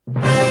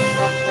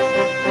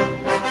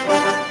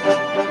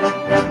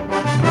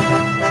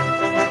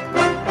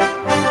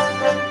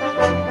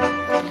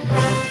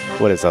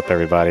What is up,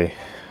 everybody?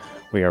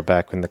 We are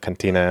back in the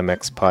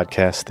CantinaMX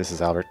Podcast. This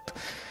is Albert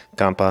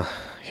Campa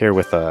here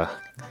with a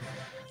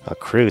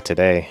crew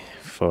today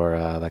for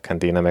the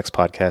CantinaMX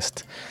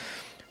Podcast.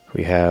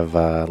 We have,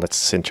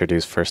 let's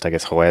introduce first, I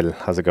guess, Joel.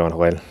 How's it going,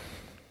 Joel?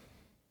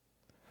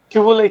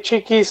 Kibule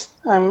Chiquis,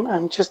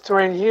 I'm just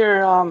right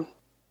here,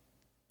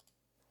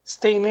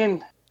 staying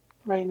in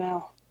right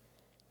now.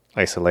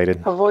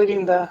 Isolated?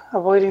 Avoiding the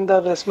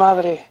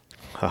desmadre.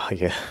 Oh,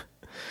 yeah.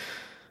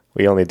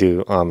 We only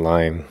do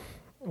online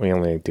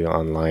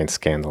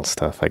scandal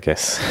stuff, I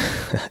guess.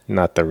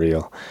 Not the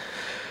real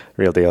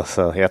deal.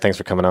 So, yeah, thanks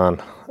for coming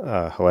on,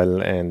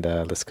 Joel. And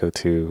let's go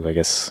to, I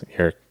guess,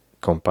 your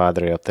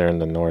compadre up there in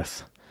the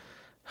north.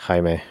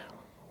 Jaime,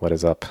 what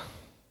is up?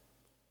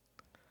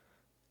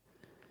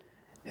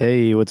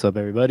 Hey, what's up,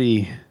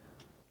 everybody?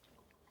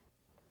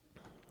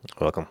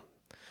 Welcome.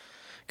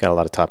 Got a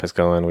lot of topics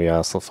going. We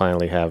also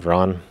finally have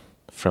Ron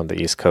from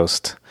the East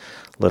Coast.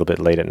 A little bit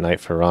late at night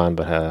for Ron,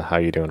 but how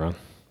are you doing, Ron?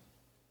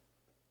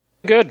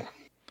 Good.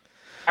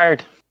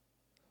 Tired.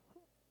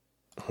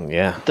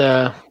 Yeah.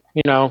 We're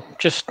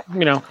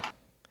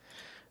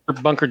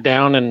bunkered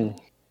down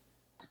and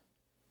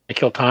I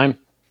kill time.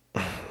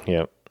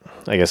 Yep.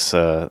 I guess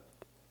you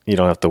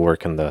don't have to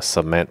work in the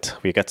cement.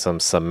 We got some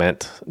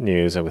cement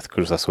news with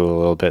Cruz Azul a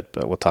little bit,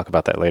 but we'll talk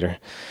about that later.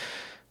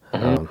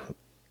 Mm-hmm.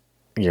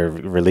 You're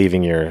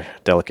relieving your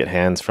delicate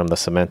hands from the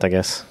cement, I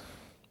guess.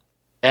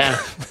 Yeah.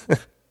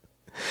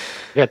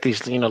 Got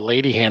these,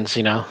 lady hands.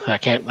 I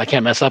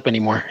can't mess up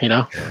anymore.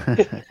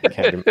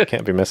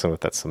 Can't be messing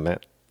with that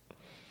cement.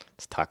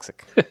 It's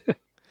toxic. All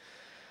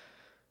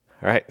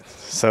right.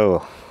 So,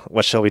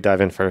 what shall we dive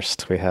in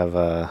first? We have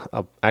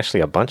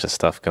actually a bunch of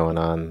stuff going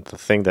on. The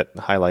thing that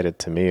highlighted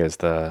to me is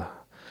the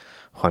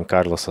Juan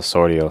Carlos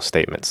Osorio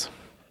statements.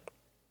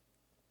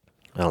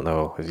 I don't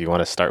know if you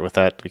want to start with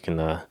that. We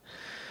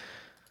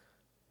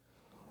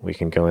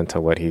can go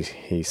into what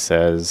he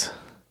says,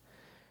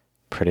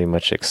 pretty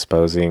much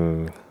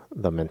exposing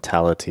the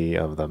mentality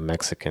of the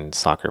Mexican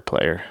soccer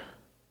player.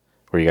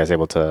 Were you guys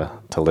able to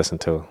listen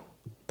to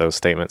those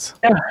statements?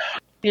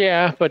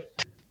 Yeah,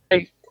 but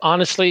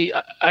honestly,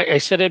 I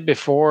said it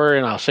before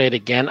and I'll say it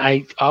again.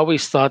 I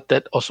always thought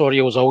that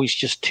Osorio was always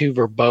just too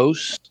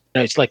verbose.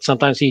 It's like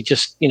sometimes he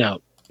just,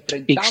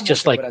 speaks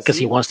just like because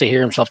he wants to hear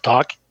himself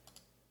talk.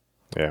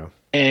 Yeah.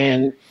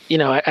 And,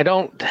 I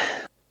don't...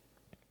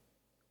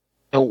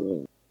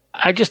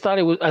 I just thought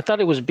it was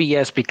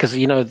BS because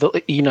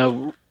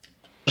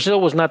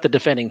Brazil was not the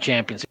defending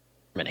champions in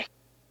Germany.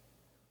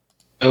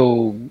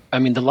 So I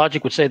mean, the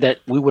logic would say that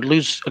we would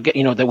lose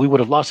again. That we would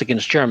have lost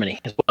against Germany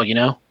as well.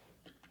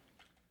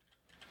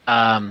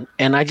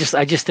 And I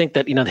just think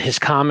that his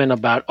comment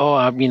about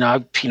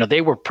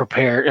they were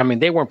prepared. I mean,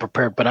 they weren't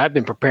prepared, but I've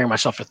been preparing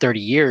myself for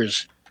 30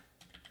 years.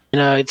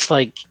 It's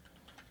like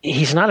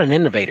he's not an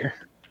innovator.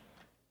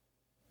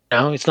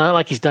 It's not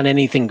like he's done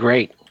anything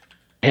great.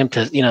 Him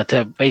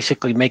to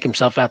basically make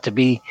himself out to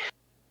be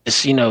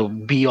this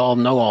be all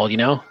know all.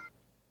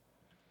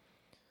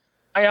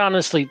 I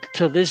honestly,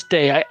 to this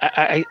day,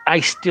 I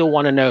still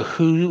want to know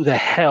who the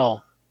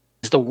hell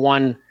is the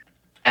one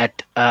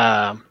at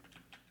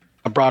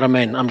brought him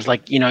in. I'm just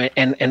like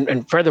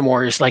and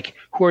furthermore, it's like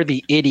who are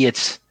the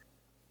idiots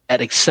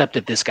that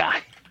accepted this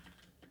guy?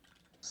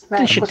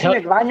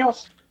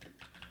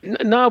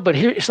 No, but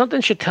here something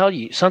should tell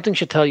you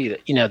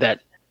that that.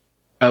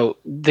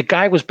 The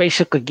guy was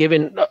basically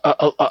given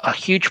a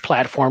huge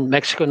platform,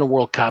 Mexico in the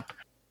World Cup.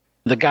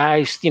 The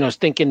guy's, is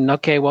thinking,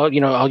 okay, well,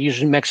 I'll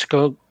use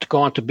Mexico to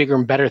go on to bigger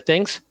and better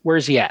things. Where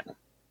is he at?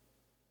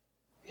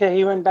 Yeah,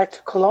 he went back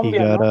to Colombia.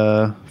 He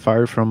got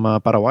fired from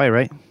Paraguay,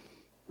 right?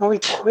 No, he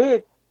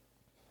quit.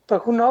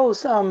 But who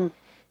knows?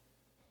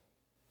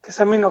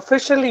 Because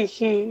officially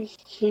he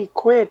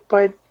quit,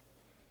 but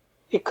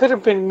it could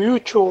have been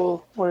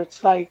mutual, where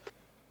it's like,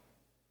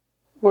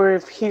 where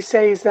if he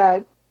says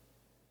that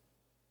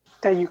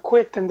you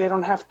quit, then they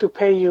don't have to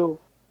pay you,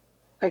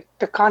 like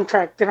the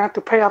contract. They don't have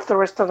to pay off the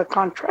rest of the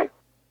contract.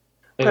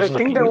 But I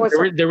think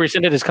they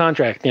rescinded his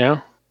contract. Yeah,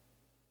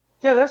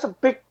 there's a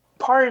big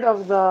part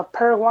of the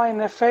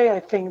Paraguayan FA, I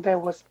think, that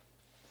was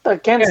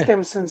against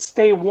him since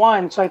day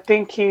one. So I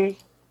think he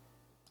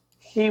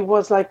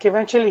was like,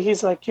 eventually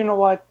he's like, you know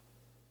what,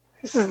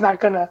 this is not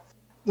gonna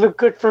look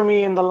good for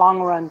me in the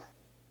long run.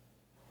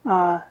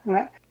 And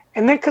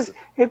then because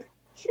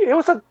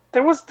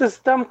there was this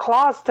dumb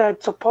clause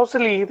that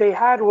supposedly they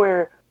had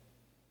where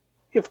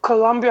if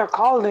Colombia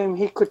called him,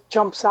 he could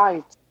jump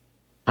sides.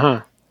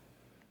 Uh-huh.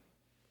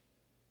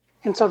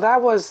 And so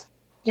that was,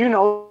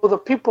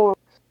 the people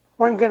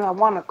weren't going to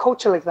want to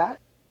coach like that.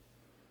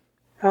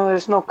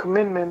 There's no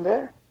commitment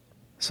there.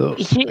 So,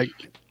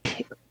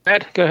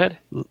 go ahead.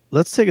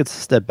 Let's take a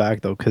step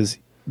back, though, because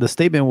the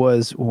statement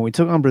was, when we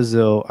took on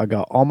Brazil, I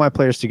got all my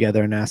players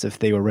together and asked if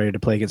they were ready to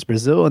play against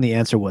Brazil, and the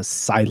answer was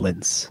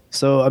silence.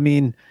 So, I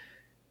mean,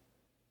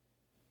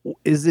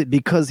 is it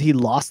because he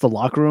lost the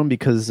locker room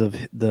because of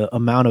the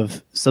amount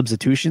of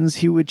substitutions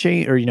he would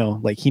change, or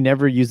like he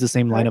never used the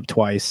same lineup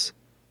twice?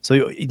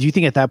 So do you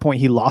think at that point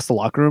he lost the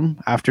locker room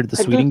after the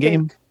Sweden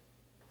game?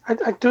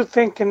 I do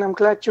think, and I'm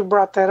glad you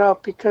brought that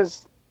up,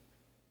 because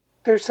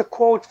there's a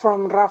quote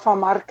from Rafa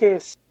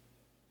Marquez,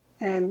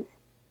 and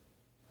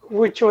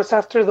which was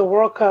after the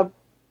World Cup,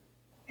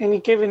 and he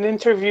gave an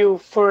interview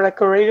for like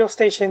a radio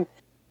station,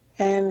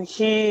 and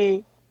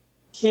he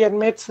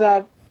admits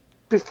that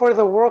before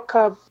the World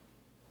Cup,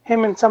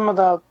 him and some of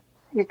the,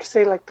 you could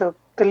say like the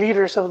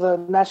leaders of the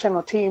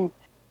national team,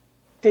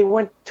 they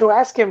went to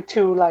ask him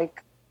to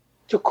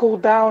cool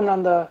down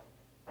on the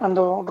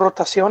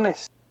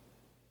rotaciones,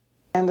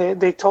 and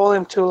they told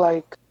him to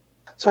like.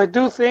 So I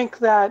do think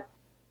that,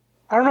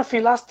 I don't know if he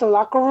lost the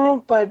locker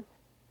room, but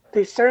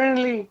they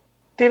certainly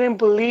didn't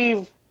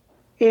believe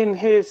in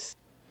his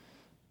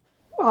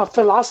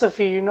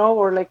philosophy,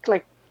 or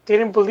like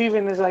didn't believe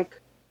in his like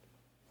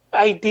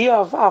idea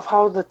of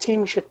how the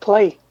team should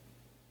play.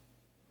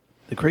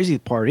 The crazy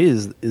part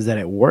is that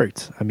it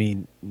worked. I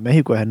mean,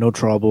 Mexico had no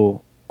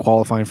trouble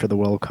qualifying for the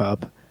World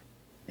Cup,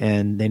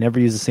 and they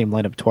never use the same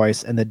lineup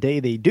twice. And the day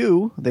they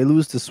do, they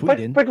lose to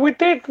Sweden. But we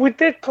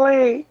did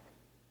play.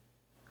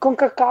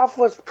 CONCACAF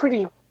was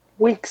pretty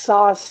weak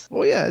sauce.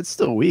 Well, yeah, it's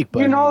still weak,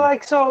 but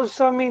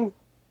so I mean,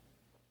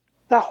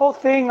 the whole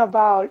thing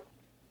about,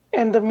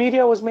 and the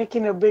media was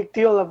making a big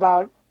deal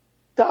about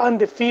the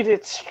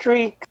undefeated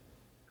streak,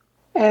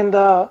 and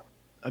I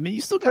mean,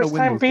 you still got to win.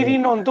 First time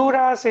beating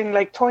Honduras in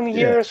like 20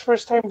 years.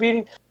 First time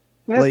beating.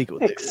 Like,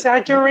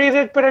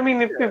 exaggerated, but I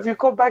mean, if you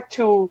go back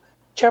to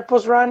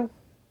Chepo's run,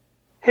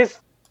 his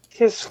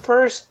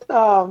first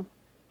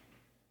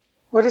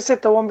what is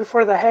it? The one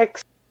before the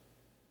Hex.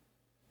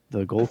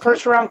 The goal.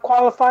 First round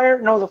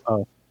qualifier.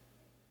 No,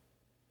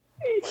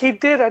 he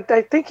did.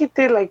 I think he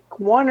did like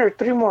 1 or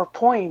 3 more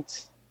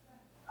points,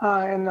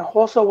 and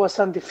also was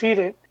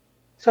undefeated.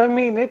 So I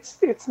mean,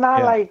 it's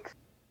not like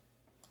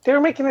they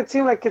were making it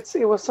seem like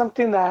it was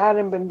something that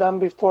hadn't been done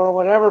before or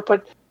whatever.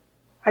 But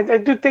I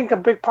do think a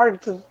big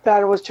part of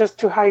that was just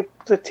to hype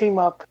the team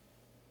up.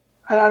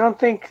 And I don't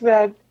think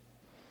that,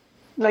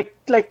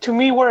 like to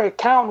me, where it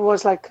counted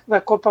was like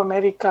the Copa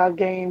America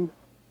game,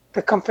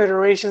 the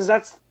Confederations.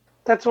 That's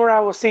where I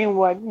was seeing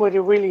what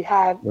it really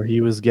had. Where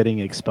he was getting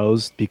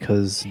exposed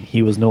because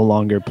he was no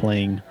longer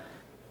playing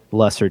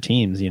lesser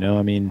teams,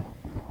 I mean,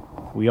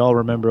 we all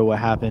remember what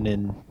happened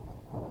in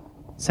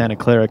Santa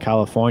Clara,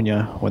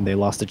 California, when they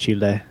lost to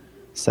Chile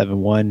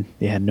 7-1.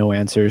 They had no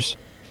answers.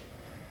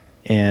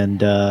 And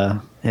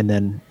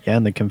then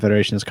in the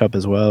Confederations Cup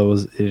as well,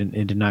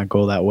 it did not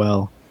go that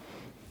well.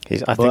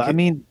 Here,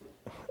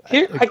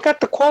 I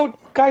got the quote,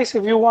 guys,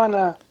 if you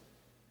wanna.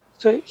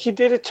 So he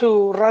did it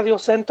to Radio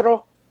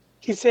Centro.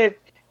 He said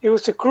it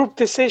was a group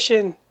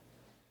decision,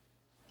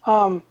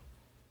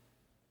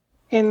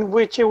 in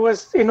which it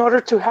was in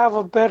order to have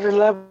a better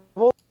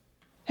level,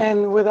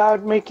 and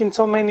without making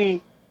so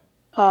many,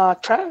 I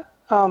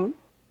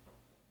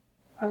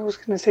was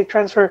gonna say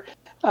transfer,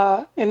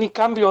 any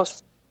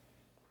cambios,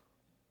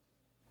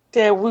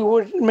 that we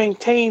would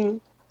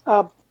maintain,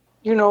 a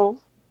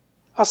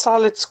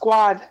solid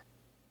squad.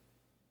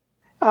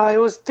 It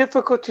was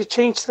difficult to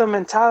change the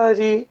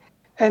mentality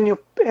and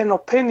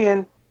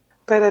opinion,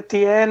 but at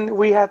the end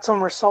we had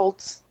some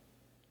results.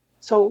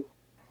 So,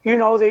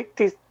 they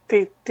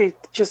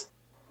just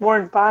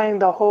weren't buying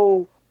the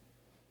whole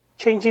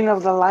changing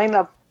of the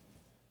lineup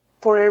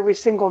for every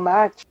single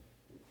match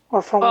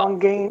or from one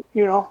game,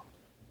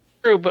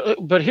 True,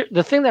 but here,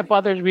 the thing that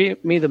bothered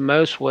me the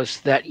most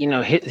was that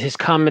his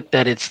comment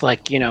that it's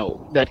like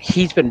that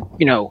he's been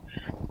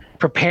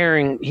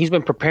preparing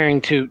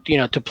to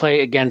to play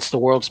against the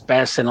world's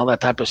best and all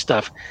that type of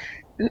stuff,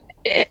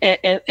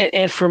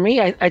 and for me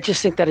I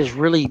just think that is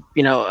really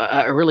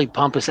a really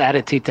pompous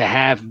attitude to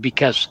have,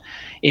 because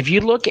if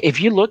you look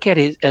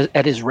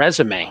at his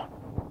resume,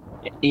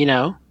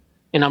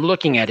 and I'm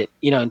looking at it,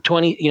 in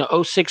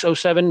 06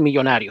 07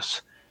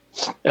 Millonarios,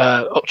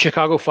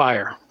 Chicago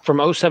Fire. From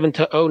 07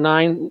 to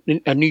 09,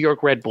 New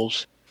York Red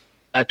Bulls.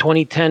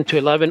 2010 to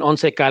 11,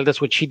 Once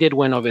Caldas, which he did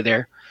win over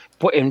there.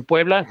 In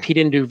Puebla, he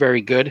didn't do very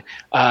good.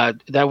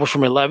 That was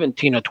from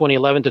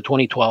 2011 to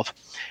 2012.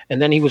 And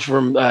then he was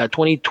from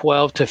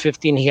 2012 to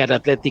 15, he had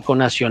Atlético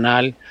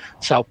Nacional,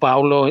 Sao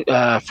Paulo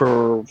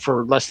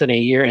for less than a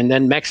year. And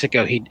then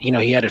Mexico,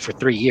 he had it for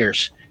 3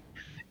 years.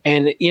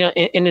 And,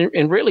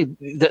 and really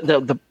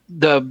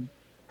the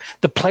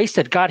place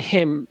that got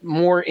him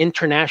more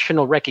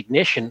international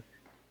recognition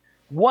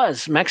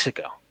was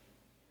Mexico.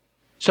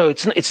 So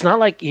it's not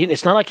like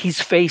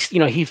he's faced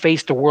he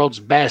faced the world's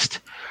best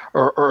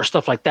or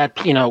stuff like that,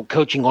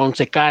 coaching Once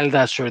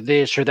Caldas or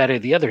this or that or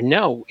the other.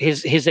 No,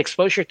 his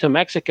exposure to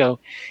Mexico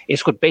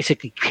is what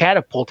basically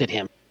catapulted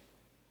him.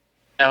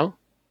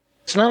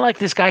 It's not like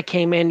this guy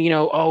came in,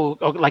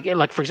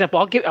 like for example,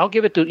 I'll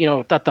give it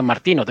to Tata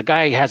Martino. The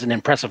guy has an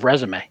impressive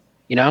resume.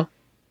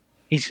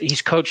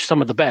 He's coached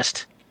some of the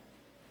best.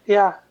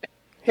 Yeah,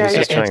 He's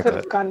he could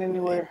have gone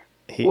anywhere.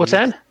 What's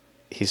that?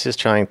 He's just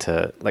trying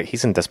to,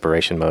 he's in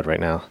desperation mode right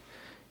now.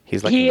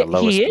 He's in the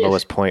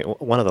lowest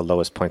point, one of the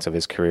lowest points of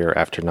his career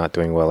after not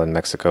doing well in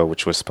Mexico,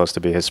 which was supposed to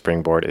be his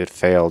springboard. It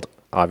failed,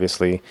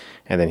 obviously,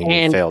 and then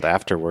he failed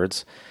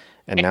afterwards.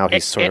 And now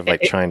he's sort of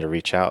like trying to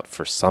reach out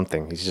for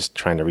something. He's just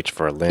trying to reach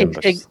for a limb.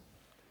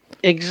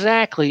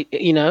 Exactly,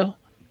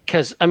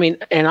 because I mean,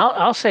 and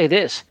I'll say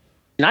this,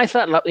 and I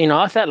thought La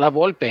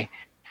Volpe,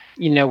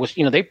 was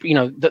they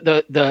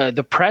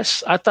the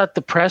press. I thought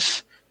the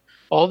press,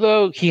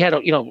 although he had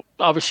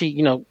obviously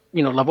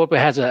La Volpe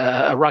has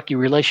a rocky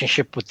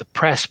relationship with the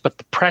press, but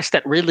the press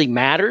that really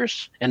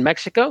matters in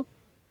Mexico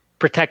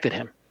protected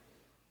him.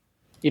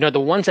 The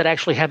ones that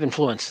actually have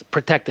influence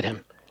protected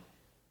him.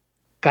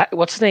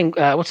 What's his name?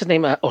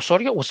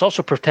 Osorio was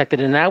also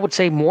protected, and I would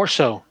say more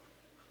so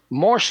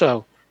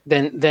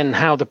than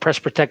how the press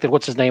protected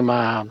what's his name,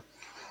 La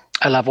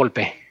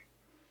Volpe.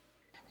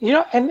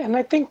 And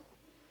I think,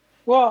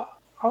 well,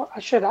 I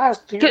should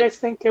ask, do you guys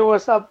think it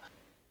was a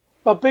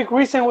big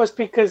reason was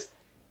because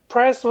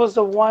press was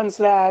the ones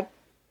that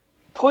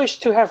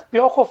pushed to have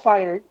Piojo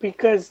fired,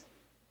 because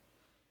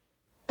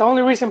the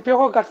only reason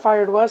Piojo got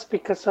fired was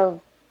because of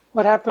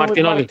what happened with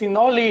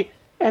Martinoli,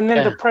 and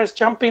then the press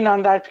jumping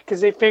on that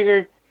because they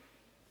figured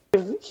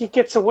if he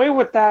gets away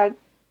with that,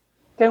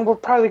 then we're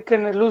probably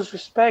going to lose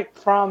respect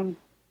from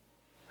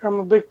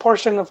a big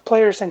portion of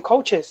players and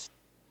coaches.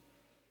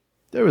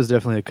 There was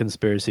definitely a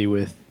conspiracy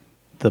with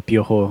the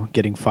Piojo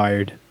getting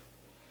fired.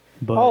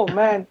 But, oh,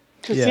 man.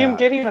 To see him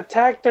getting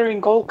attacked during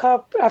Gold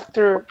Cup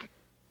after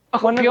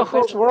one of the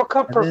best World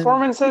Cup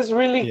performances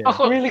really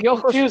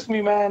confused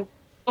me, man.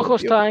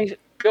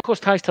 Piojo's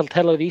ties to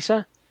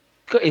Televisa,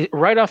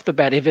 right off the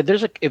bat,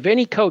 if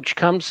any coach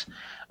comes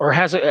or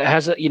has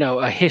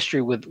a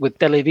history with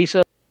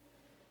Televisa,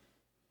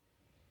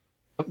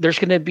 there's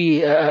going to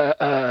be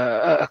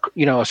a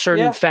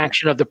certain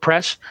faction of the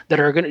press that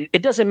are going to.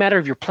 It doesn't matter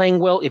if you're playing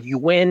well, if you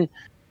win,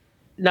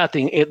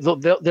 nothing.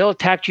 They'll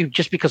attack you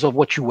just because of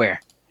what you wear.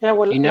 Yeah,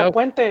 well, La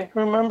Puente,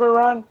 remember,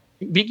 Ron?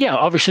 Yeah,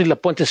 obviously La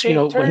Puente's.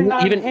 Turned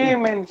on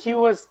him, and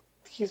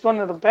he's one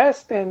of the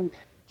best, and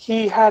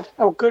he had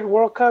a good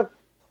World Cup.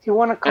 He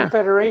won a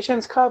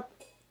Confederations Cup,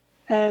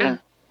 and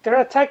they're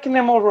attacking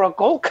him over a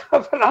Gold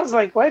Cup, and I was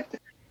like, what?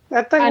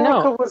 That thing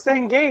World Cup was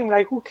in game.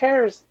 Like, who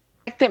cares?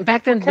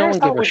 Back then, no one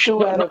gave a shit.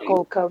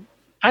 Gold Cup.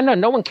 I know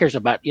no one cares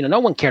about no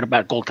one cared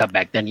about Gold Cup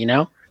back then.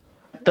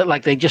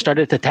 Like they just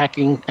started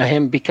attacking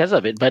him because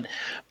of it. But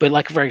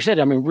like I said,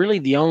 I mean, really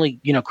the only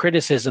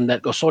criticism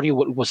that Osorio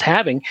was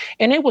having,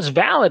 and it was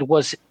valid,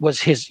 was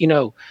his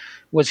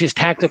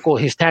tactical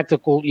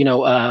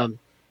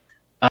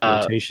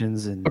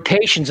rotations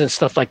and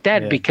stuff like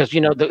that. Yeah. Because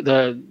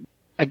the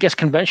I guess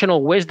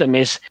conventional wisdom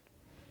is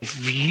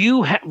if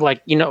you have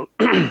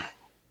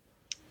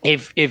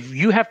if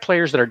you have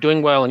players that are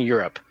doing well in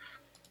Europe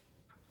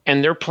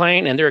and they're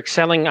playing and they're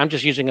excelling, I'm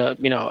just using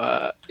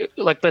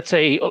like let's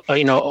say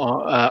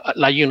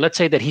Layun, let's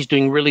say that he's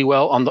doing really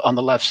well on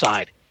the left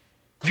side.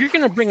 If you're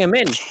going to bring him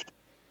in,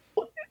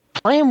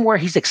 play him where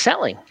he's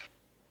excelling,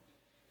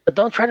 but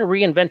don't try to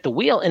reinvent the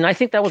wheel. And I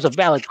think that was a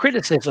valid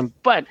criticism.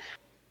 But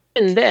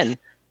and then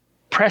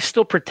press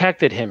still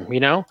protected him.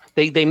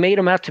 They made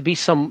him out to be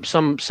some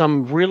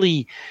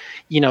really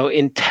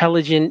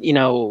intelligent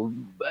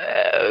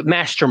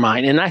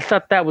mastermind, and I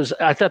thought that was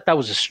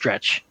a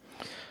stretch.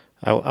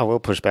 I will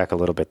push back a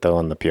little bit though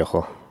on the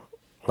Piojo,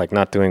 like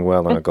not doing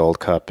well in a Gold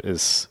Cup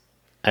is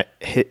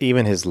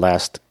even his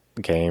last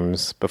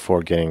games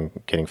before getting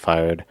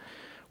fired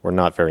were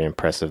not very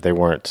impressive. They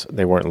weren't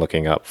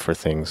looking up for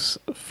things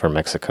for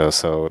Mexico,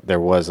 so there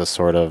was a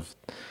sort of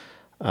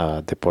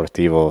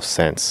deportivo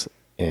sense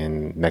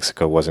in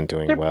Mexico wasn't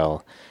doing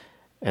well,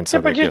 and so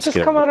but you just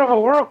come out of a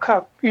World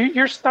Cup.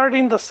 You're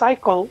starting the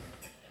cycle.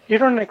 You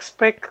don't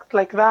expect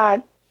like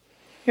that.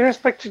 You don't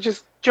expect to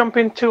just jump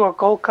into a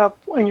Gold Cup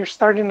when you're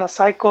starting a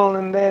cycle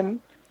and then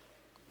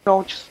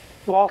just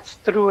waltz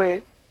through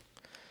it.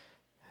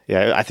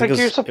 Yeah, I think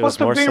you're supposed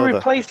to be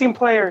replacing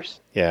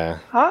players. Yeah.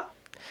 Huh?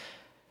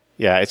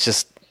 Yeah, it's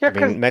just.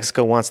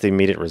 Mexico wants the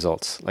immediate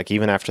results. Like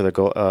even after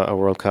a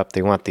World Cup,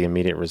 they want the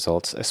immediate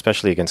results,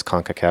 especially against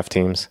CONCACAF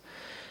teams.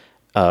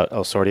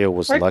 Osorio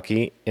was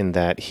lucky in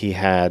that he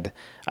had,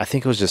 I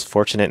think it was just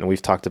fortunate, and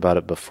we've talked about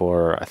it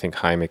before. I think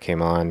Jaime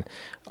came on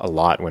a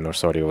lot when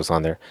Osorio was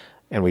on there,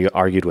 and we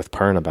argued with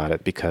Pern about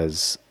it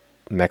because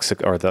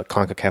Mexico or the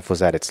CONCACAF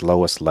was at its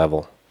lowest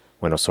level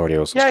when Osorio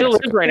was. Yeah,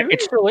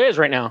 it still is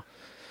right now.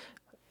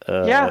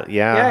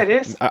 Yeah, it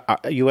is.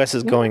 U.S.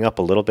 is going up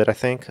a little bit, I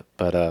think,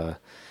 but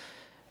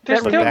there's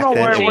still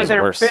nowhere where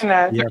they've been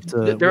at. You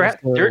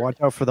have to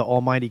watch out for the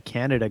almighty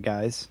Canada,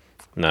 guys.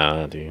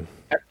 Nah, dude.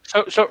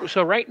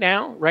 So right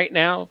now,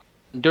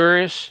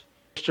 Honduras,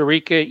 Costa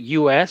Rica,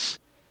 U.S.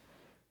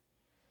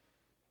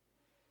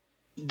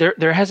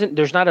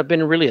 There's not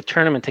been really a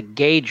tournament to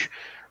gauge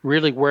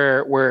really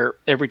where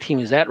every team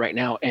is at right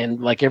now,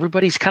 and like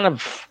everybody's kind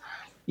of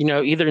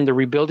either in the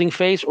rebuilding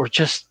phase or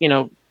just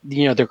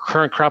their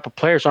current crop of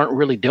players aren't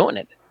really doing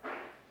it.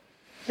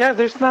 Yeah,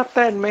 there's not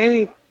that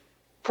many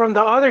from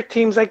the other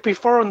teams. Like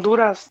before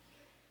Honduras,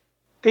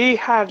 they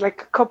had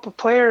like a couple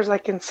players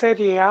like in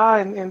Serie A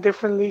and in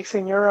different leagues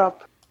in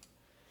Europe,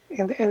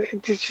 and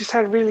they just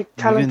had really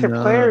talented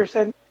players.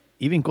 And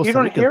even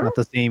Costa Rica is not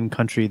the same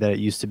country that it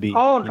used to be.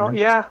 Oh no,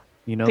 yeah.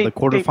 the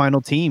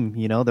quarterfinal team.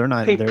 They're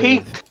not. They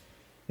peaked.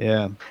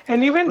 Yeah.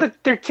 And even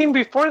their team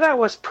before that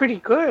was pretty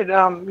good.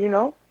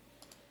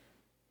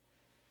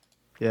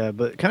 Yeah,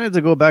 but kind of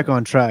to go back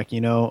on track,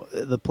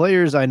 the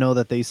players, I know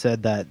that they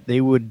said that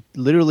they would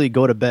literally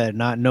go to bed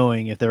not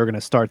knowing if they were going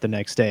to start the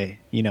next day,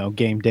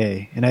 game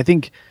day. And I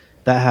think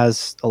that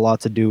has a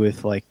lot to do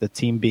with like the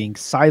team being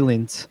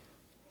silent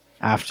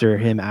after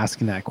him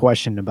asking that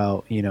question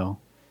about,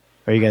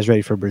 are you guys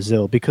ready for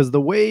Brazil? Because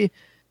the way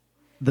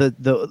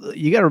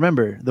you got to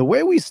remember, the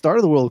way we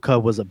started the World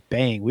Cup was a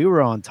bang. We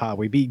were on top.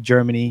 We beat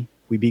Germany.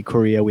 We beat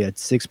Korea. We had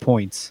 6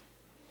 points.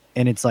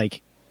 And it's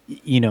like,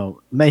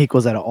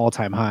 Mexico's at an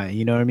all-time high,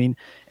 you know what I mean?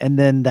 And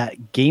then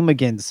that game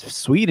against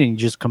Sweden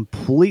just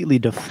completely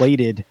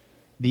deflated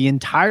the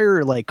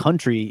entire like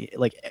country.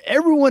 Like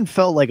everyone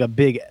felt like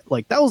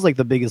that was like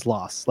the biggest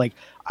loss. Like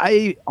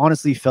I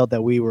honestly felt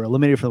that we were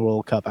eliminated from the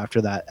World Cup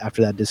after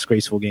that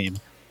disgraceful game.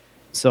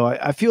 So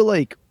I feel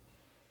like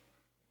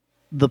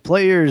the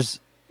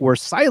players were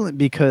silent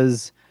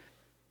because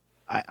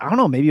I don't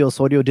know, maybe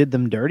Osorio did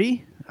them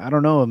dirty. I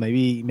don't know.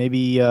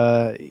 Maybe.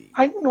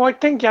 I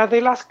think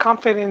they lost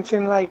confidence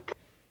in like.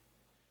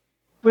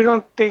 We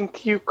don't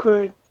think you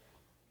could.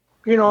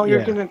 You're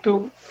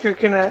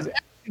gonna.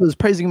 He was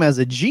praising him as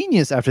a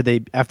genius after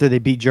they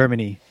beat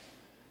Germany,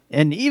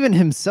 and even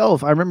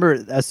himself. I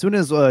remember as soon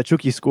as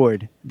Chucky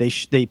scored, they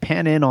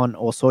pan in on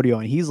Osorio,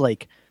 and he's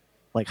like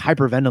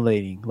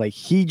hyperventilating, like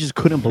he just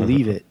couldn't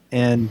believe it.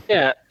 And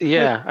I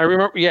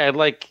remember. Yeah,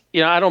 like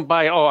I don't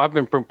buy. Oh, I've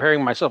been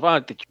preparing myself. I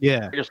think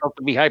yourself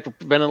to be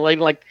hyperventilating.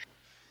 Like,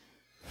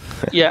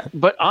 yeah,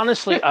 but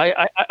honestly,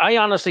 I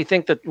honestly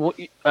think that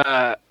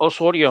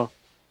Osorio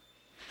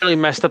really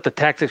messed up the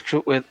tactics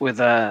with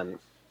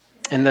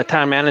in the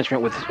time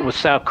management with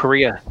South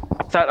Korea.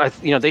 I thought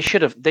they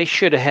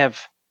should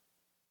have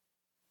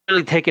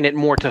really taken it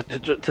more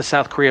to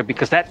South Korea,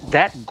 because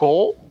that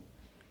goal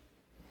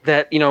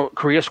that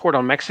Korea scored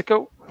on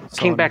Mexico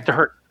came back to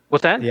hurt.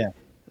 What's that? Yeah,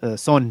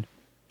 Son.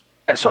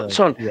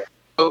 Son. Yeah.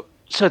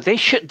 So they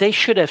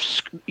should have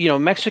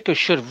Mexico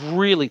should have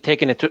really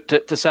taken it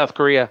to South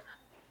Korea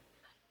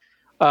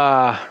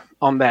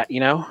on that,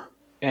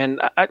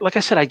 and like I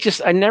said,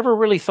 I never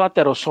really thought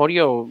that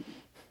Osorio,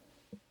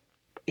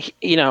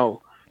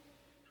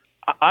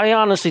 I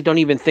honestly don't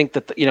even think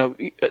that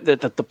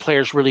that the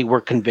players really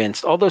were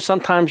convinced. Although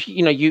sometimes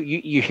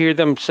you hear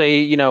them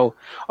say oh,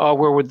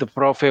 we're with the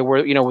profe,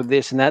 we're with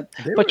this and that,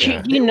 but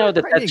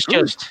that's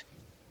just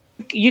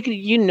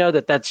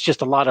that's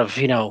just a lot of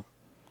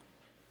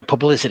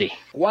publicity.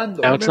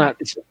 No, it's not.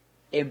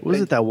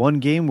 Was it that one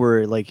game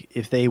where like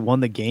if they won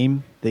the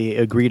game, they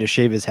agreed to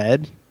shave his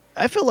head?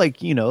 I feel like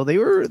they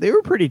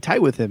were pretty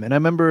tight with him, and I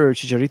remember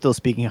Chicharito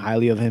speaking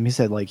highly of him. He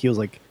said like he was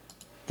like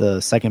the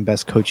second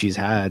best coach he's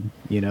had,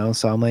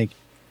 so I'm like,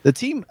 the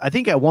team, I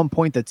think at one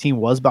point the team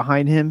was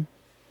behind him,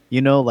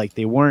 like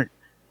it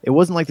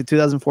wasn't like the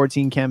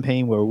 2014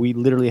 campaign where we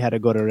literally had to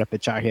go to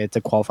repechaje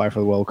to qualify for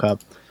the World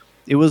Cup.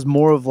 It was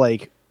more of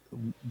like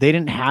they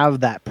didn't have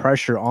that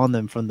pressure on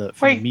them from the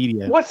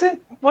media.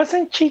 Wasn't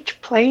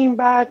Cheech playing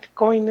bad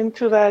going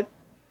into that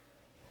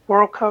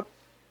World Cup?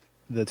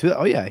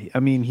 I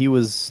mean, he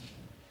was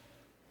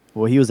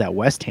at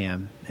West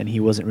Ham and he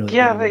wasn't really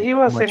but he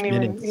wasn't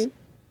even.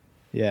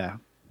 Yeah,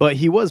 but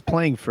he was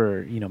playing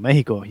for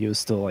Mexico. He was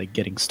still like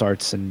getting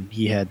starts, and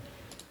he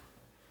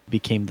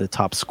became the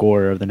top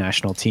scorer of the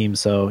national team.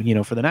 So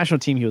for the national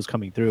team, he was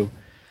coming through.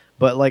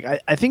 But like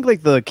I think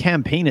like the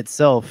campaign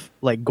itself,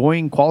 like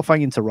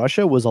qualifying into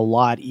Russia was a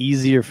lot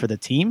easier for the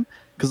team,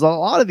 because a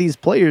lot of these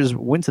players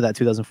went to that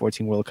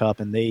 2014 World Cup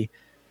and they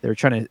were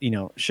trying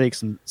to shake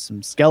some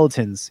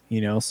skeletons.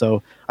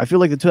 So I feel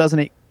like the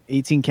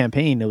 2018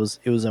 campaign, it was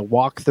a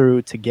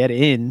walkthrough to get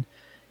in,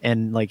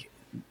 and like.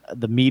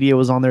 The media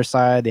was on their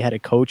side. They had a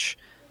coach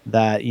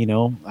that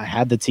I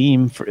had the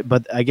team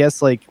but I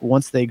guess like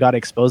once they got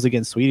exposed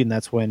against Sweden,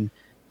 that's when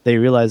they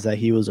realized that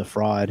he was a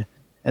fraud.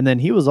 And then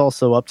he was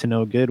also up to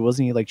no good,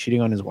 wasn't he? Like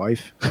cheating on his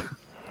wife.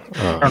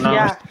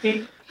 Yeah,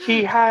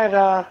 he had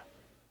a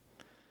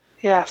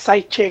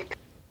side chick,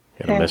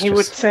 and he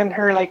would send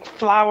her like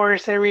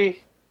flowers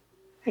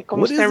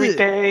almost every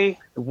day.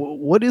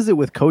 What is it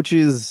with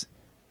coaches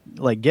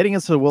like getting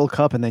us to the World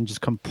Cup and then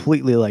just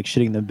completely like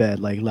shitting the bed,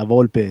 like La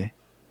Volpe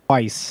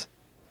twice?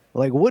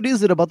 Like, what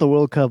is it about the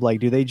World Cup? Like,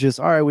 do they just,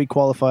 all right, we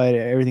qualified,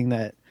 everything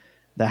that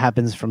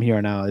happens from here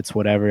on out, it's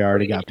whatever, I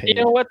already got paid? You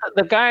know what?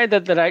 The guy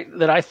that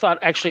I thought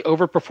actually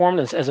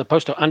overperformed as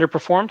opposed to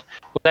underperformed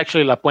was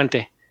actually La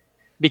Puente.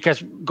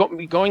 Because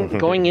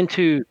going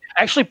into,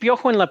 actually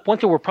Piojo and La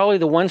Puente were probably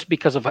the ones,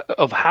 because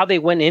of how they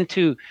went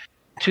into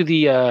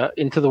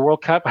the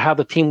World Cup, how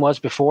the team was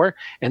before,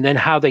 and then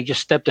how they just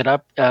stepped it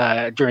up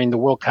during the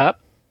World Cup.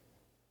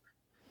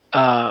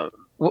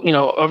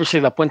 Obviously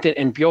La Puente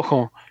and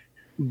Piojo,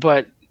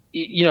 but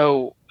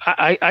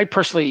I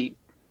personally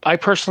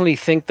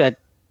think that,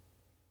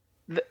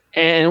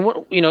 and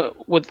what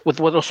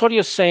Osorio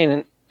is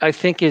saying, I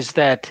think, is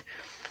that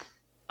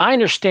I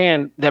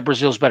understand that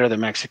Brazil's better than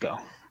Mexico,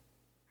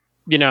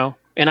 and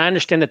I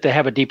understand that they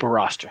have a deeper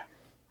roster,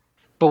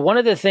 But one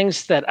of the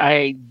things that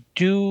I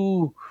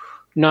do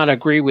not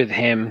agree with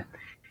him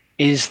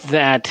is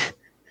that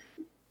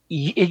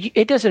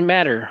it doesn't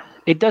matter.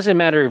 It doesn't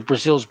matter if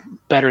Brazil's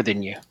better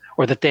than you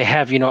or that they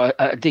have,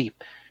 a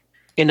deep.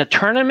 In a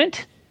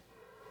tournament,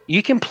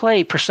 you can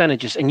play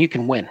percentages and you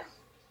can win.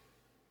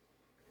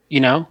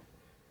 You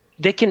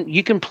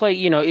can play,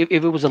 if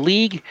it was a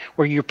league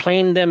where you're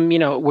playing them,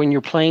 when you're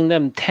playing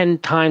them 10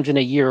 times in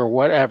a year or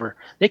whatever,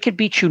 they could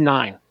beat you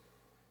 9.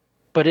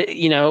 But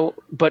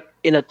but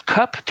in a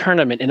cup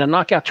tournament, in a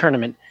knockout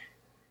tournament,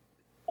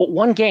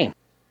 one game.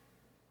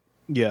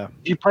 Yeah.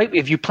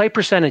 If you play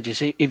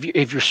percentages,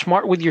 if you're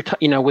smart with your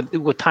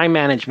with time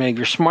management, if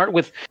you're smart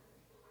with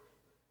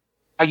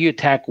how you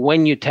attack,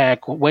 when you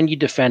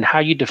defend, how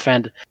you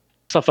defend,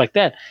 stuff like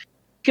that,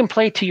 you can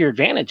play to your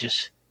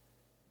advantages.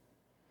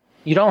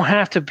 You don't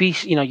have to be,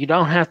 you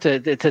don't have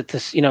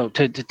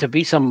to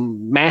be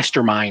some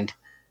mastermind.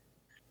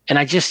 And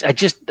I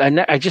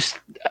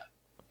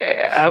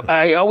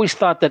always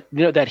thought that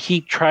that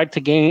he tried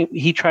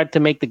to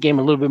make the game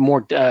a little bit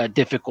more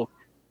difficult.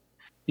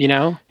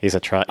 He's a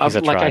try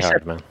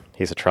hard, man.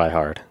 He's a try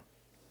hard.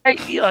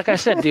 Like I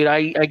said, dude,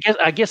 I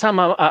guess I'm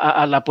a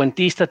la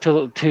puentista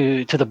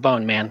to the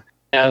bone, man.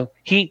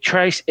 He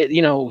tries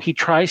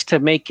to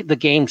make the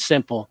game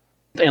simple,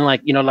 and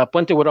La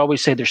Puente would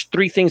always say, "There's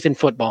 3 things in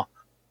football: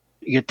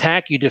 you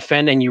attack, you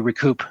defend, and you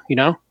recoup."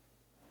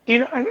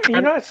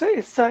 It's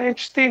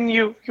interesting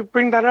you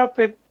bring that up.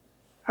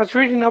 I was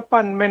reading up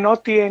on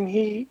Menotti, and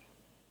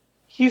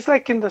he's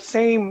like in the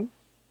same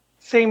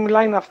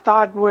line of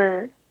thought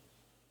where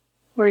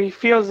he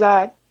feels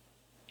that,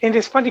 and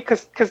it's funny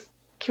because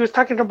he was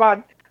talking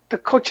about the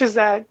coaches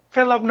that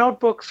fill up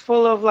notebooks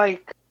full of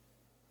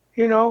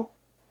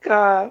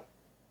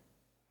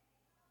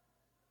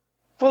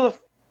full of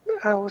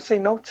I would say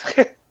notes,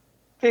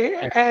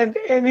 and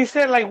he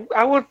said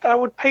I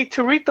would pay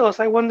to read those.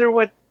 I wonder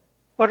what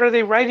are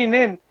they writing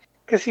in,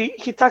 because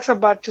he talks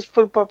about just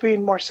football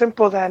being more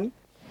simple than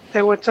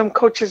what some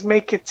coaches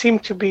make it seem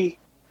to be.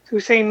 So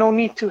he's saying no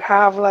need to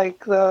have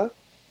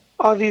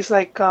all these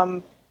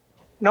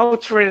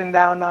notes written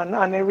down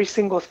on every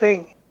single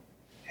thing.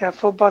 Yeah,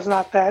 football's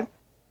not that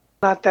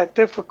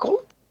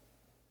difficult.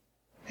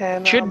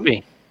 And should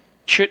be.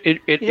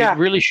 It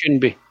really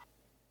shouldn't be.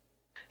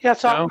 Yeah,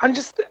 so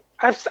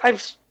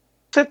I've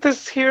said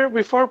this here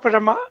before, but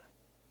I'm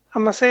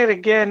gonna say it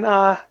again.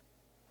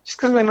 Just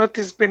because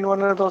Menotti's been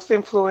one of those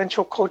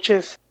influential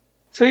coaches.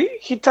 So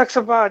he talks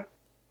about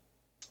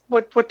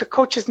what the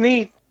coaches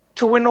need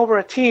to win over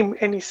a team,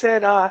 and he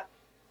said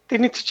they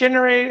need to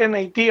generate an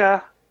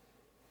idea,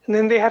 and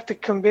then they have to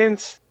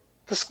convince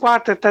the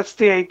squad that that's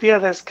the idea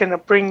that's going to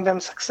bring them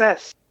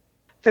success.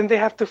 Then they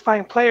have to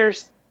find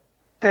players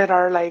that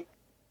are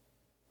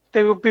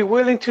they will be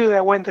willing to,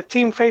 that when the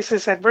team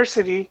faces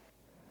adversity,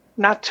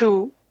 that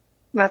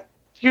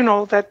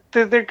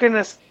they're going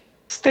to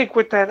stick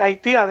with that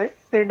idea.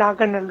 They're not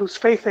going to lose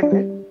faith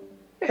in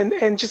it.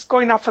 And just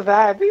going off of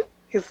that,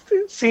 is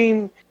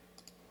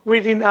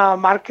reading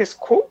Marquez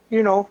quote,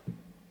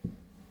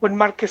 what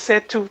Marquez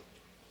said to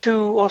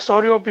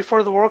Osorio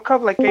before the World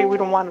Cup, hey, we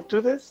don't want to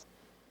do this.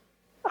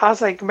 I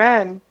was like,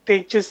 man,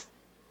 they just,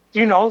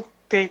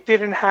 they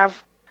didn't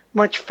have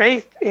much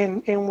faith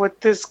in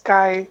what this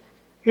guy,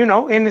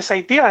 in his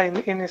idea,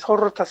 in his whole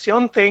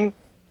rotación thing.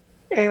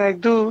 And I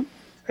do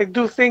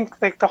think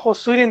the whole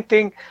Sweden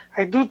thing,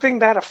 I do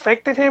think that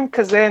affected him,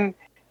 because then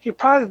he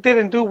probably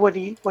didn't do what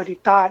he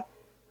thought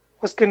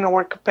was going to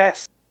work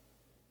best.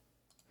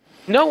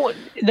 No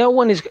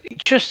one is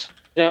just.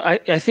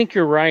 I think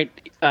you're right,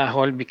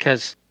 Joel,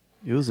 because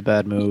it was a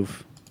bad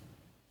move.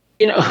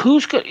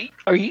 Who's going?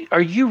 Are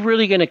you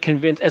really going to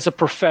convince, as a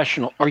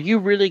professional? Are you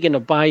really going to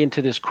buy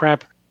into this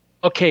crap?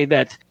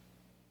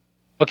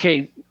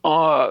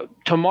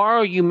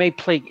 Tomorrow you may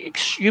play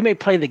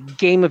the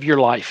game of your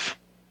life.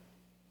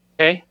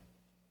 Okay,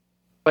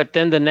 but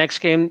then the next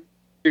game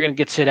you're going to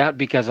get sit out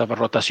because of a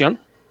rotación.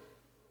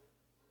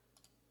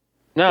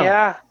 No.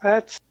 Yeah,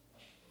 that's.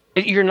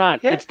 You're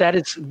not. Yeah.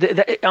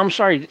 I'm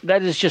sorry.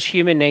 That is just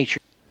human nature.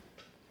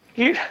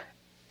 You're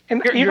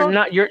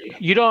not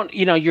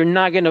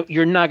gonna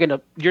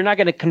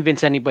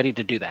convince anybody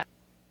to do that.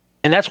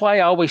 And that's why I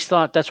always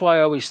thought that,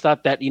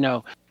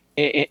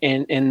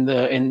 in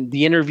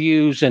the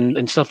interviews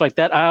and stuff like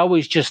that, I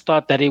always just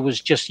thought that it was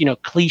just,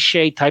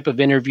 cliche type of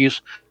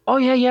interviews. Oh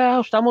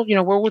yeah, estamos,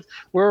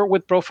 we're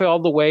with Profe all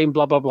the way and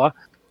blah blah blah.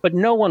 But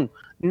no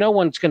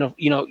one's gonna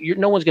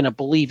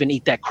believe and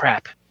eat that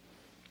crap.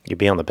 You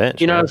be on the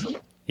bench.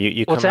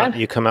 You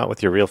come out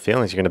with your real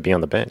feelings. You're going to be on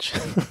the bench.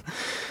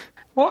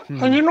 Well,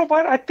 and you know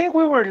what? I think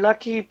we were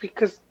lucky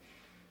because,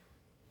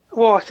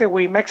 I say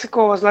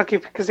Mexico was lucky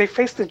because they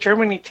faced the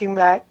Germany team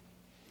that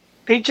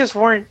they just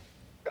weren't.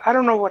 I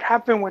don't know what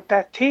happened with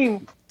that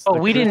team. Oh,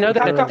 we didn't know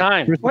that at the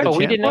time.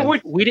 We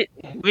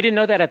didn't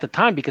know that at the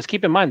time, because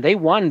keep in mind they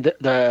won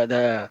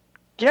the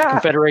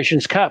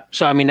Confederations Cup.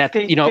 So I mean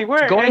they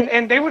were,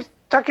 and they were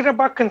talking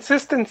about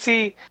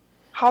consistency,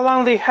 how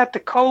long they had to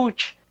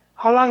coach,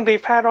 how long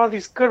they've had all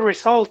these good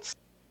results,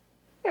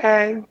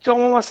 and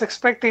someone was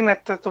expecting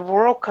that the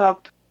World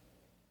Cup.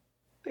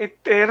 I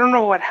don't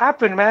know what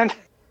happened, man.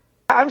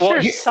 I'm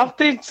sure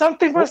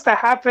something must have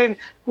happened.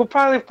 We'll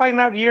probably find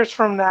out years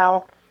from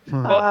now.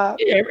 What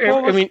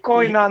was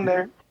going on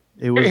there?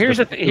 It was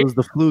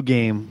the flu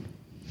game.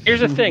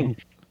 Here's the thing.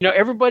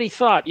 Everybody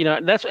thought,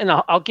 and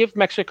I'll give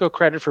Mexico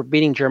credit for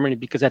beating Germany,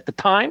 because at the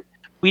time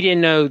we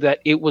didn't know that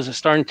it was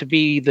starting to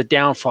be the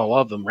downfall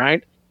of them,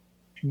 right?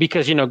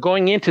 Because,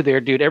 going into there,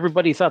 dude,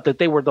 everybody thought that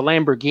they were the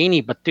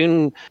Lamborghini, but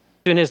soon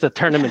as the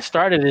tournament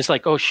started, it's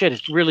like, oh shit,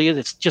 it really is.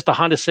 It's just a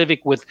Honda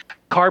Civic with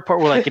car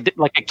part,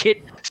 like a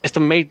kit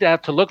system made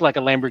that to look like a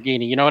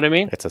Lamborghini. You know what I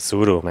mean? It's a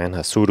Suru, man.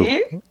 A Suru.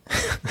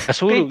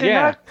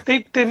 They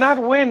did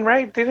not win,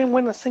 right? They didn't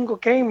win a single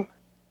game.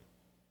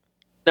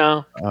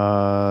 No.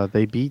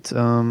 They beat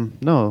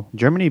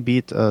Germany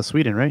beat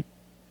Sweden, right?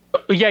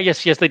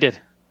 Yes, they did.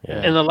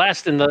 Yeah. In the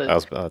last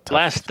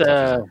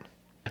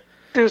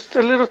it was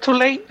a little too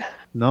late.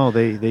 No,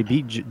 they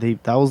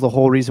beat. That was the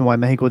whole reason why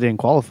Mexico didn't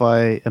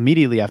qualify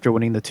immediately after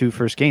winning the 2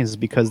 first games, is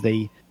because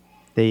they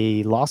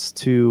lost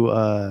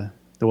to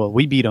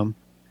we beat them,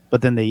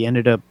 but then they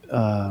ended up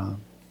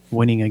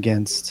winning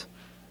against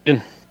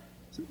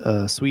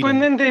Sweden.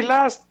 And then they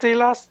lost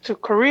to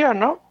Korea,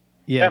 no?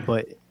 Yeah,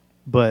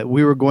 but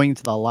we were going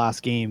to the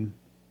last game,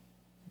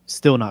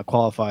 still not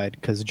qualified,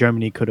 because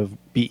Germany could have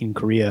beaten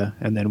Korea,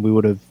 and then we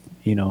would have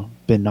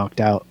been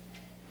knocked out.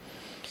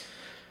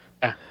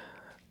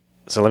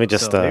 So let me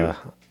just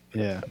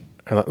yeah.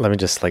 Let me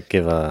just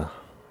give a.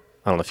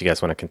 I don't know if you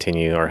guys want to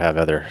continue or have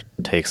other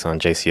takes on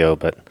JCO,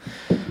 but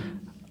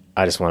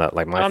I just want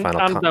to my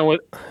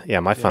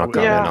final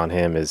comment on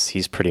him is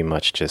he's pretty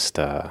much just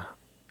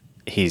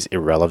he's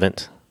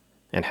irrelevant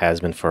and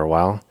has been for a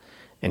while,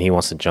 and he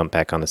wants to jump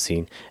back on the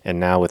scene. And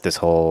now with this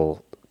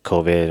whole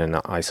COVID and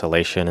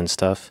isolation and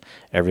stuff,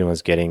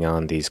 everyone's getting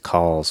on these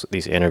calls,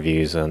 these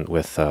interviews, and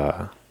with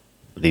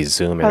these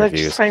Zoom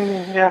interviews.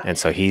 And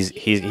so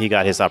he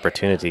got his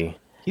opportunity.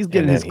 He's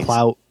getting his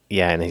clout.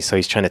 Yeah, and so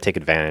he's trying to take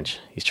advantage.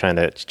 He's trying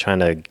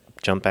to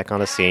jump back on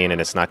the scene, and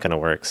it's not going to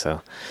work.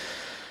 So,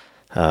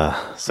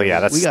 that's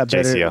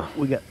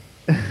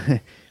JCO.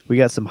 We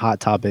got some hot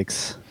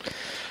topics.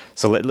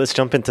 So let's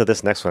jump into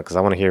this next one, because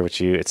I want to hear what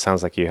you. It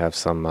sounds like you have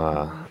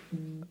some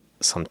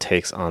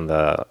takes on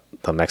the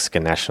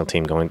Mexican national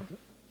team going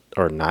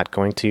or not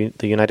going to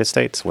the United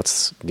States.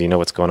 Do you know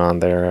what's going on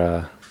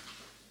there?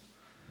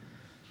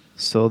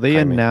 So they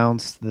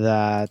announced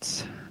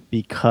that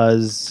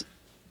because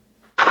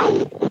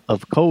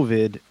of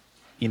COVID,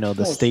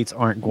 the states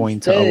aren't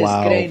going to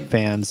allow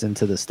fans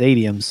into the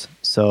stadiums.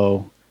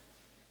 So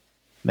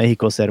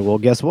Mexico said, well,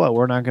 guess what?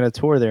 We're not going to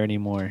tour there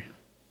anymore.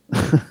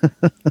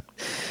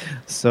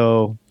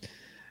 So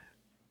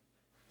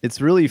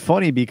it's really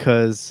funny,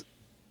 because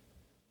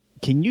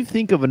can you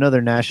think of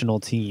another national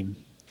team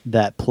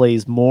that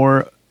plays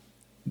more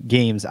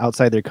games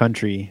outside their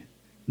country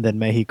than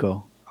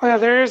Mexico? Oh, yeah,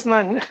 there is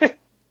none.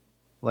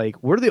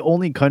 We're the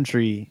only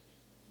country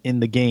in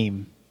the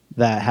game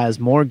that has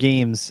more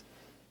games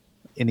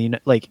in the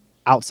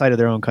outside of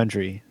their own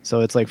country.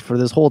 So it's for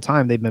this whole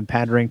time they've been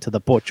pandering to the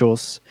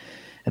pochos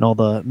and all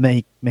the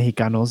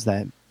Mexicanos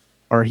that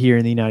are here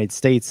in the United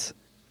States.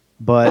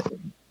 But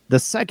the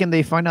second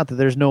they find out that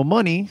there's no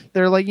money,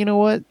 they're like, you know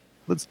what?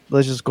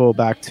 Let's just go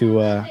back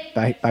to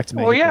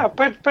Mexico. Well, yeah,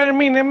 but I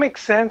mean, it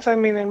makes sense. I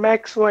mean, in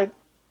Mexico,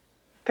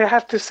 they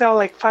have to sell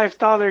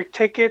 $5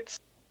 tickets,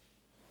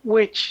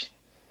 which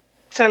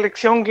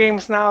selección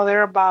games now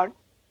they're about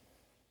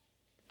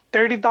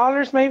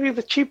 $30, maybe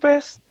the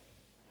cheapest.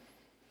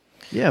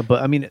 Yeah,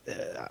 but I mean,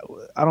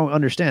 I don't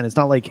understand. It's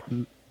not like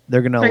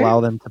they're going to allow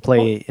them to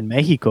play in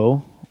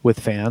Mexico with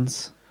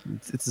fans.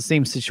 It's the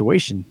same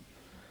situation.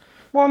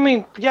 Well, I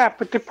mean, yeah,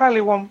 but they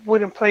probably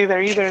wouldn't play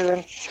there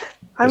either.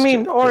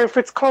 Then, or if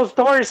it's closed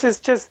doors, it's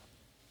just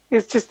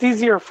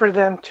easier for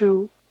them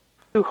to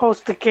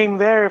host the game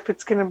there if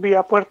it's going to be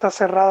a puerta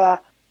cerrada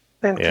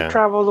than to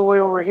travel all the way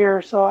over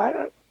here. So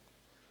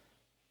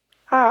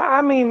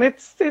I mean,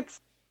 it's.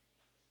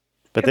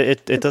 But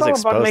it does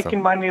expose them. All about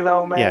making money,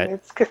 though, man.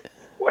 Yeah,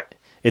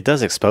 it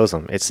does expose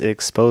them.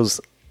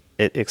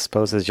 It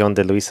exposes John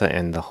de Luisa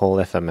and the whole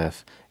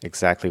FMF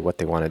exactly what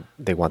they want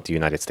the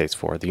United States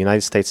for. The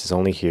United States is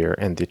only here,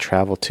 and the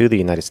travel to the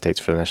United States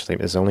for the national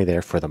team is only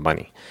there for the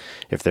money.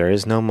 If there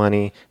is no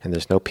money and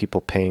there's no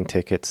people paying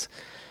tickets,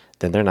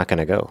 then they're not going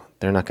to go.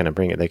 They're not going to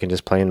bring it. They can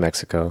just play in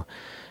Mexico,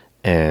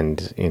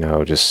 and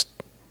just.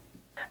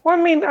 Well,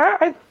 I mean,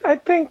 I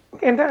think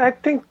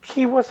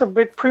he was a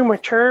bit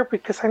premature,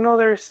 because I know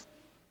there's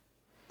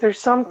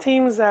some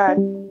teams that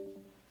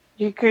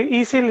you could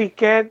easily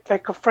get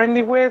a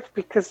friendly with,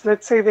 because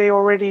let's say they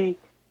already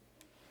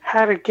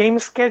had a game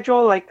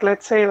schedule.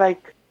 Let's say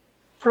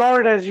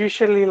Florida is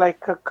usually a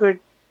good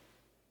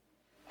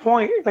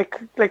point.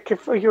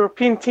 If a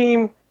European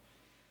team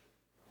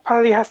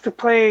probably has to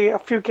play a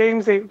few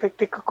games, they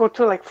could go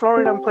to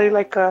Florida and play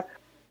a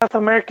South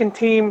American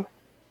team.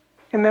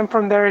 And then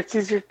from there, it's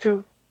easier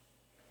to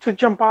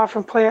jump off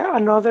and play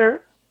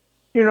another,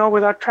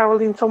 without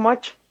traveling so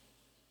much.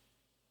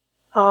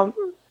 So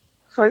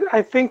So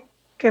I think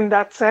in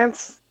that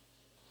sense,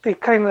 they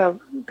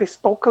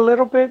spoke a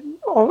little bit.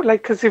 Oh,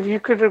 like, because if you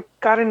could have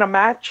gotten a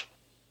match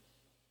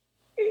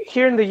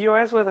here in the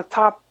U.S. with a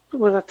top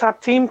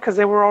team, because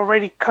they were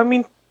already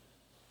coming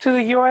to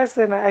the U.S.,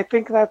 then I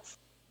think that's,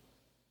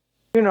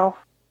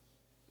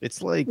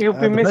 It's like you'll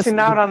be missing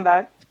out on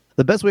that.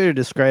 The best way to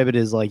describe it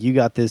is like you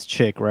got this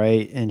chick,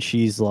 right? And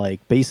she's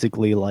like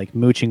basically like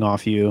mooching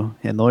off you.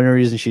 And the only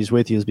reason she's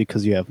with you is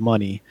because you have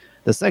money.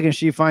 The second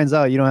she finds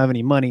out you don't have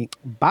any money,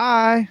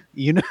 bye.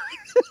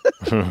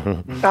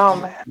 Oh,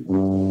 man.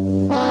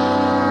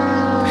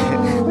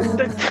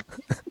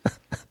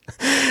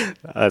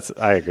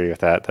 I agree with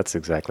that. That's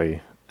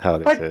exactly how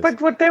this is. But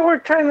what they were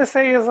trying to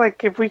say is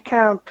like, if we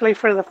can't play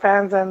for the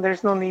fans, then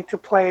there's no need to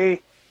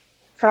play.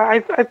 So I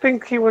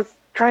think he was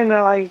trying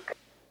to like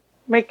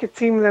make it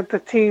seem that the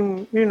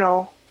team,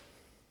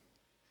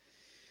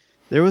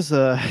 There was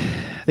I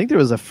think there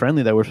was a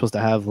friendly that we're supposed to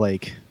have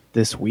like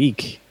this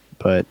week,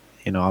 but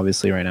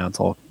obviously right now it's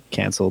all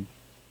canceled.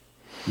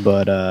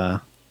 But I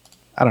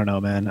don't know,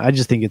 man. I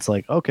just think it's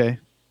like, okay,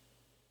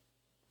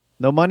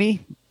 no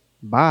money,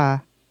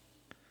 bye.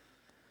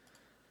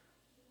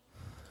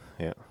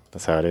 Yeah,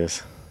 that's how it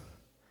is.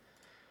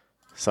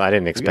 So I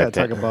didn't expect We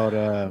gotta talk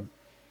about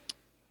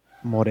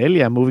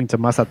Morelia moving to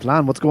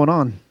Mazatlan. What's going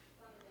on?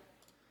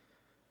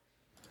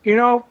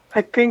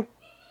 I think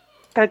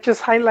that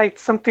just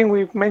highlights something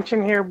we've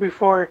mentioned here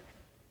before,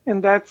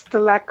 and that's the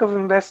lack of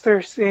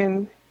investors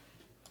in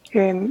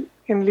Liga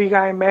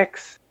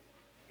MX.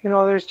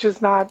 There's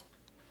just not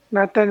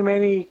that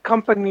many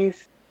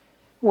companies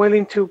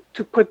willing to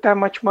put that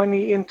much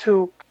money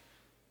into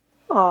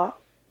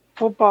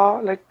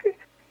football.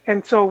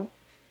 And so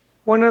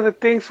one of the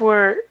things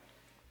where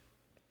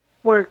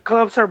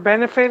clubs are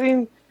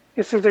benefiting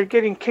is if they're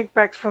getting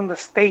kickbacks from the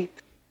state.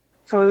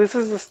 So this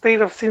is the state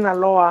of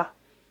Sinaloa,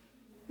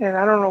 and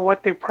I don't know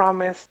what they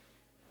promised.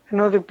 I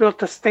know they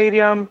built a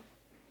stadium.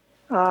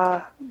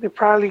 They're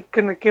probably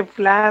going to give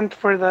land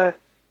for the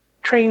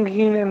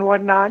training and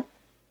whatnot,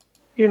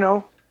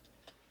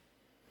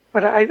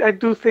 But I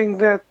do think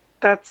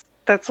that's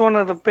one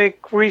of the big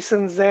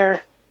reasons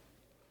there.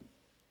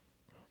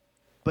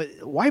 But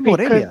why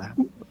Morelia?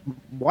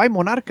 Why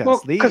Monarcas?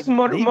 Well, because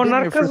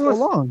Monarcas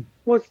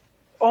was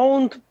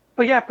owned,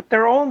 but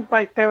they're owned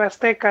by TV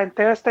Azteca, and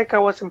TV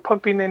Azteca wasn't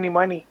pumping any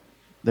money.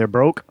 They're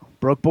broke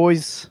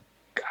boys.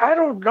 I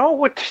don't know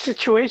what the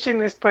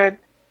situation is, but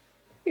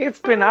it's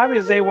been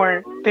obvious they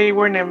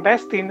weren't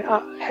investing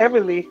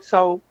heavily.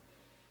 So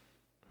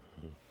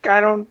I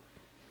don't,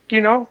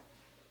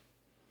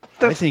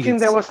 I think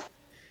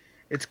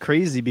it's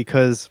crazy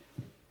because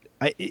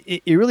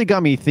it really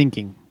got me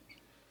thinking.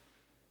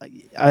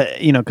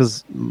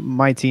 Because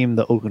my team,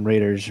 the Oakland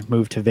Raiders,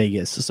 moved to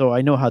Vegas, so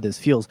I know how this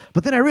feels.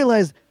 But then I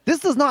realized this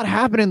does not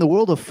happen in the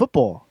world of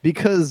football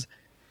because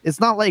it's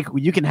not like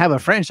you can have a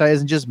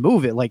franchise and just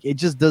move it. Like it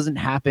just doesn't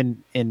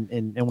happen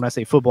in when I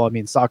say football, I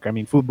mean soccer, I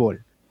mean football.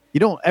 You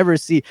don't ever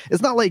see.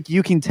 It's not like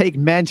you can take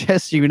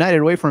Manchester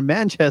United away from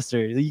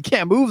Manchester. You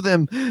can't move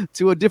them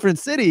to a different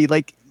city.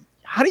 Like,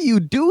 how do you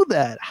do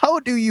that? How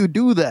do you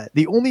do that?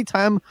 The only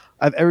time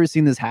I've ever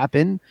seen this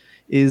happen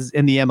is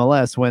in the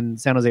MLS when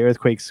San Jose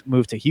Earthquakes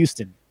moved to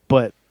Houston.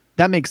 But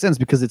that makes sense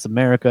because it's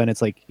America and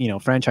it's like,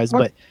 franchise.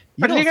 But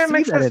you don't Liga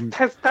see that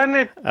has done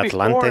it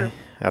before.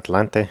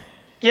 Atlante.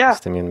 Yeah.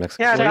 In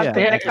Mexico. Yeah,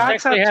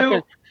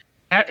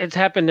 it's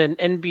happened in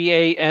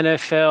NBA,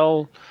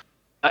 NFL,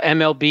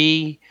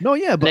 MLB. No,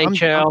 yeah, but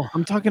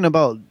I'm talking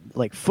about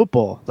like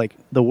football, like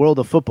the world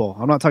of football.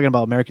 I'm not talking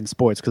about American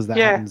sports because that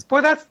happens.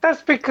 Well,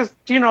 that's because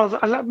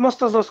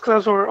most of those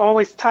clubs were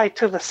always tied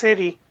to the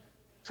city,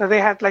 so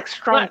they had like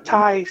strong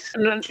ties.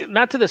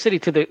 Not to the city,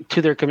 to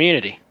their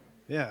community.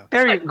 Yeah,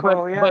 there you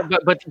go. Yeah,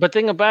 but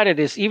thing about it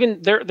is,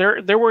 even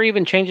there were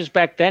even changes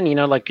back then.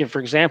 Like if, for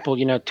example,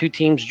 two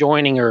teams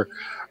joining or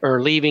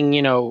leaving,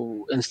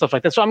 and stuff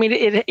like that. So I mean,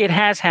 it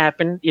has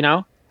happened, and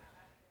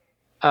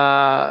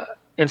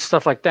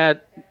stuff like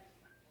that.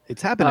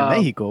 It's happened in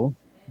Mexico,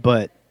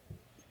 but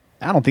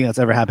I don't think that's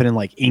ever happened in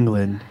like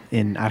England,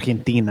 in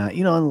Argentina,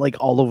 and like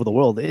all over the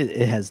world.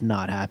 It has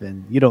not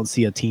happened. You don't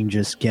see a team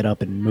just get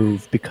up and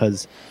move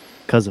because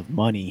of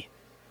money.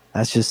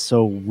 That's just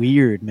so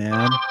weird,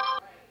 man.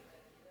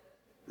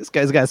 This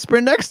guy's got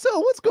Sprint XL.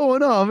 What's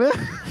going on,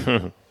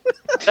 man?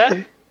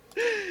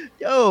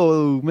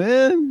 Yo,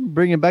 man,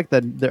 bringing back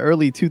the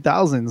early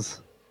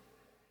 2000s.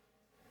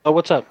 Oh,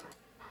 what's up?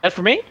 That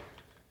for me?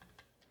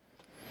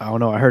 I don't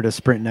know. I heard a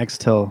Sprint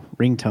Nextel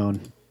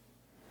ringtone.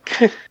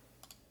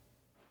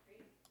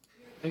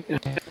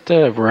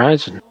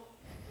 Verizon.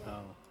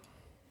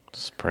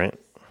 Sprint.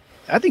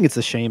 I think it's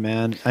a shame,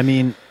 man. I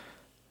mean,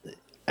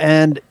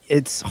 and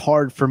it's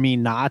hard for me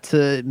not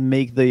to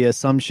make the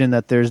assumption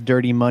that there's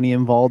dirty money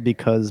involved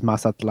because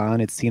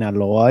Mazatlan, it's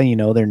Sinaloa,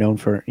 they're known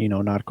for,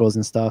 narcos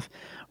and stuff.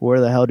 Where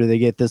the hell do they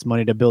get this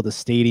money to build a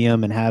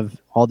stadium and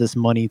have all this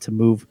money to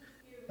move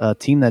a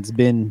team that's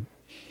been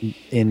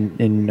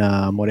in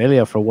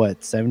Morelia for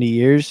what, 70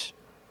 years?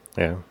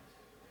 Yeah.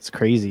 It's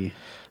crazy.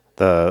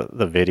 The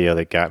video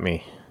that got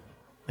me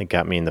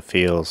in the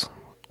feels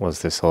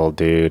was this old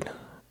dude.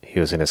 He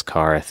was in his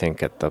car, I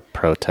think, at the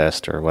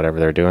protest or whatever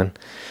they're doing.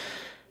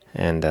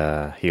 And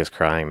he was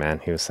crying,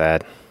 man. He was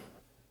sad.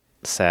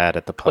 Sad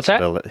at the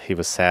possibility. He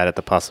was sad at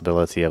the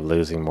possibility of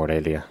losing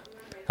Morelia,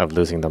 of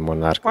losing the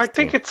Monarcas. Well, I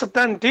think it's a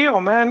done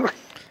deal, man.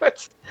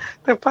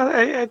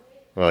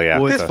 Well, yeah.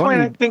 At this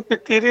point, I think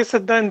that it is a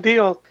done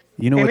deal.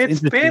 You know, and it's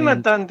been a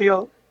done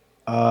deal.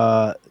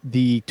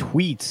 The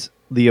tweets,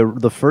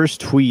 the first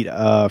tweet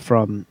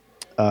from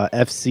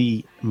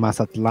FC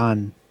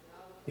Mazatlan,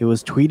 it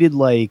was tweeted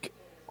like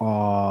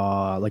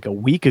a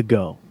week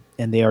ago,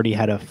 and they already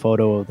had a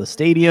photo of the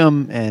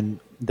stadium and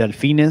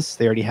Delfines.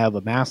 They already have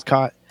a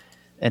mascot,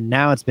 and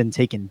now it's been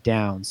taken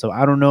down. So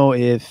I don't know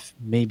if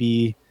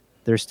maybe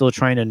they're still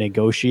trying to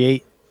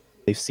negotiate.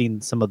 They've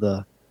seen some of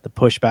the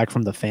pushback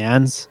from the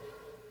fans,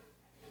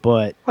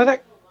 but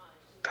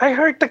I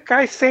heard the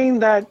guy saying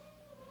that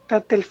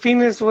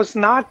Delfines was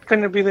not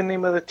going to be the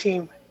name of the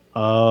team.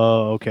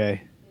 Oh,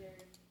 okay.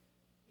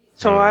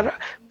 So,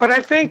 but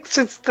I think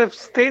since the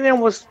stadium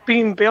was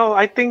being built,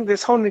 I think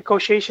this whole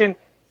negotiation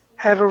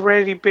had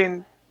already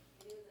been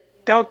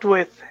dealt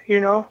with. You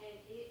know,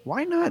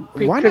 why not?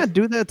 Why not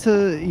do that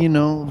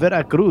to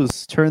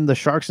Veracruz? Turn the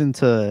Sharks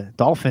into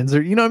Dolphins,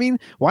 or what I mean?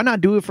 Why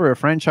not do it for a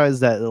franchise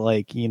that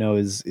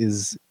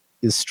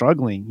is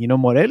struggling?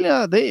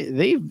 Morelia,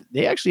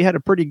 they actually had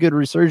a pretty good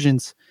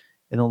resurgence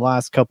in the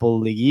last couple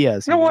of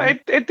liguillas. No,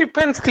 it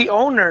depends the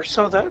owner.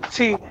 So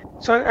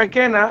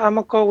again, I'm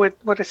gonna go with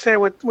what I said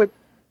with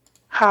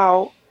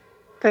how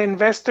the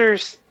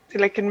investors,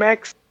 like in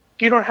Mex,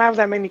 you don't have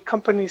that many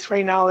companies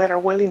right now that are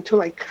willing to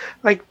like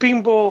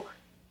Bimbo.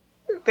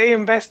 They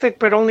invested,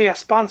 but only as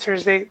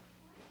sponsors. They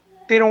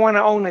don't want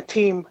to own a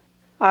team.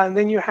 And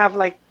then you have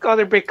like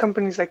other big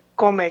companies like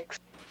Comex.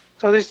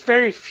 So there's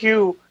very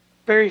few.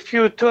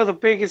 Two of the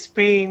biggest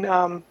being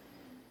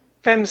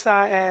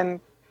FEMSA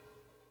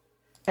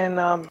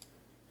and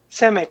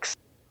Cemex,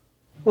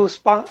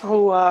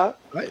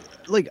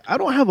 I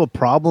don't have a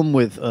problem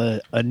with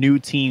a new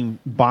team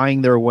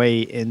buying their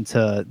way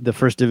into the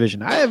first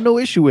division. I have no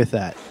issue with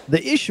that.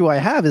 The issue I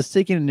have is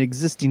taking an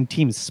existing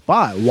team's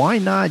spot. Why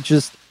not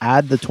just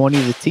add the 20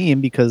 to the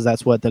team? Because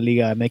that's what the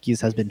Liga MX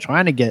has been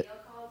trying to get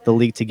the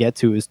league to get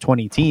to, is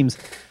 20 teams.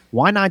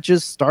 Why not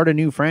just start a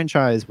new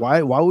franchise?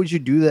 Why would you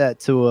do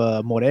that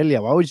to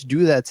Morelia? Why would you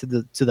do that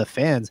to the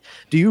fans?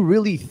 Do you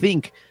really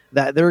think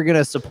that they're going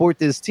to support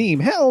this team?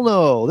 Hell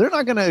no. They're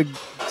not going to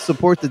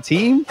support the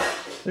team.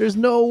 There's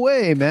no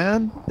way,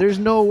 man. There's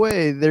no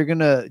way they're going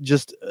to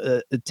just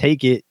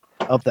take it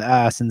up the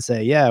ass and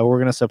say, yeah, we're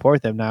going to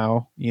support them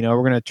now. We're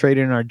going to trade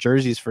in our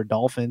jerseys for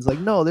Dolphins. Like,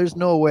 no, there's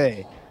no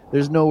way.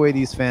 There's no way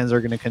these fans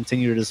are going to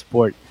continue to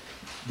support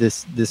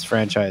this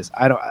franchise.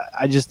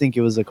 I just think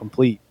it was a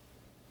complete,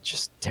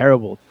 just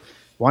terrible.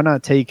 Why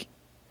not take,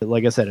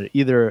 like I said,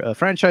 either a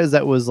franchise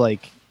that was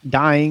like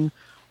dying,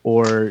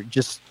 or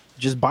just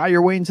buy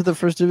your way into the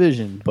first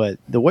division? But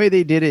the way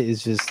they did it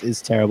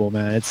is terrible,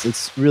 man.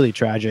 It's really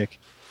tragic.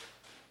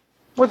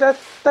 Well,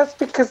 that's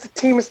because the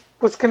team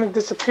was going to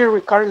disappear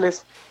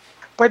regardless.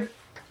 But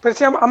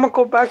see, I'm going to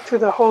go back to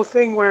the whole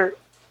thing where,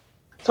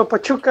 so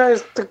Pachuca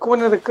is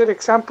one of the good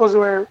examples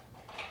where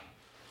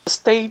the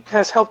state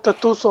has helped the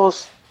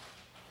Tuzos,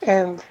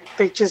 and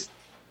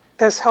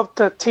has helped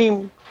the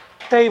team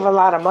save a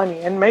lot of money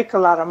and make a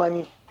lot of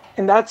money.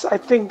 And I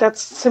think that's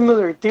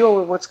similar deal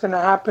with what's going to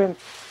happen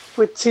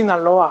with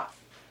Sinaloa.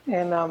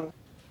 And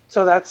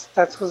so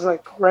that was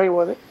like right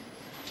with it.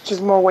 It's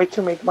just more way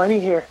to make money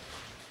here.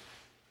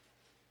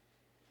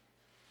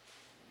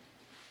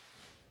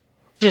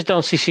 I just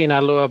don't see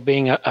Sinaloa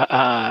being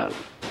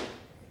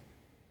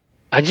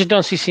I just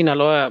don't see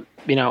Sinaloa,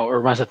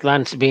 or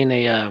Mazatlan being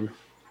a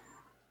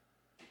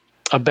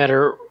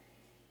better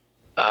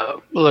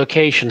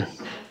location.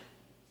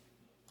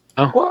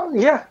 Oh. Well,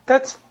 yeah,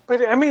 but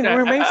I mean, it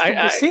remains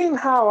to be seen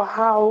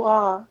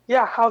how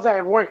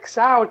that works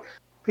out,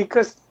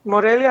 because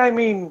Morelia, I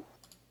mean,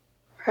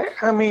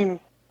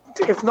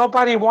 if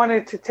nobody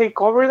wanted to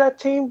take over that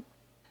team,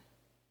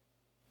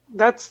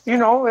 that's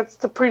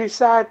the pretty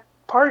sad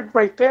part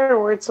right there,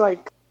 where it's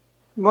like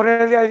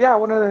Morelia, yeah,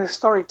 one of the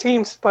historic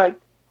teams, but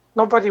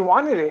nobody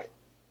wanted it.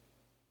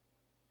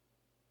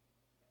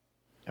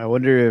 I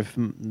wonder if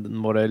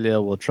Morelia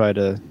will try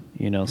to,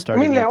 start.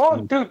 I mean,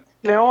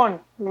 Leon,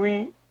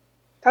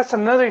 that's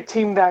another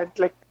team that,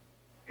 like,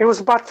 it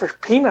was bought for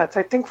peanuts,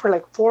 I think for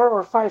like $4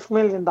 or $5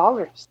 million.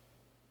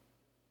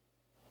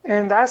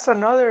 And that's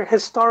another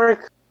historic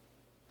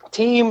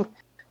team,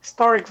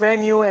 historic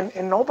venue,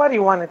 and nobody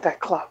wanted that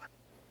club.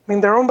 I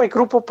mean, they're owned by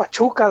Grupo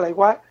Pachuca. Like,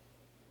 what?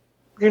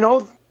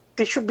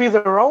 They should be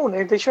their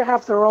own. They should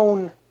have their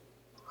own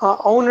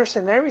owners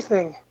and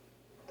everything.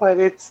 But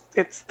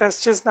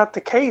that's just not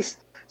the case.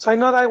 So I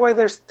know that way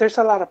there's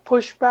a lot of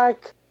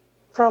pushback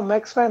from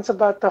Mex fans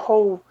about the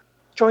whole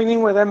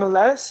joining with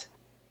MLS,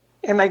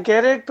 and I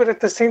get it, but at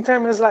the same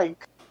time, it's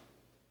like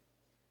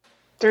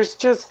there's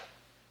just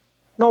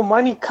no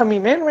money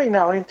coming in right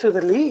now into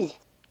the league.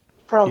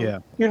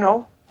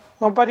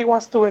 Nobody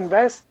wants to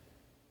invest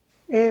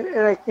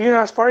like,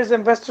 as far as the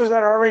investors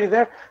that are already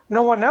there,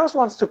 no one else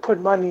wants to put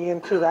money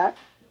into that.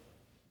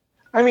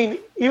 I mean,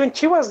 even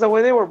Chivas, the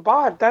way they were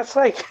bought, that's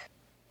like,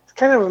 it's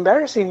kind of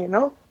embarrassing,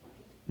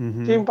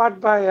 Mm-hmm. Being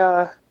bought by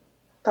the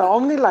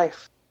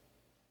OmniLife.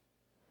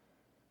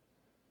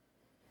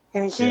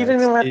 And he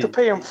didn't even have to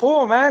pay them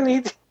full, man.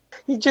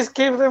 He just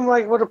gave them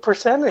like a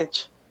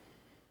percentage.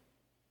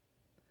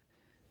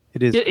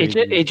 It is.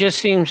 It just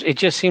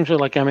seems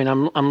like, I mean,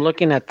 I'm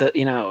looking at the,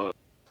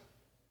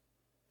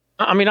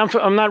 I mean,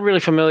 I'm not really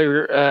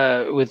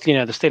familiar with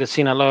the state of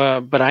Sinaloa,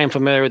 but I am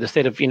familiar with the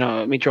state of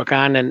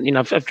Michoacan, and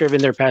I've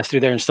driven there, passed through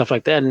there, and stuff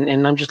like that,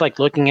 and I'm just like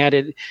looking at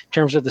it in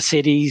terms of the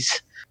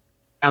cities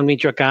around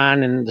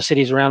Michoacan and the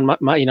cities around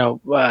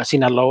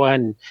Sinaloa,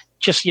 and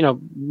just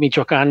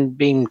Michoacan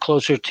being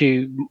closer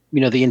to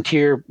the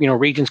interior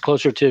regions,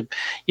 closer to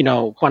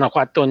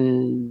Guanajuato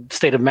and the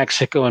state of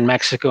Mexico and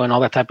all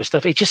that type of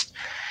stuff. It just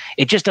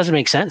doesn't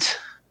make sense.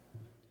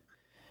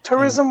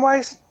 Tourism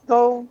wise,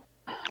 though.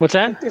 What's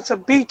that? It's a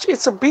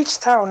beach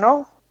town,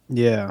 no?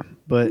 Yeah,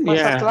 but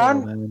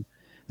Mazatlan.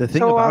 The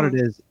thing about it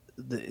is,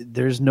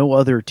 there's no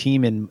other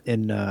team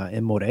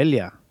in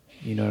Morelia.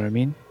 You know what I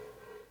mean?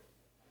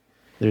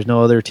 There's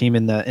no other team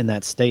in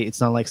that state.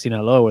 It's not like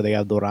Sinaloa where they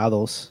have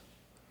Dorados.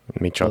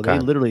 Michoacan. So they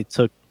literally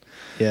took,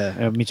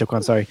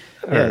 Michoacan. Sorry,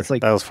 it's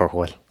like that was for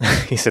Juan.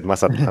 He said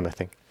Mazatlan, I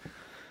think.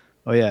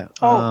 Oh yeah.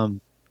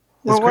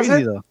 It's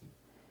crazy though.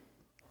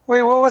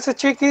 Wait, what was it,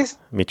 Chiquis?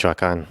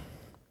 Michoacan.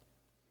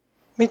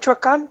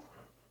 Michoacan?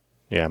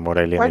 Yeah,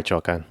 Morelia, what?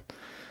 Michoacan.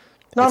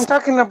 No, I'm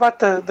talking about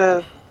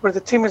the where the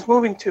team is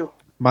moving to.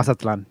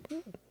 Mazatlan.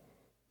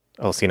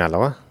 Oh,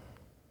 Sinaloa?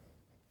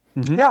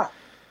 Mm-hmm. Yeah.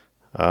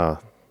 I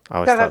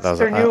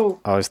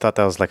always thought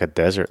that was like a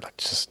desert, like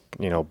just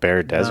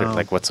bare desert. No.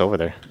 Like what's over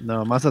there?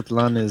 No,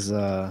 Mazatlan is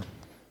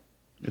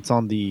it's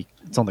on the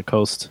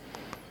coast.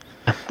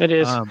 It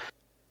is. I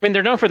mean,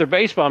 they're known for their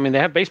baseball. I mean, they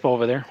have baseball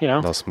over there.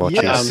 Los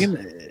Mochis. Yeah,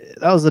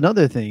 that was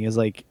another thing. Is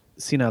like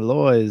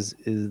Sinaloa is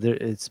there?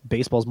 It's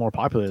baseball's more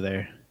popular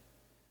there.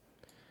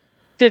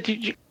 Did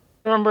you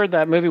remember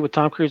that movie with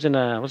Tom Cruise and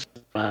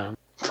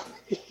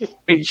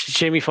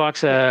Jamie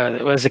Foxx?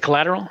 Was it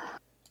Collateral?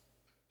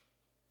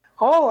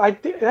 Oh,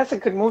 that's a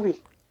good movie.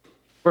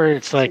 Where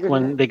it's like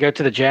when they go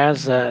to the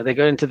jazz, they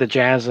go into the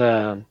jazz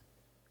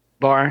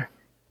bar,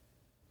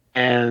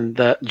 and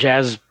the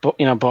jazz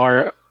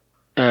bar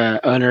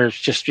owner is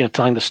just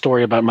telling the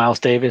story about Miles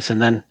Davis,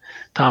 and then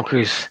Tom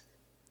Cruise.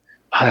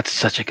 Oh, that's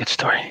such a good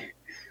story.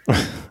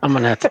 I'm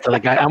gonna have to tell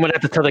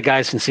the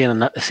guys from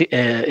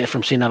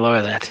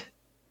Sinaloa that.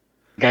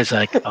 The guy's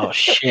like, oh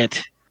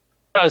shit.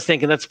 I was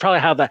thinking that's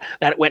probably how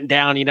that went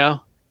down,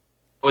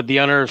 with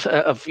the owners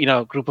of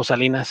Grupo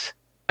Salinas.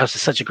 That was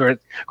such a great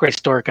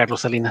story,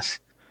 Carlos Salinas.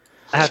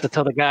 I have to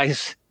tell the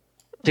guys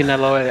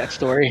Sinaloa that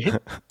story.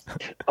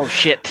 Oh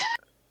shit!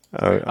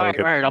 All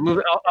right.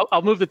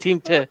 I'll move the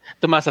team to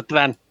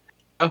Mazatlan.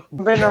 Oh.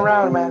 Been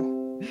around,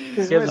 man.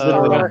 These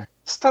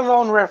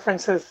Stallone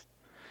references.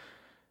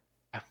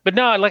 But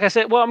no, like I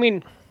said, well, I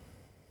mean,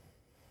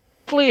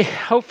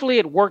 hopefully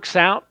it works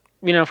out.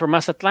 For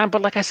Mazatlan,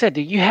 but like I said,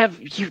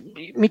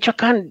 dude,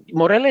 Michoacan,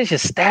 Morelia is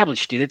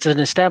established, dude. It's an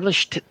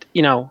established,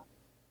 Yeah,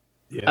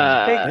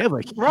 they have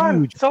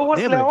huge. So was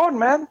Leon,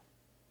 man.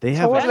 They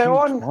have a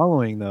huge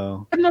following,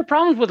 though. I have no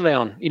problems with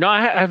Leon.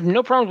 I have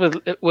no problems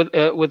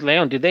with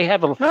Leon, dude. They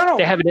have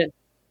They have it.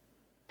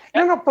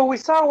 No, but we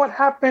saw what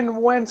happened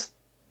once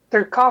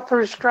their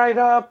coffers dried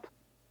up.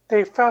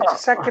 They fell to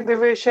second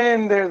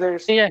division.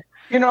 There's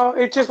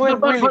it just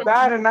went really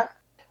bad, and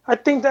I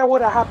think that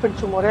would have happened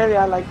to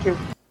Morelia, like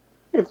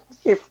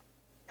if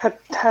had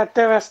TV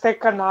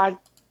Azteca not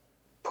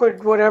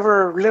put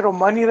whatever little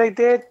money they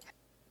did,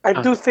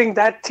 I do think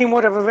that team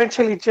would have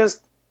eventually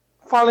just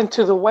fallen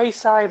to the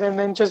wayside and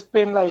then just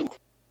been like.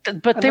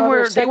 But they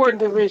were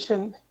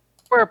division.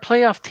 Were a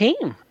playoff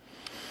team.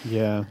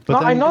 Yeah,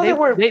 but I know they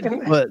were.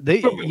 But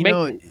they,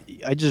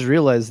 I just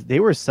realized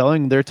they were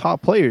selling their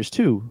top players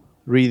too.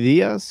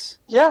 Ruiz.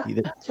 Yeah.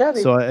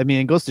 So I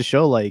mean, it goes to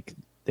show like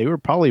they were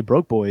probably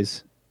broke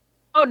boys.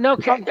 Oh no!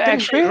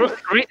 Actually,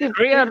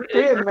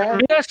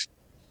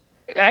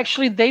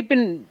 actually, they've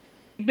been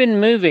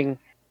moving.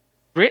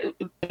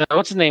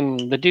 What's his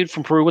name? The dude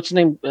from Peru. What's his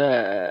name?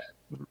 The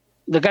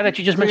guy that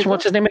you just mentioned.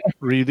 What's his name?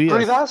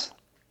 Ruiz.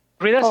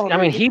 I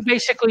mean, he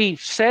basically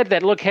said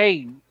that. Look,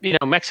 hey,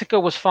 Mexico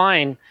was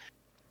fine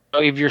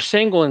if you're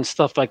single and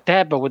stuff like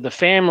that, but with the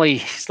family,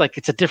 it's like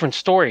it's a different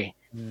story.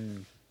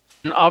 And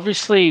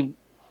obviously,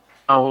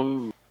 I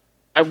mean,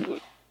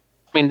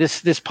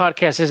 this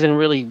podcast isn't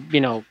really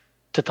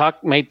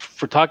made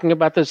for talking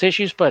about those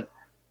issues, but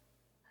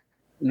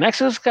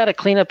Mexico's got to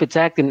clean up its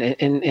act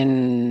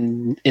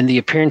in the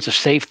appearance of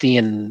safety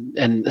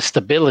and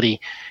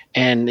stability.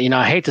 And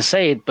I hate to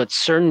say it, but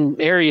certain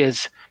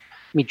areas,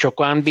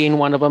 Michoacan being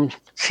one of them,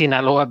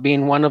 Sinaloa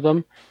being one of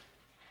them,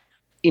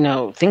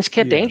 things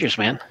get dangerous,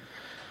 man.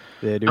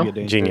 They do get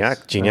dangerous.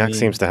 Gignac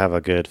seems to have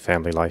a good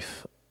family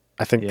life.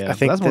 I think Yeah, I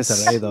think that's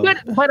this. Monterrey, though.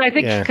 But I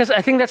think Yeah. because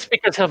I think that's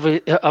because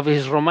of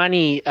his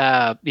Romani,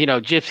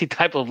 gypsy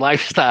type of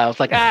lifestyle. It's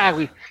like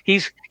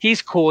he's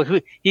cool.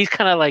 He's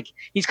kind of like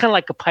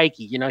a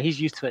pikey. He's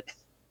used to it.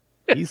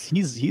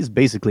 He's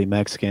basically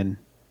Mexican.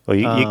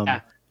 Well,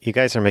 Um, you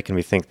guys are making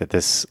me think that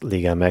this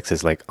Liga MX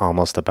is like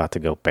almost about to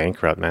go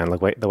bankrupt, man.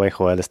 Like the way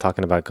Joel is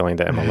talking about going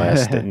to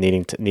MLS, that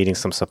needing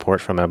some support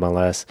from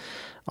MLS,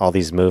 all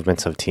these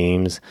movements of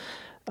teams,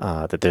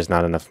 that there's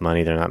not enough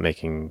money, they're not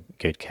making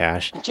good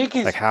cash.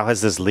 Chiquis. Like, how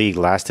has this league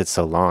lasted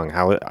so long?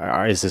 How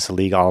is this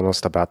league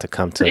almost about to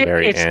come to a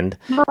very end?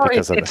 No,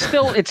 because it's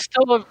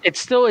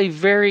still a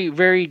very,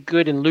 very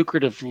good and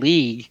lucrative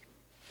league.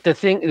 The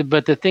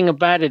thing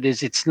about it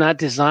is it's not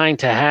designed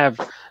to have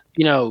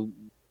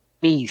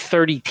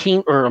 30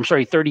 teams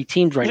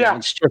right now. Yeah.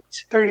 It's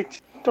just 30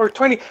 or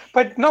 20.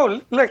 But no,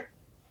 look,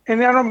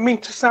 and I don't mean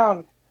to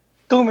sound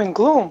doom and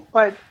gloom,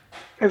 but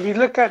if you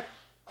look at,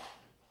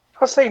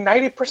 I'll say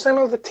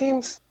 90% of the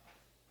teams,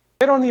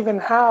 they don't even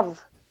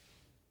have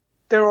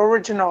their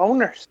original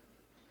owners.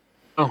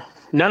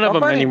 none of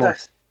them Nobody anymore.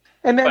 does.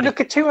 And then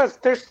look at Chivas.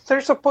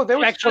 They're supposed. They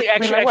were Actually,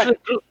 supposed to be like,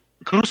 what?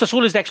 Cruz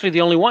Azul is actually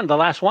the only one, the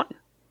last one.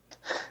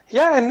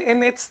 Yeah,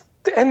 and that's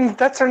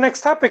our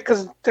next topic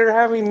because they're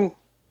having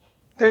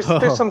there's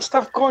some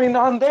stuff going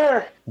on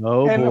there.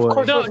 Oh and boy. of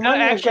course, No, with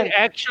money again,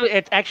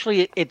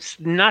 it's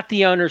not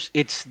the owners,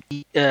 it's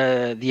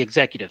the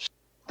executives.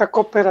 the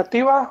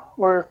cooperativa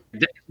or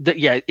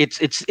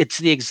It's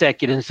the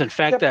executives. In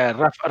fact,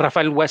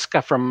 Rafael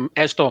Huesca from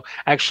Esto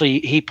actually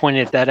he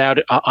pointed that out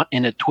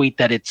in a tweet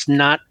that it's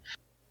not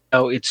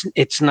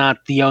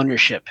the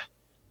ownership.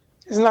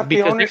 it's not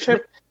the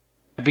ownership.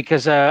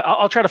 Because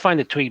I'll try to find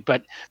the tweet,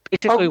 but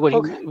basically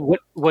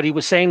what he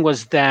was saying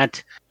was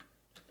that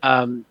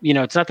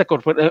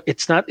it's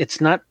not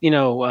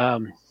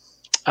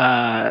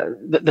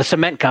the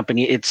cement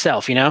company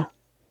itself. Yeah.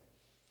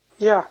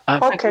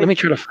 Okay. Let me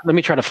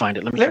try to find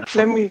it.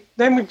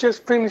 Let me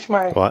just finish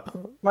my hot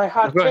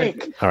Go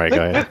ahead. take. All right,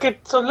 go ahead.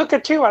 Look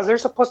at Chivas. They're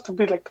supposed to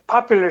be like the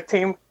popular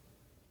team.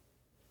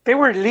 They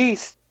were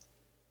leased,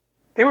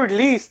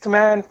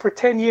 man, for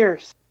 10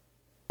 years.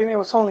 I think it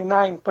was only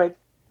 9, but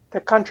the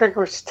contract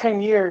was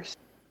 10 years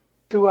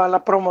to La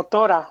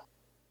Promotora.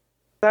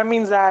 That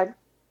means that,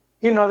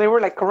 they were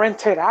like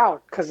rented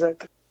out because the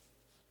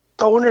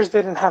owners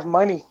didn't have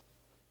money.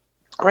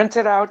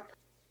 Rented out.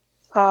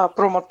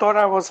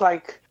 Promotora was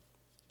like,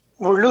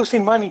 we're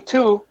losing money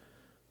too.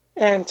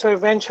 And so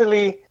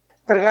eventually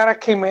Vergara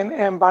came in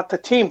and bought the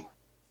team.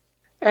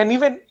 And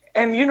he's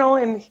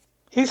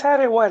had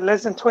it,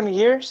 less than 20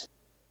 years?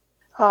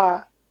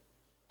 What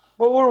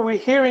were we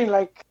hearing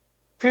like a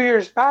few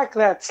years back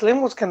that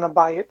Slim was going to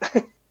buy it?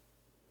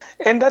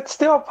 And that's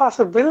still a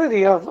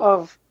possibility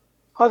of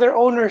other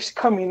owners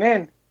coming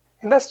in.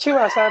 And that's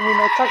Chivas. I mean,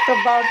 I talked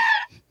about...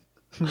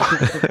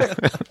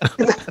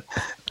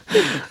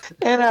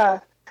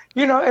 and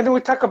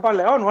we talk about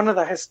León, one of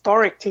the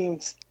historic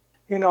teams,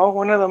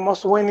 one of the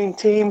most winning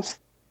teams.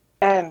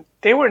 And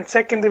they were in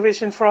second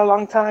division for a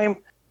long time.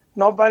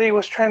 Nobody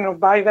was trying to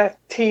buy that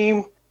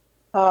team.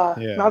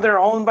 Now they're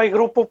owned by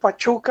Grupo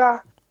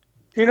Pachuca.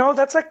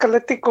 That's like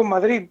Atlético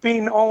Madrid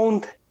being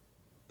owned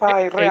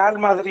by Real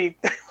Madrid.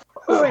 I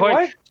was like,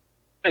 what?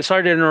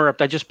 Sorry to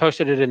interrupt. I just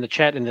posted it in the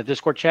chat, in the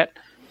Discord chat.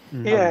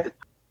 Yeah.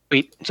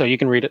 Tweet, so you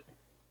can read it.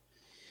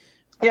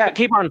 Yeah.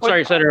 Keep on.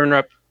 Sorry to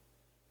interrupt.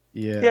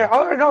 Yeah. Yeah.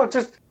 Oh, no,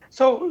 just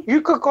so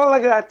you could go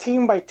like that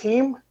team by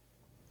team,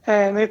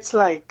 and it's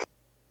like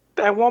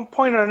at one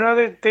point or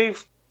another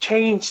they've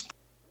changed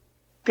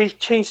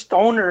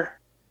owner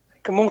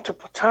like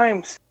multiple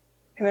times,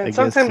 and then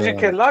sometimes you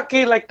get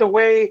lucky, like the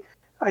way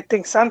I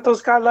think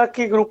Santos got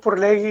lucky. Grupo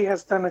Orlegui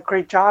has done a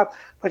great job,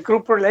 but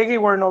Grupo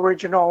Orlegui weren't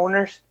original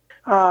owners.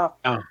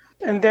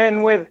 And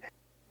then with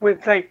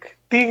like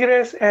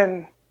Tigres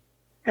and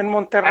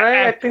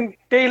Monterrey, I think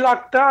they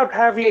lucked out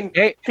having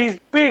these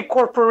big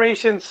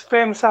corporations,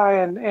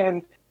 FEMSA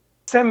and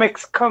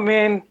CEMEX, come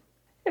in,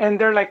 and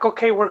they're like,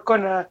 okay, we're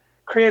gonna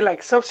create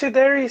like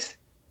subsidiaries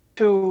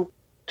to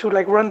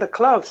like run the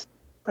clubs.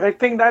 But I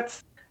think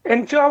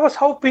and so I was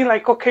hoping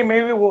like, okay,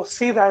 maybe we'll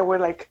see that with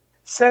like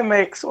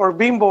CEMEX or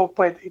Bimbo,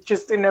 but it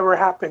never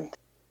happened,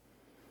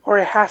 or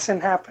it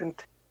hasn't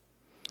happened.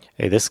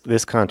 Hey, this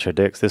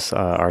contradicts, this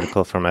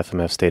article from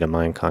FMF State of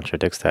Mind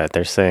contradicts that.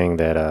 They're saying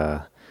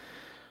that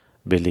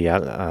Billy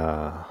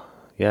Alvarez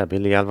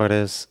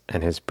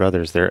and his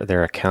brothers,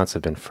 their accounts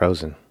have been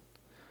frozen,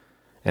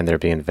 and they're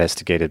being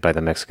investigated by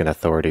the Mexican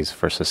authorities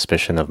for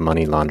suspicion of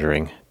money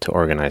laundering to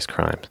organized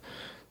crimes.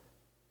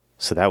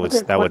 So that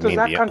would mean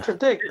that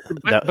contradict?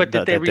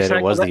 That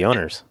it was the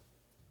owners.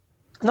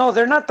 No,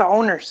 they're not the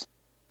owners.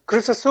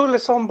 Cruz Azul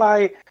is owned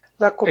by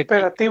La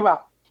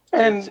Cooperativa,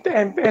 and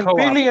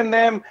Billy and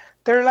them,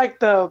 they're like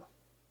not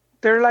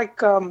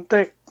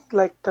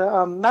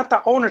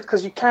the owners,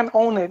 because you can't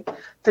own it.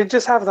 They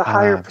just have the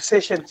higher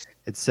positions.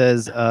 It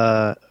says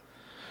the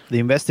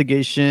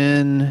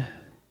investigation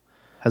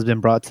has been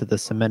brought to the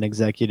cement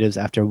executives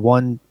after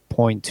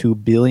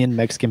 1.2 billion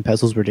Mexican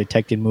pesos were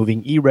detected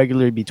moving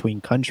irregularly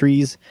between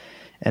countries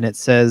and it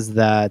says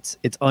that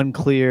it's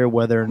unclear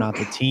whether or not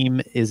the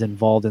team is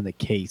involved in the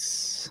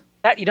case.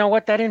 That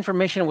that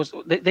information was.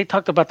 They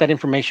talked about that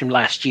information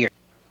last year.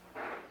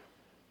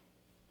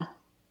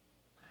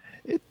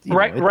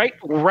 Right when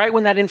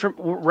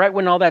right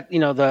when all that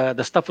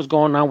the stuff was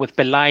going on with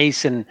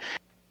Pelais and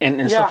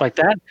stuff like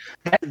that.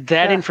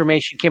 That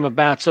information came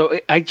about. So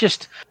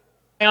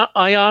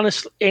I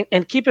honestly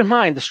and keep in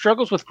mind the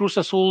struggles with Cruz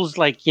Azul's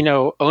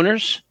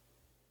owners.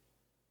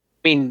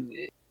 I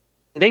mean,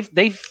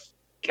 they've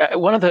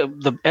one of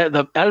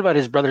the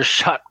Alvarez brothers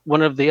shot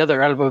one of the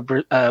other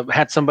Alvarez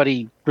had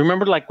somebody.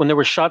 Remember, like when there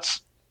were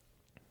shots,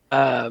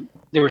 they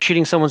were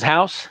shooting someone's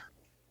house.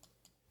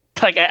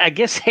 Like I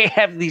guess they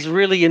have these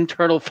really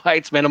internal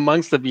fights, man,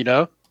 amongst them.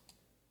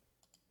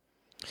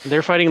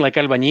 They're fighting like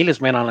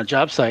albañiles, man, on a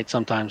job site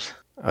sometimes.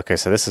 Okay,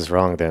 so this is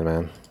wrong then,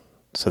 man.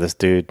 So this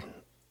dude,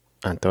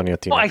 Antonio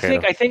Tinajero. Well,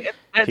 I think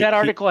that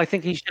article. I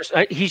think he's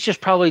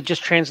just probably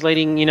just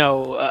translating,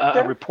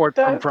 a report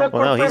from.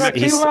 Well, no,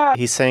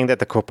 he's saying that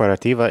the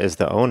Cooperativa is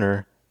the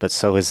owner, but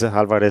so is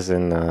Alvarez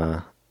and.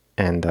 No.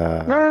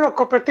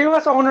 Cooperativa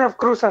is owner of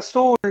Cruz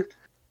Azul,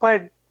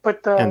 but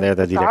and they're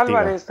the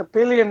Alvarez, the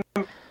billion.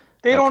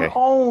 They don't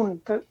own.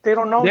 They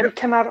don't know. You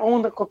cannot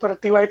own the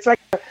Cooperativa. It's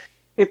like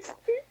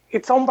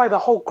it's owned by the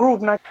whole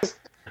group, not just.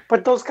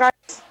 But those guys,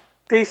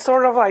 they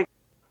sort of like.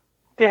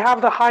 They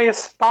have the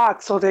highest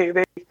spot, so they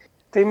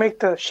make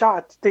the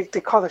shots. They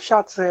call the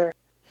shots there.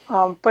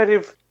 But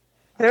if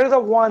they're the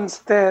ones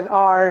that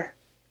are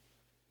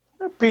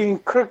being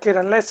crooked,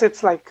 unless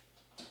it's like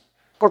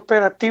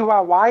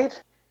Cooperativa wide,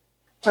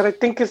 but I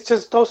think it's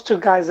just those two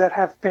guys that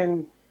have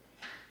been,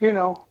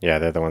 Yeah,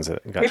 they're the ones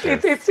that got.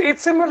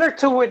 It's similar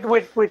to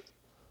with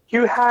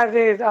you had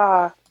it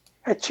at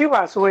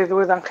Chivas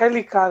with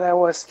Angelica that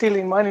was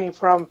stealing money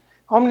from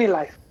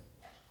OmniLife.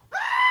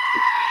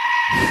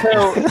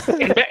 So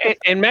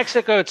in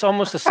Mexico, it's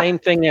almost the same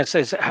thing as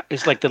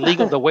like the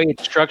league of the way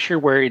it's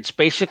structured, where it's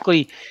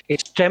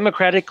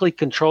democratically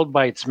controlled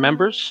by its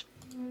members.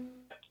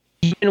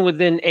 Even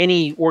within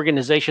any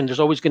organization, there's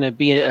always going to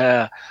be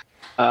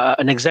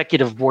an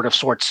executive board of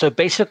sorts. So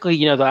basically,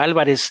 the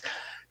Alvarez,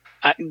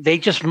 they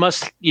just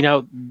must,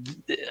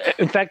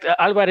 in fact,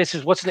 Alvarez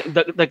is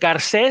the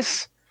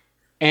Garces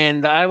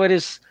and the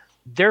Alvarez,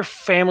 their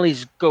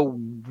families go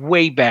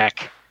way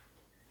back.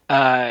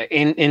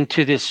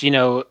 Into this,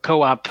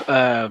 co-op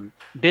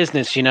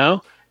business,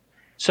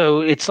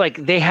 so it's like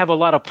they have a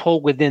lot of pull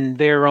within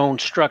their own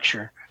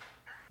structure.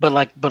 But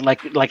like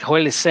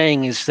Joel is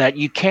saying, is that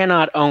you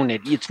cannot own it.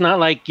 It's not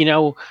like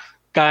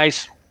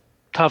guys,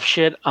 tough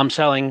shit. I'm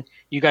selling.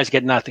 You guys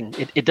get nothing.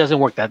 It doesn't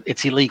work. That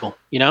it's illegal.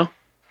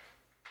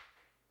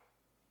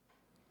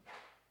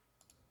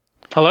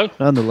 Hello.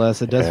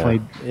 Nonetheless, it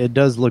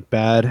does look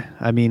bad.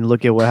 I mean,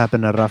 look at what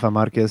happened to Rafa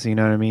Marquez. You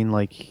know what I mean?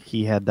 Like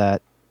he had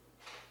that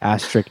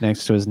asterisk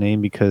next to his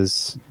name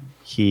because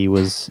he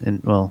was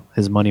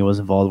his money was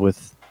involved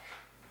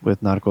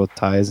with narco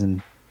ties,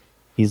 and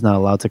he's not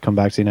allowed to come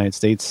back to the United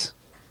States,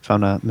 if I'm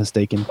not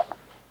mistaken.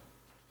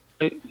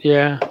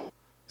 Yeah.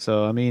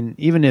 So I mean,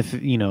 even if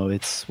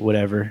it's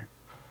whatever,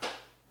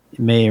 it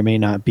may or may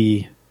not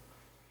be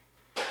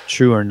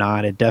true or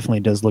not, it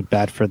definitely does look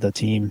bad for the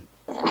team.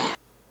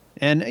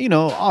 And,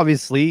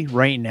 obviously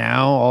right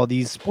now, all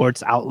these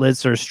sports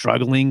outlets are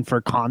struggling for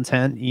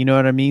content. You know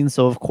what I mean?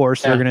 So, of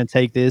course, they're going to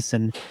take this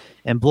and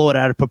blow it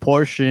out of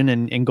proportion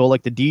and go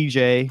like the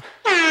DJ.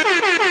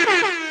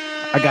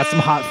 I got some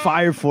hot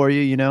fire for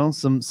you,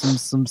 some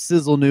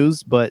sizzle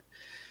news. But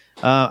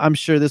I'm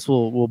sure this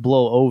will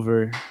blow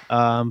over.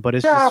 But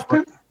it's just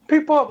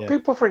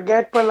people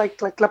forget. But like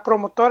La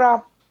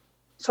Promotora.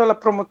 So La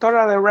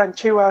Promotora that ran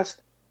Chivas.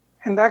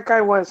 And that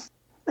guy was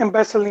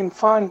embezzling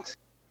funds.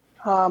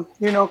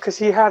 Because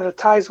he had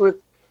ties with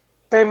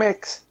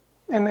Pemex,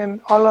 and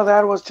then all of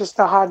that was just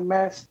a hot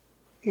mess.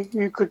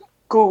 You could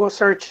Google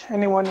search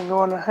anyone if you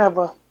want to have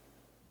a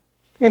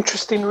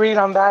interesting read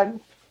on that.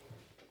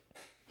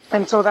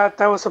 And so that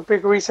was a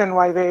big reason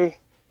why they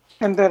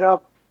ended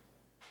up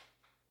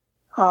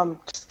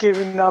just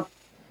giving up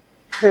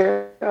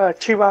the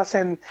Chivas,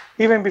 and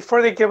even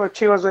before they gave up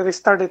Chivas, where they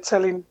started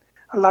selling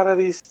a lot of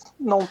these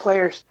known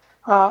players.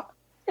 And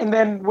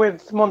then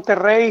with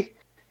Monterrey,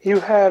 you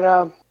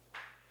had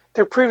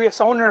their previous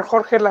owner,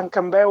 Jorge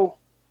Lancambeu,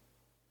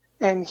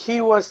 and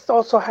he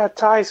also had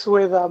ties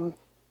with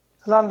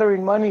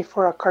laundering money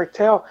for a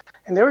cartel,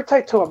 and they were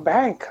tied to a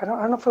bank. I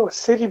don't know if it was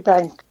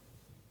Citibank.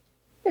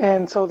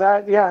 And so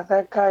that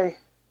guy.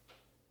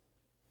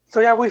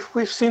 So yeah,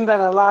 we've seen that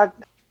a lot.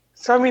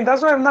 So I mean,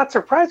 that's why I'm not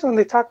surprised when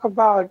they talk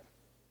about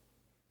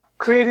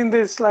creating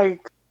this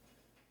like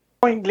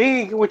joint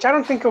league, which I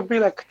don't think will be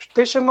like a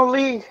traditional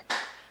league,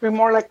 it'll be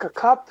more like a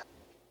cup.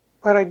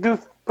 But I do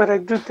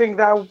think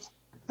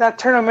that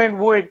tournament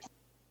would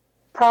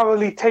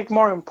probably take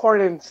more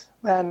importance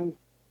than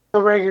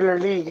the regular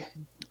league.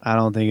 I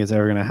don't think it's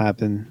ever going to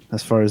happen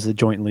as far as the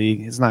joint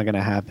league. It's not going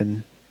to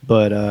happen.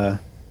 But,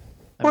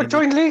 Or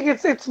joint league,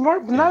 it's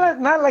more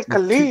not like a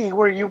league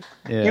where you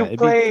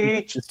play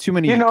each. It's too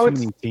many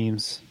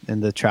teams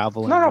and the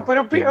travel. No, but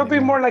it'll be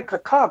more like a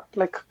cup,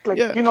 like like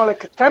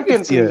a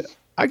Champions League.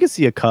 I could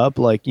see a cup,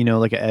 like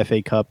like a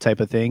FA Cup type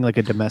of thing, like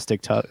a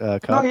domestic cup.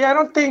 No, I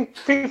don't think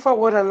FIFA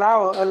would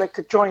allow like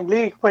a joint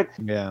league, but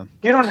you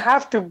don't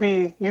have to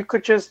be. You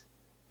could just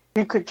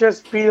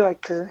be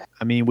like a...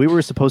 I mean, we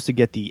were supposed to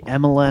get the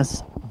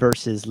MLS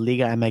versus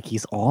Liga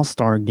MX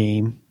All-Star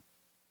game.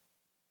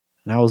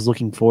 And I was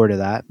looking forward to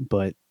that,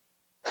 but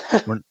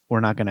we're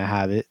not going to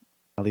have it.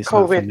 At least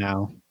not for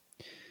now.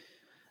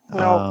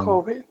 No,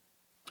 COVID.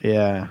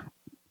 Yeah.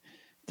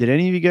 Did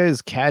any of you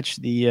guys catch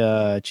the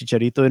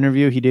Chicharito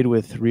interview he did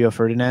with Rio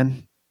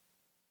Ferdinand?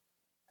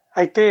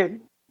 I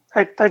did.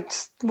 I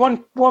just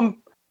one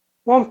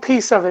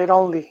piece of it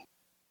only.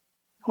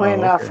 When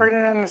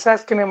Ferdinand is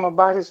asking him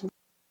about his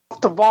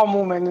off-the-ball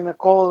movement in a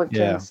goal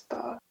against...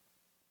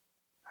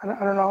 I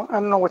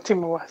don't know what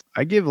team it was.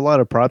 I give a lot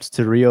of props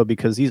to Rio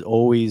because he's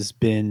always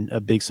been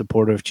a big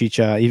supporter of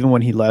Chicha, even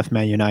when he left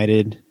Man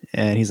United.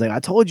 And he's like, I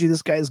told you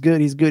this guy's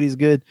good. He's good. He's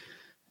good.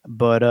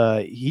 But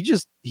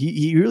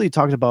he really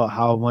talked about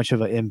how much of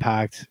an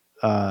impact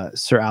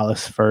Sir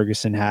Alex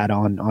Ferguson had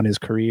on his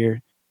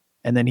career.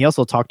 And then he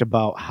also talked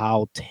about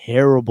how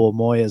terrible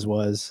Moyes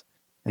was.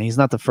 And he's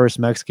not the first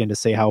Mexican to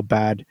say how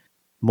bad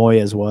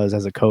Moyes was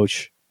as a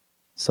coach.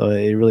 So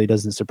it really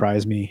doesn't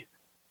surprise me.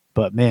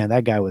 But man,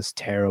 that guy was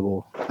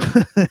terrible.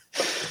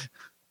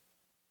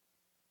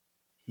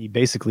 He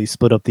basically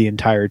split up the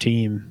entire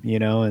team,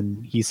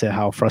 and he said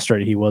how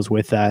frustrated he was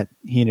with that.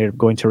 He ended up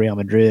going to Real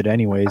Madrid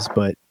anyways,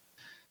 but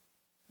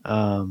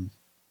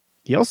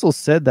he also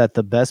said that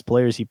the best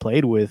players he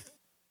played with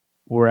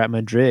were at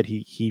Madrid.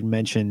 He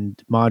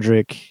mentioned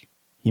Modric,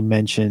 he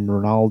mentioned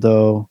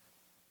Ronaldo,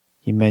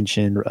 he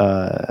mentioned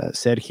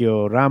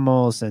Sergio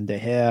Ramos and De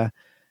Gea.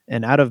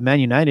 And out of Man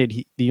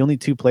United, the only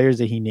two players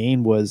that he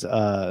named was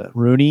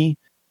Rooney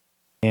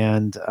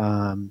and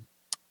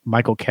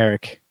Michael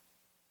Carrick.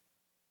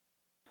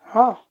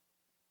 Huh.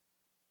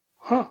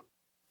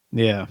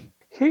 Yeah.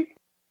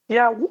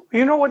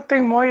 One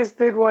thing Moyes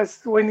did was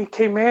when he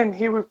came in,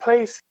 he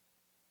replaced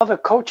all the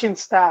coaching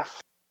staff.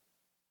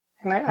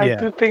 And I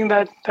do think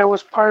that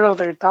was part of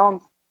their down.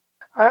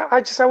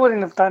 I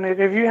wouldn't have done it.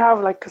 If you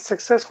have like a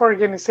successful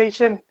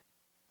organization,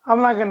 I'm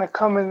not going to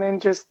come and then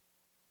just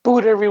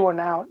boot everyone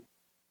out.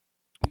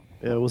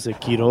 Yeah, was it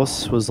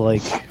Quiroz was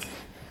like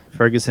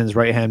Ferguson's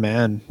right-hand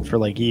man for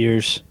like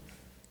years.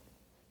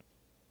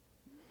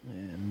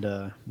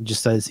 And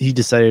just as he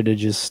decided to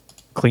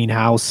just clean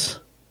house.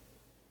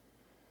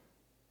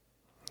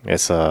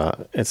 It's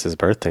his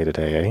birthday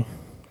today,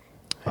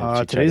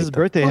 eh? Today's his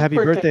birthday. Happy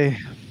birthday.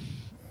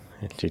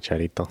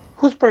 Chicharito.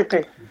 Whose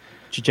birthday?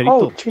 Chicharito.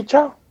 Oh,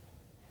 Chicha.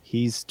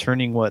 He's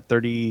turning what,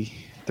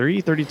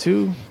 33,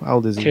 32? How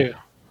old is he? 2.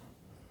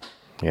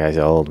 Yeah, he's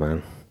old,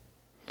 man.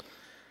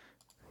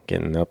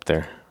 Getting up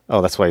there.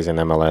 Oh, that's why he's in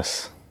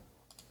MLS.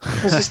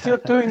 Is he still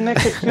doing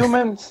Naked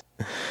Humans?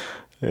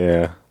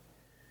 Yeah.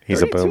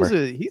 He's a boomer.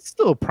 He's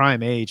still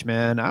prime age,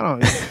 man. I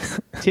don't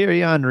Thierry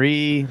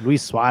Henry,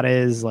 Luis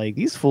Suarez, like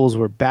these fools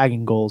were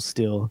bagging goals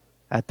still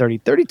at 30.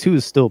 32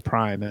 is still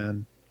prime,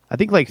 man. I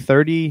think like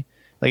 30,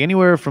 like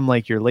anywhere from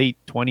like your late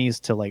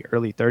 20s to like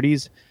early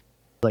 30s,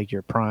 like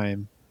your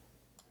prime.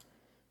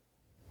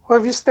 Well,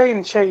 if you stay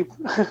in shape.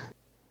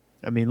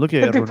 I mean, look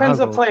at it. Depends Ronaldo.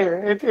 the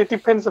player. It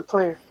depends the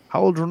player.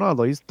 How old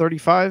Ronaldo? He's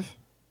 35.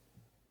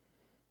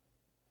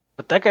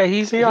 But that guy,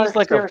 he's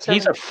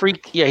a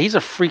freak. Yeah, he's a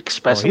freak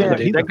specimen.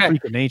 He's a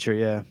freak of nature.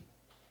 Yeah.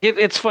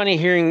 It's funny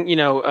hearing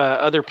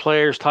other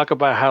players talk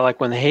about how like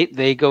when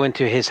they go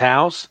into his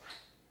house,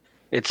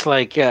 it's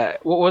like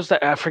what was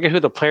that? I forget who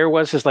the player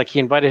was. It's like he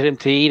invited him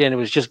to eat, and it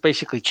was just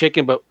basically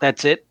chicken, but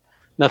that's it,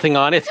 nothing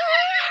on it.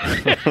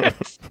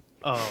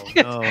 Oh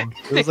no!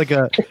 It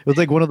was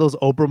like one of those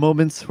Oprah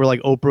moments where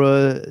like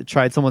Oprah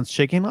tried someone's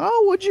chicken.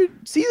 Oh, what'd you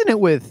season it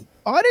with?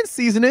 Oh, I didn't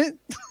season it.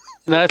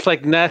 No, it's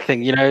like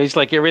nothing. It's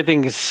like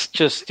everything is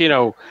just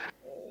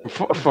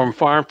from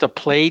farm to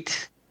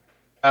plate.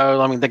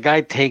 I mean, the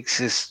guy takes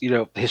his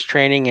his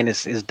training and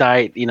his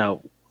diet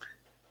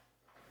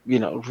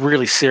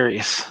really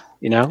serious.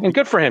 And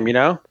good for him.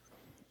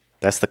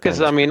 That's the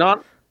because I mean,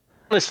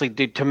 honestly,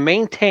 dude, to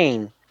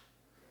maintain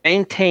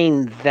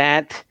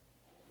that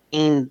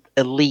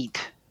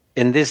elite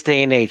in this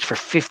day and age for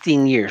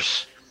 15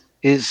 years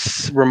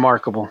is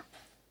remarkable.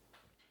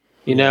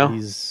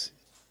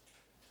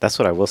 That's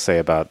what I will say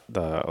about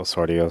the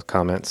Osorio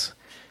comments.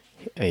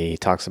 He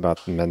talks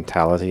about the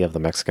mentality of the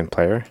Mexican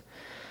player.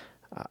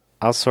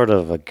 I'll sort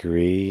of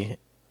agree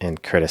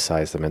and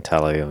criticize the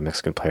mentality of the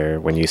Mexican player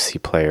when you see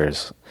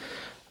players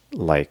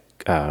like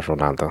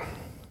Ronaldo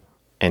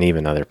and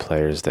even other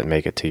players that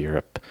make it to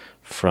Europe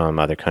from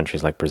other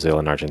countries like Brazil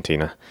and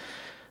Argentina.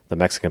 The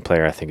Mexican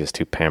player, I think, is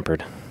too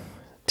pampered,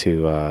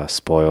 too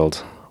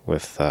spoiled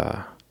with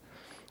Liga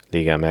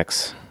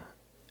MX,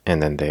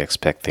 and then they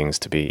expect things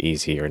to be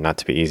easy, or not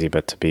to be easy,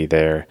 but to be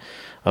there,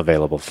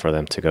 available for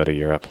them to go to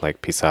Europe,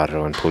 like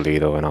Pizarro and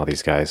Pulido and all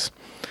these guys,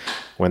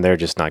 when they're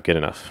just not good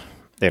enough.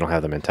 They don't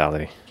have the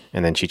mentality.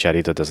 And then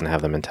Chicharito doesn't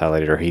have the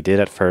mentality, or he did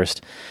at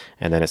first,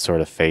 and then it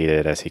sort of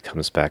faded as he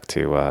comes back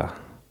to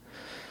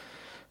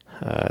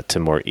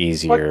more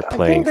easier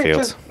playing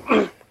fields.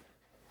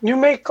 You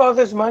make all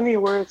this money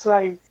where it's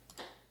like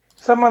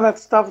some of that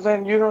stuff,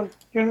 then you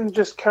don't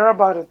just care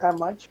about it that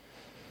much.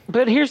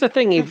 But here's the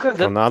thing: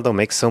 Ronaldo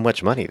makes so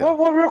much money, though.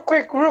 Well, real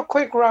quick,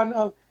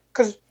 Ron,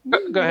 because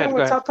go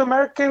ahead. South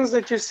Americans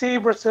that you see,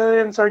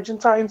 Brazilians,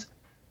 Argentines,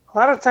 a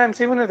lot of times,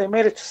 even if they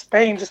made it to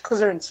Spain, just because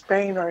they're in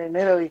Spain or in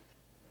Italy,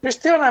 they're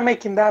still not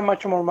making that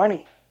much more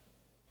money.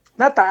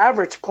 Not the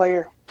average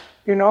player,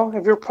 you know.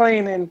 If you're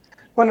playing in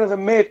one of the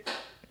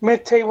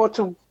mid-table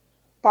to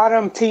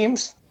bottom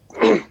teams,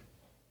 they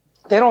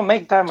don't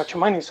make that much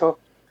money, so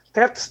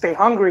they have to stay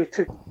hungry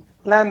to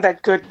land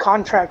that good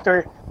contract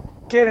or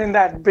get in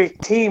that big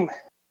team.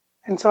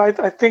 And so I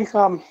think,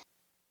 Liga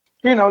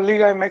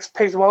MX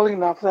pays well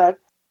enough that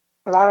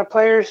a lot of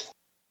players,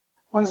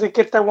 once they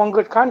get that one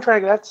good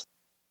contract, that's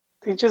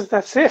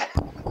it.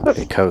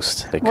 They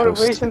coast.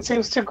 Motivation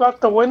seems to go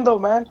out the window,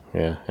 man.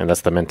 Yeah, and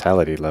that's the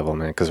mentality level,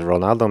 man. Because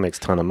Ronaldo makes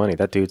a ton of money.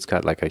 That dude's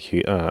got like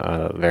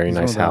a very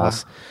nice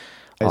house.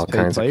 All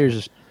kinds of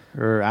players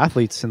or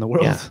athletes in the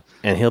world. Yeah,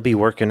 and he'll be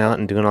working out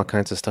and doing all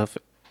kinds of stuff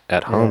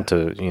at home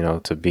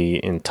to be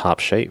in top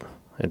shape.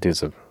 That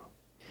dude's a.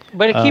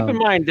 But keep in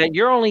mind that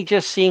you're only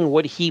just seeing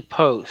what he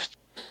posts.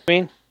 I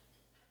mean,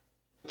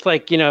 it's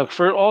like,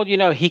 for all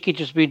he could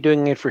just be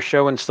doing it for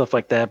show and stuff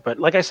like that. But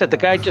like I said, the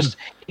guy he just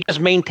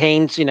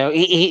maintains.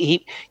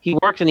 He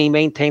works and he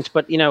maintains.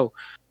 But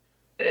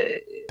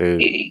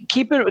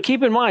keep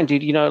in mind,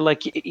 dude.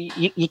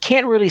 You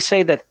can't really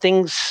say that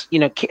things.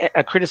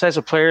 Criticize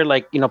a player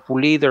like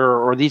Pulido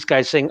or these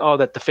guys saying, "Oh,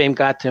 that the fame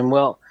got to him."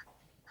 Well,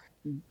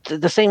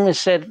 the same is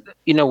said,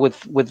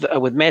 with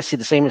Messi.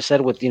 The same is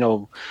said with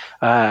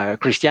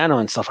Cristiano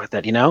and stuff like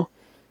that.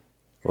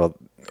 Well,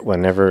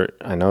 whenever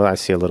I know I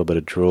see a little bit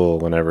of drool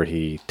whenever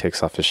he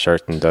takes off his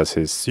shirt and does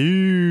his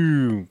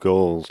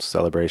goal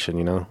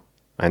celebration.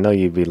 I know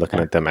you'd be looking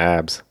at them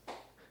abs.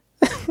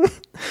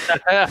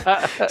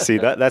 See,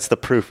 that's the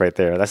proof right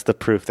there. That's the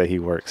proof that he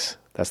works.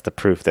 That's the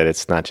proof that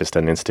it's not just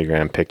an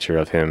Instagram picture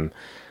of him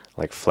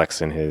like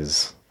flexing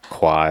his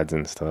quads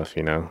and stuff.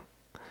 He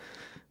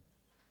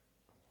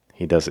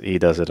does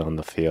it on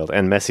the field.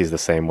 And Messi's the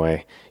same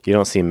way. You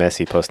don't see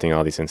Messi posting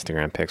all these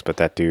Instagram pics, but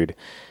that dude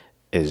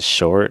is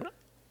short,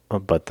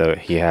 but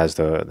he has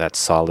that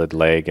solid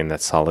leg and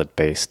that solid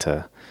base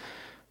to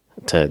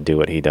do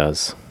what he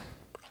does.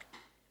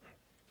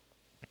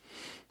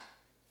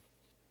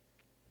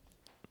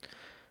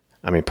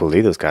 I mean,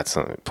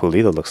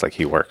 Pulido looks like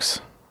he works.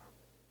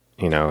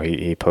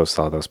 He posts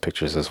all those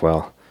pictures as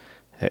well.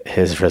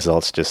 His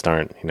results just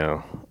aren't,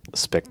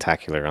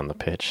 spectacular on the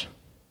pitch.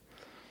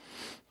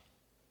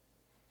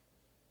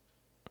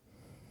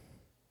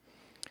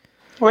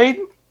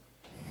 Wait,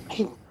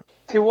 he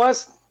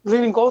was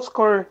leading goal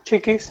scorer,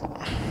 Chiquis.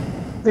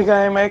 Liga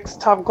MX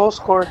top goal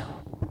scorer.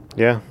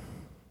 Yeah,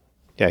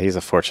 he's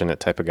a fortunate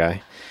type of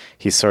guy.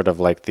 He's sort of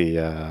like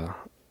the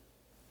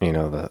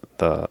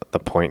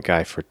point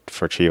guy for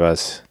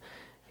Chivas.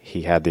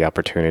 He had the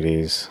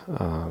opportunities.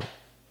 I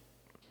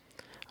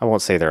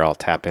won't say they're all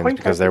tap ins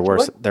because there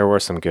were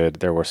some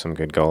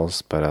good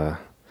goals, but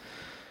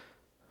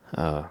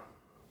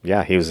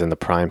he was in the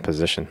prime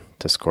position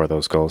to score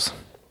those goals.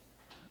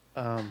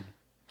 I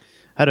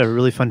had a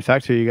really fun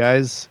fact for you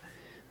guys.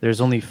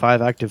 There's only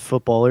 5 active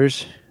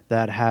footballers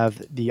that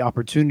have the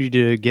opportunity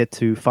to get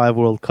to 5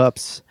 World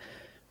Cups.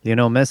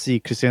 Lionel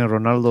Messi, Cristiano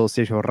Ronaldo,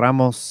 Sergio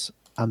Ramos,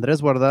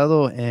 Andrés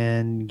Guardado,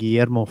 and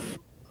Guillermo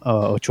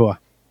Ochoa.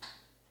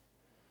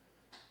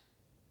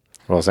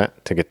 What was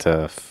that? To get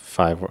to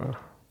 5 World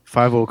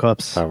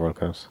Cups. 5 World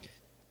Cups.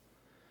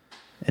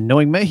 And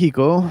knowing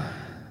Mexico,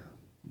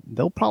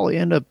 they'll probably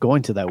end up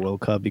going to that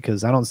World Cup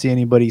because I don't see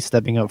anybody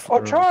stepping up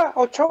for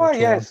Ochoa,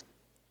 yes.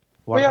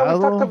 We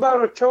talked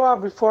about Ochoa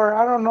before.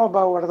 I don't know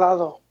about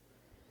Guardado.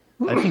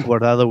 I think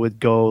Guardado would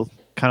go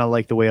kind of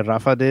like the way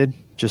Rafa did,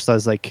 just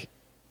as the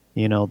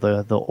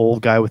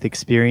old guy with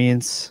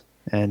experience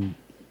and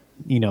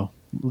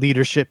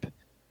leadership.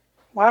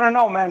 Well, I don't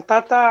know, man.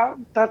 Tata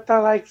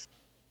likes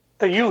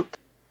the youth,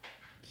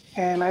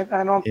 and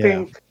I don't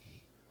think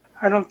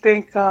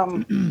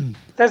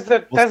that's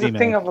the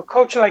thing of a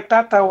coach like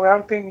Tata, where I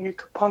don't think you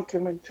could punk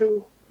him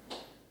into,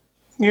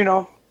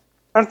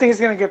 I don't think he's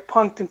gonna get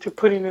punked into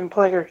putting in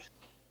players.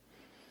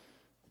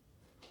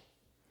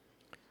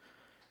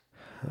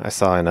 I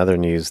saw in other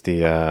news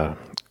the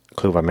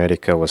Club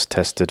America was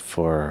tested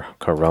for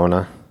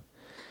Corona.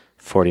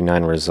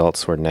 49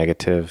 results were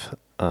negative.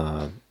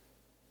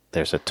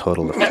 There's a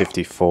total of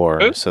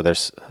 54. So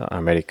there's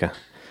America.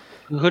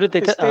 Who did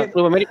they test?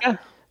 Club America?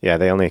 Yeah,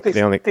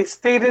 they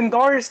stayed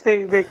indoors.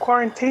 They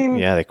quarantined.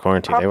 Yeah, they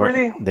quarantined.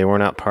 Properly. They were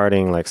not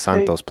partying like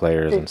Santos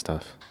players and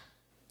stuff.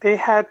 They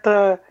had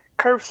the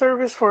curb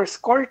service for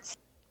escorts.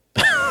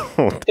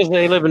 Because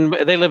they live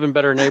in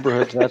better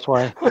neighborhoods. That's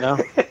why,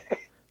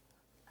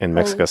 In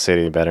Mexico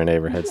City, better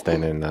neighborhoods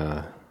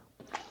than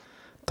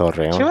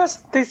Torreón.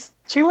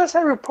 Chivas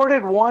had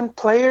reported one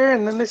player,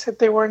 and then they said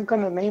they weren't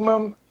going to name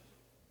him.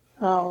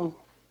 So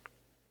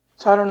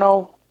I don't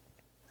know.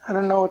 I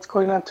don't know what's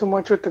going on too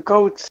much with the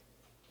goats.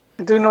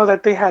 I do know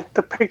that they had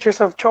the pictures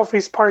of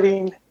trophies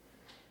partying.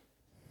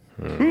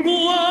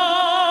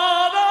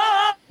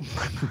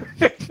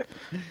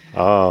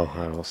 Oh,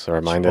 I was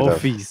reminded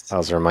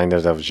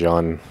of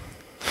John.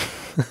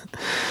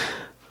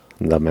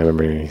 The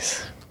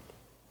memories.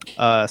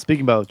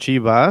 Speaking about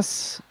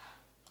Chivas,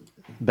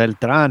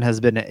 Beltran has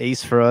been an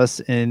ace for us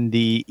in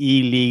the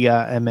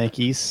E-Liga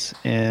MX,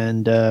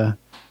 and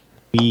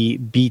we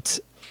beat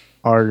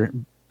our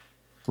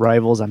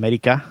rivals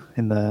America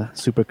in the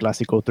Super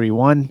Clásico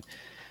 3-1.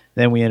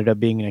 Then we ended up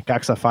being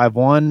Necaxa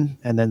 5-1,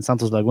 and then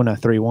Santos Laguna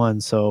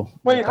 3-1. So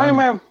wait, hi,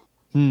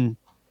 ma'am.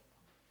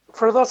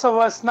 For those of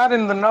us not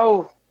in the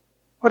know,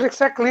 what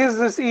exactly is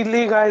this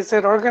E-Liga? Is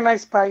it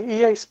organized by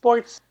EA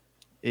Sports?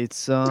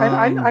 It's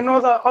I know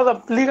that all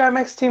the Liga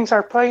MX teams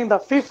are playing the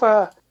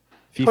FIFA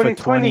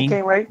 2020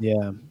 game, right?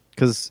 Yeah,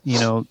 because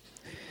FIFA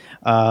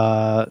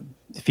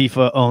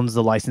owns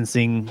the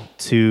licensing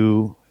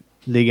to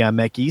Liga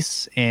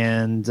MX,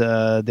 and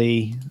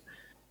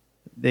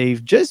they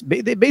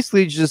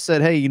basically just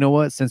said, hey, you know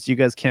what? Since you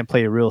guys can't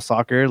play real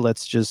soccer,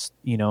 let's just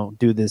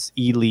do this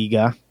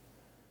E-Liga,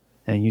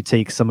 and you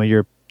take some of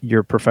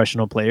your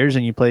professional players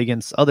and you play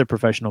against other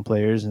professional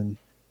players, and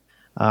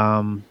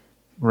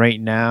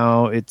right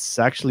now it's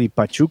actually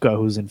Pachuca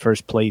who's in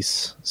first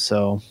place.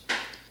 So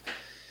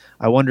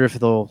I wonder if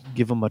they'll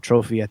give them a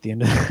trophy at the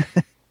end of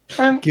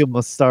give them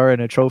a star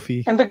and a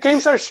trophy. And the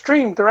games are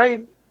streamed,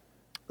 right?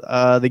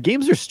 The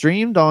games are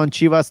streamed on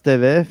Chivas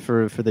TV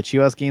for the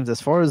Chivas games. As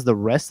far as the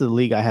rest of the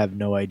league, I have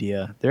no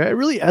idea. There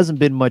really hasn't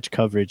been much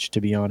coverage, to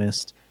be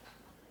honest.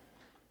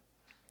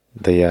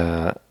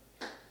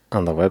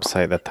 On the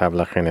website, the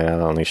Tabla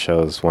General only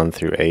shows 1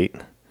 through 8.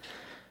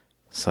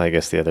 So I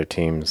guess the other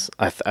teams.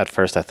 At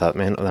first I thought,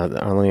 man,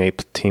 there are only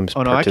 8 teams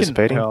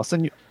participating. I'll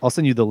send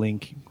you the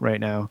link right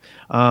now.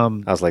 I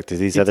was like, do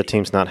these other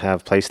teams not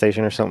have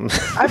PlayStation or something?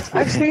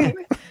 I've seen,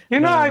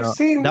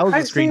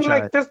 I've seen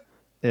like this.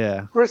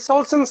 Yeah.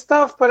 Results and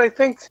stuff, but I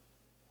think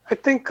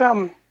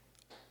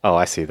Oh,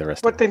 I see the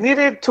rest. What they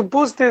needed to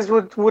boost this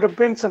would have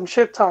been some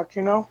shit talk,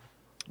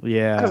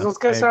 Yeah. Because those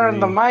guys are on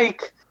the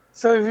mic.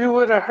 So if you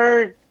would have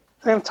heard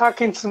them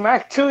talking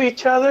smack to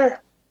each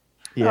other.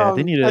 Yeah,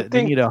 they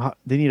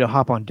need to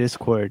hop on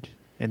Discord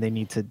and they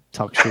need to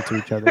talk shit to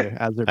each other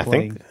as they're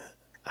playing.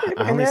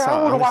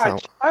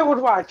 I would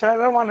watch. I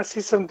don't want to see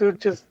some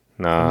dude just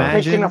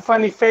making a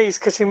funny face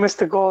because he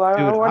missed a goal.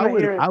 I want to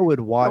hear it. I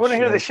would watch. I want to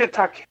hear the shit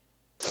talking.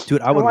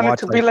 Dude, I would want it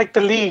to be like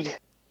the league.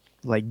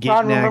 Like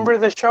Ron, remember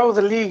the show,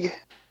 The League?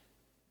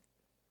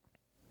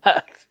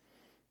 I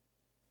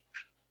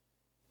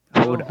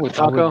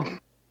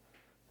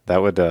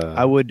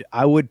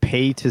would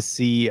pay to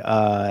see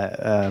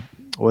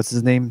what's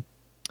his name?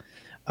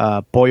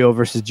 Pollo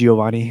versus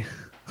Giovanni.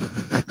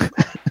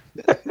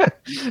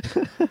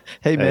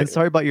 Hey man,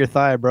 sorry about your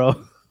thigh, bro.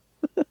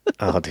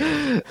 Oh,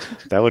 dude.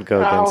 That would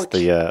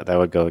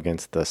go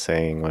against the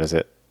saying, what is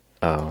it?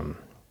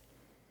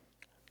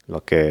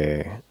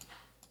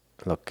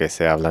 Lo que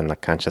se habla en la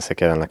cancha se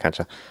queda en la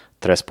cancha.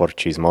 3 por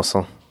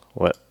chismoso.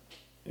 What?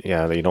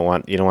 Yeah, you don't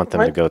want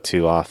them to go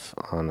too off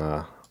on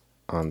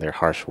their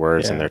harsh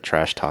words and their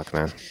trash talk,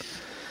 man.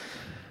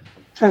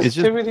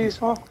 Sensitivity as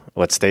well.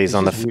 What stays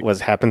on what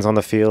happens on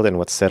the field and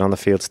what's said on the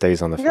field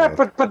stays on the field.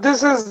 Yeah, but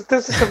this is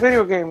a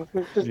video game.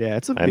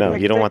 It's a I know.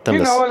 You don't want them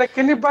to. Like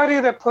anybody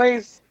that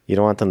plays. You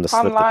don't want them to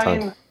slip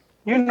online,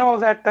 the tongue.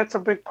 That's a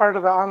big part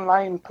of the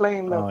online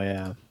playing. Oh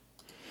yeah.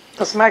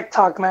 The smack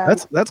talk, man.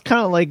 That's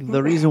kind of like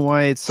the reason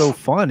why it's so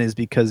fun is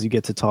because you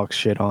get to talk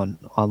shit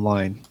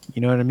online.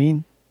 You know what I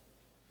mean?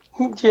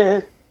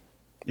 Yeah.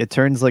 It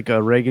turns like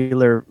a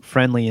regular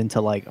friendly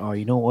into like, oh,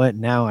 you know what?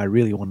 Now I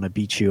really want to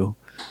beat you.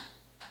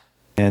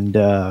 And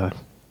I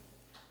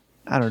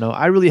don't know.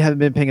 I really haven't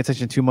been paying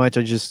attention too much.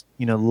 I just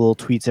little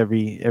tweets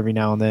every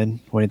now and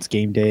then when it's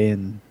game day,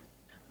 and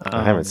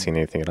I haven't seen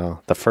anything at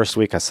all. The first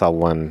week I saw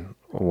one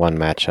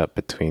matchup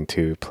between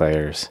 2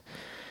 players,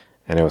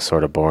 and it was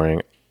sort of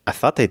boring. I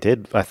thought they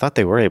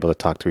were able to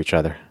talk to each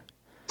other.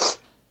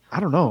 I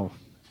don't know.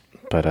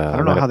 But I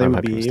don't know how they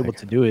would be able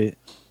to do it.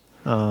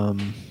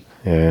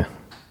 Yeah.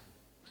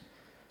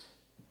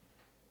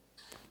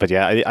 But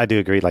yeah, I do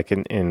agree. Like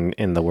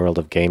in the world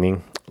of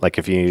gaming, like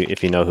if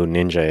you know who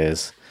Ninja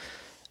is,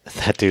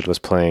 that dude was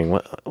playing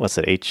what's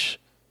it?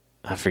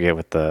 I forget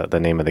what the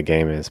name of the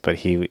game is, but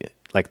he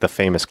like the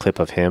famous clip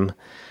of him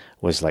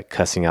was like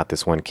cussing out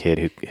this one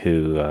kid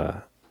who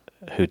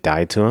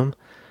died to him,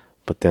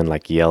 but then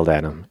like yelled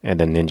at him, and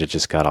then Ninja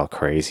just got all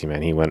crazy,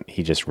 man.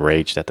 He just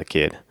raged at the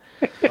kid.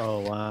 Oh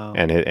wow!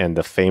 And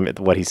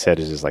what he said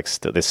is just like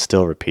it's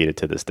still repeated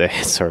to this day.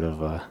 It's sort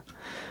of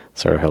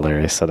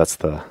hilarious. So that's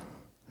the.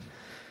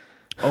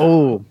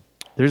 Oh,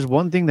 there's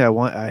one thing that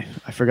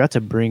I forgot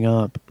to bring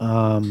up.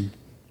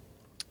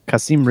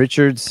 Kasim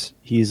Richards,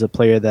 he's a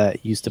player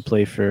that used to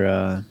play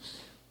for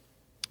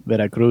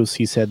Veracruz.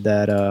 He said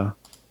that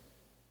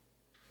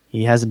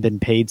He hasn't been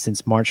paid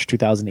since March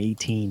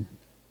 2018.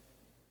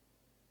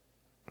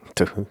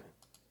 To who?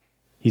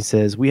 He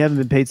says, we haven't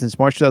been paid since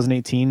March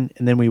 2018,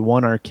 and then we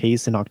won our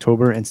case in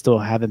October and still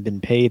haven't been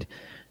paid.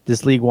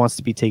 This league wants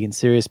to be taken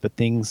serious, but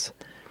things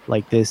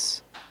like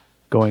this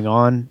going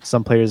on.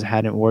 Some players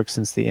hadn't worked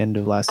since the end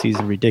of last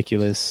season.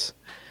 Ridiculous.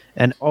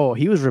 And,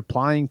 he was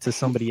replying to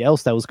somebody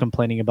else that was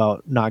complaining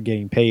about not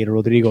getting paid.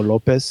 Rodrigo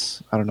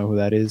Lopez. I don't know who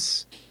that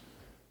is.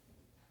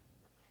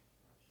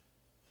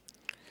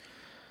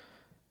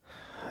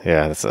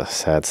 Yeah, that's a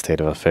sad state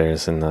of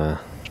affairs in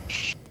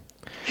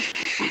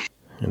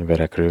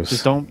Veracruz.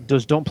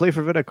 Just don't play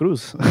for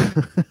Veracruz.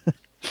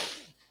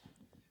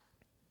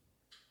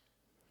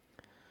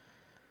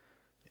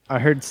 I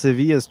heard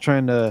Sevilla's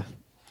trying to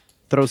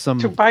throw some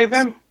to buy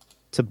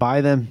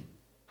them.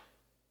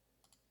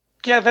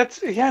 Yeah,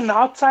 that's an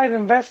outside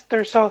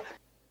investor. So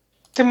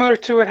similar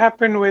to what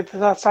happened with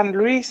San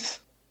Luis,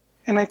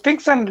 and I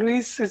think San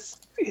Luis is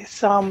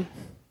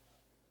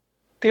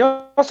they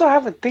also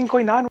have a thing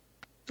going on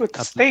with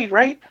the state,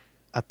 right?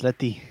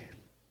 Atleti.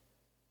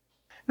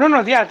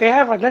 No, yeah, they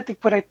have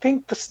Athletic, but I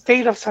think the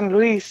state of San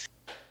Luis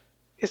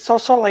is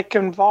also like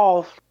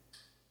involved,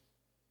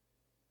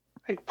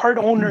 like part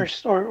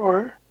owners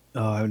or.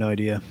 Oh, I have no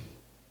idea.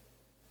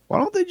 Why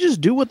don't they just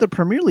do what the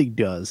Premier League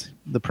does?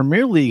 The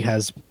Premier League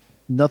has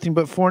nothing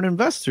but foreign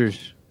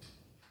investors.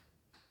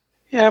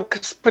 Yeah,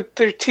 but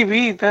their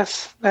TV,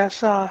 that's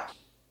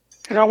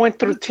it all went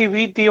through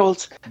TV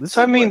deals.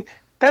 So I mean,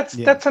 that's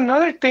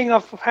another thing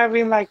of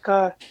having like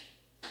a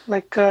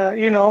Liga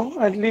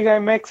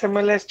MX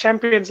MLS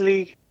Champions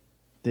League,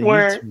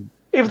 where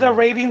if the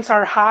ratings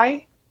are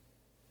high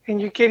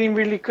and you're getting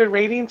really good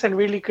ratings and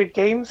really good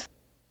games,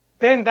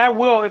 then that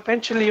will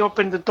eventually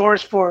open the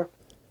doors for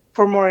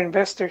more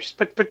investors.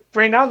 But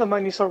right now the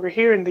money's over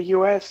here in the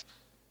US,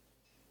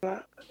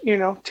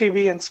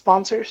 TV and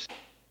sponsors.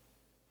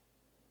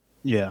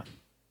 Yeah.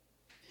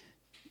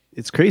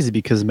 It's crazy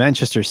because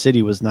Manchester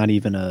City was not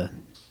even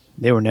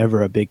they were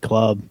never a big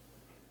club.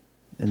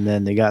 And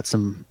then they got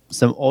some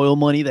oil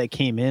money that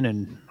came in,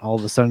 and all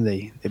of a sudden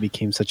they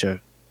became such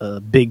a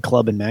big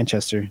club in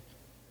Manchester.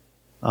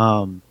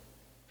 But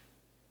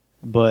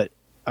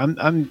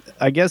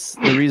I guess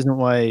the reason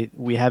why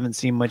we haven't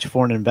seen much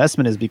foreign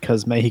investment is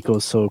because Mexico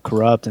is so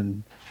corrupt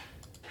and.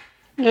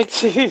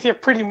 Yeah,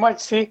 pretty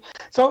much. See,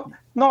 so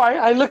no,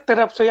 I looked it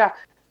up. So yeah,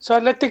 so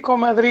Atletico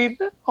Madrid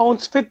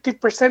owns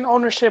 50%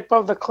 ownership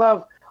of the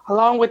club,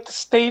 along with the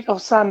state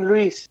of San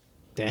Luis.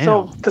 Damn.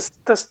 So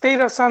the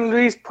state of San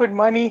Luis put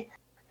money,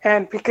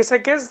 and because I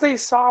guess they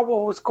saw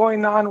what was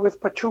going on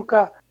with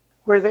Pachuca,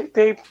 where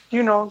they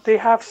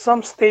have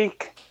some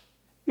stake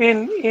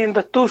in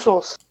the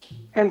Tuzos,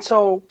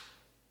 so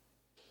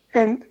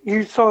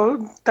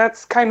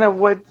that's kind of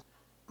what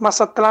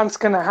Mazatlan's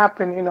gonna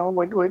happen,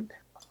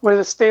 with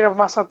the state of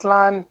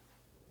Mazatlan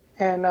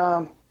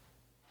and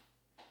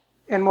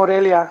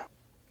Morelia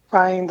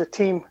buying the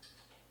team,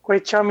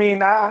 which I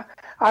mean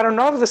I don't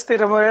know if the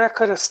state of Morelia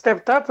could have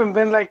stepped up and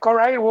been like, all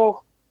right,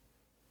 we'll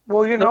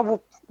build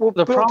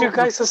you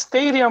guys a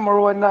stadium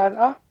or whatnot,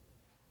 huh?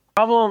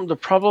 The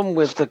problem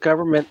with the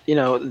government,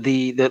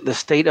 the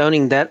state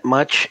owning that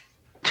much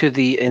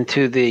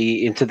into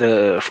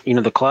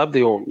the club,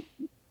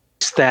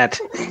 is that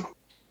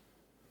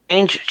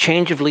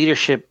change of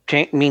leadership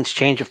means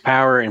change of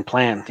power and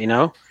plan,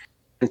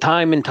 and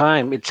time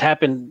it's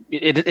happened.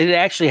 It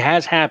actually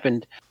has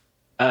happened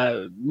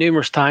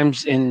numerous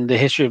times in the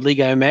history of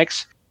Liga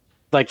MX.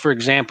 Like, for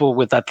example,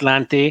 with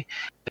Atlante,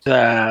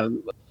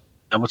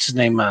 what's his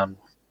name?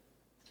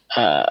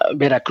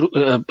 Veracruz,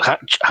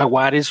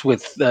 Jaguares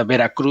with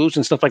Veracruz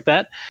and stuff like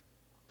that,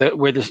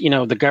 where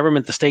the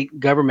government, the state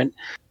government,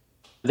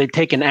 they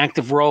take an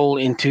active role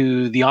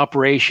into the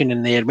operation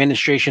and the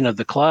administration of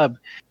the club,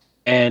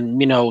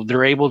 and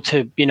they're able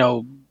to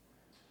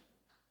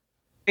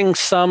bring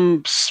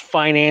some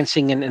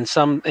financing and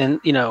some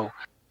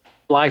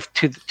life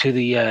to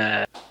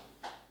the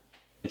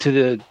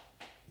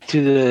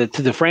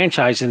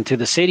franchise and to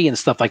the city and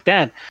stuff like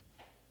that.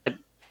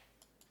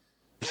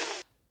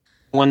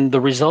 When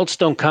the results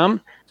don't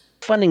come,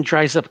 funding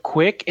dries up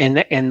quick,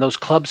 and those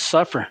clubs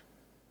suffer.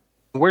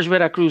 Where's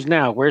Veracruz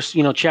now? Where's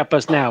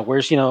Chiapas now?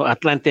 Where's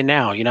Atlante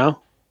now?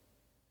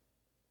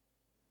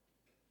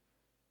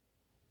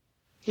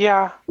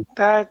 Yeah,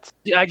 that's.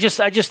 I just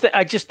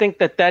think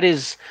that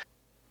is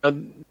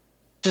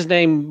his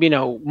name.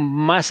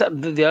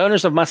 The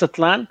owners of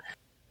Mazatlan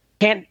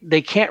can't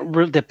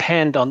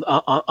depend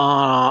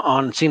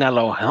on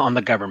Sinaloa, on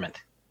the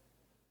government.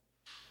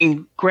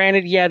 And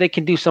granted, yeah, they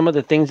can do some of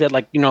the things that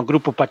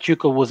Grupo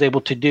Pachuca was able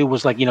to do,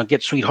 was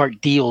get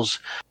sweetheart deals,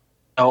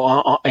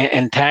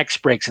 and tax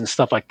breaks and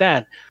stuff like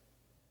that.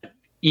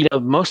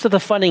 Most of the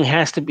funding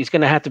is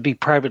going to have to be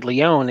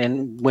privately owned,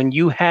 and when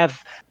you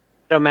have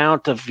the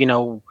amount of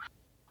the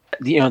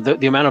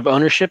amount of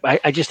ownership,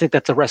 I just think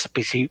that's a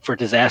recipe for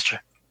disaster.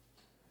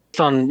 It's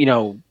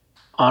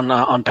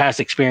on past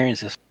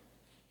experiences.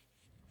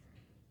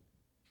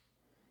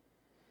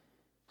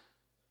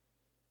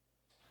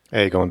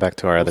 Hey, going back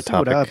to our other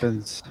topic. What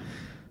happens?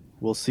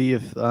 We'll see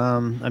if I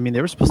mean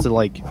they were supposed to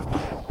like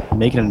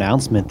make an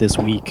announcement this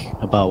week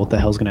about what the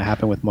hell's going to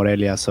happen with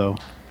Morelia. So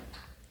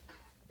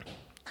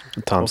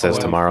Tom says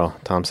tomorrow.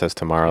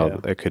 Yeah.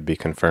 It could be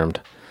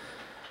confirmed.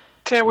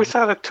 Yeah, we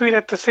saw the tweet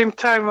at the same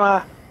time.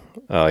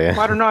 Oh yeah.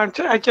 I don't know.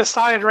 I just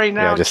saw it right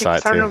now. Yeah, I just saw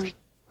it too.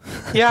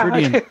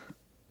 Yeah.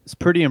 It's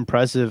pretty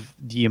impressive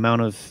the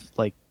amount of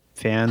like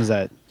fans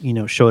that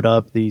showed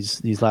up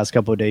these last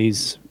couple of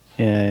days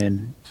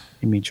in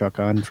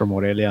Michoacan from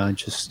Morelia and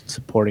just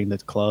supporting the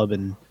club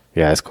and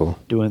Yeah, it's cool.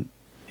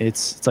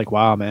 It's like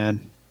wow,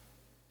 man.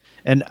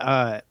 And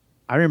I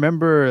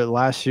remember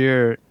last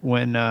year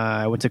when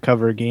I went to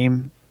cover a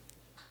game,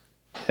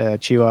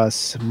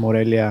 Chivas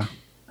Morelia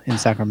in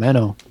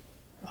Sacramento.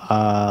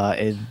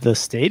 The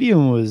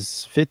stadium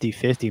was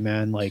 50-50,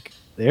 man. Like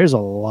there's a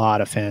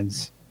lot of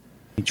fans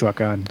in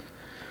Michoacan.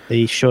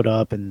 They showed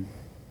up and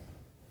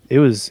it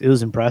was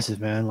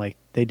impressive, man. Like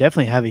they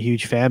definitely have a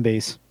huge fan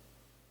base.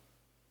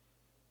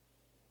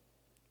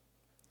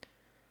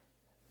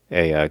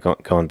 Hey,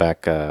 going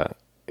back,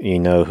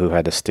 who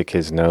had to stick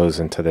his nose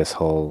into this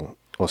whole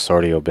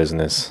Osorio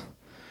business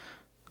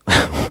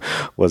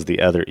was the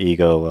other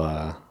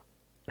ego,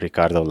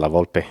 Ricardo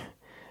Lavolpe.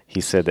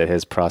 He said that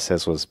his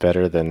process was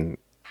better than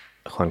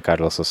Juan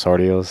Carlos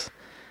Osorio's,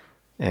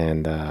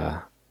 and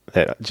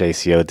that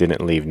JCO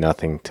didn't leave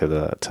nothing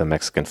to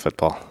Mexican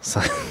football.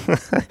 So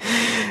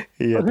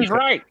he's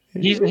right.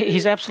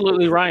 He's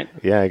absolutely right.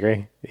 Yeah, I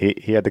agree.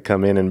 He had to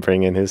come in and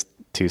bring in his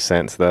 2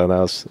 cents, though. That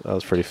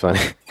was pretty funny.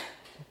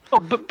 Oh,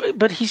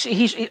 but he's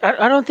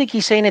I don't think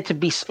he's saying it to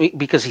be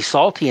because he's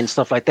salty and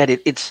stuff like that.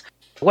 It's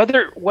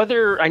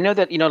whether I know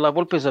that La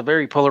Volpe is a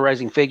very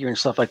polarizing figure and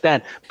stuff like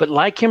that, but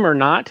like him or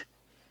not,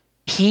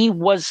 he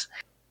was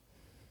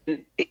and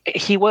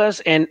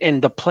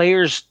the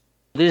players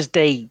this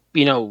day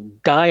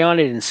die on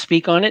it and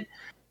speak on it.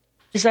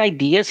 His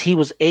ideas, he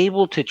was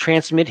able to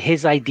transmit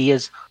his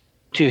ideas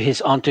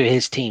onto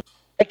his team.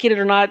 Like it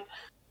or not,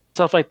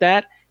 stuff like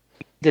that.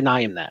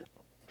 Deny him that.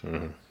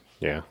 Mm-hmm.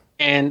 Yeah.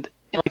 And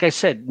like I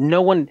said,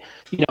 no one,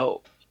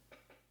 now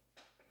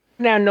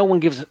no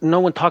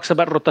one talks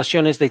about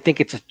rotaciones. They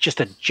think it's just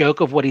a joke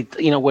of what he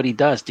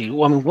does, dude.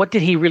 Well, I mean, what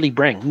did he really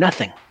bring?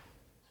 Nothing.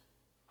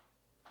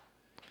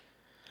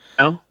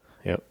 No.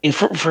 Yep. And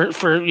for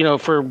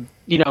the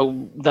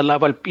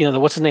level,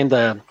 what's his name,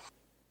 the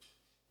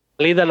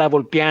Lida La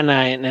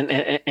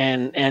Volpiana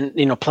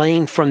and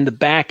playing from the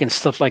back and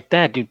stuff like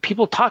that, dude.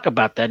 People talk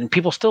about that, and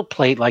people still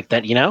play it like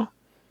that,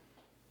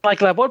 Like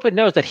La Volpe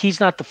knows that he's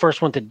not the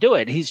first one to do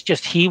it.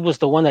 He was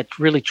the one that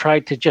really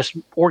tried to just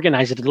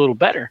organize it a little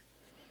better.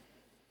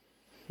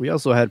 We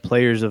also had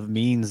players of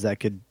means that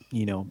could,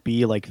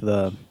 be like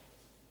the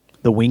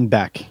wing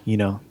back,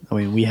 I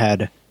mean, we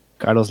had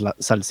Carlos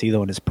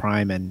Salcido in his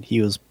prime, and he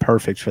was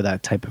perfect for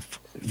that type of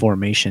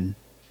formation.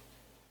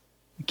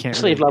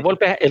 If La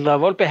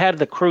Volpe had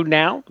the crew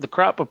now, the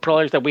crop of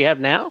players that we have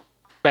now,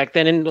 back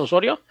then in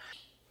Osorio,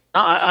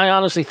 I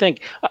honestly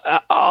think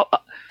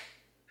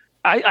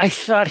I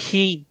thought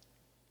he,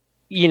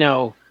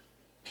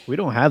 We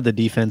don't have the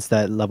defense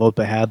that La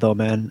Volpe had, though,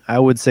 man. I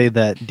would say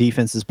that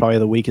defense is probably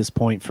the weakest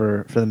point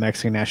for the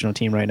Mexican national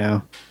team right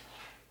now.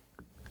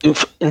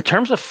 In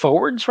terms of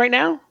forwards right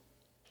now,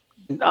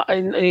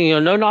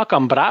 no knock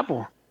on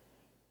Bravo.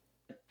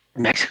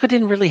 Mexico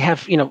didn't really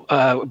have,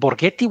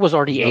 Borghetti was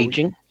already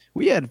aging.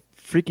 We had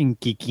freaking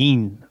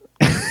Kikín.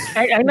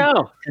 I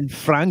know. And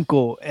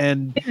Franco.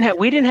 And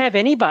we didn't have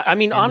anybody. I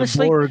mean,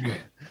 honestly,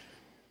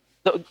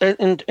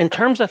 in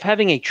terms of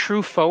having a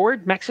true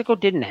forward, Mexico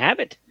didn't have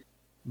it.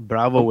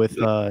 Bravo with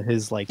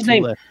his two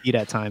left feet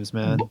at times,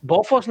 man.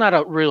 Bofo's not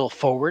a real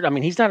forward. I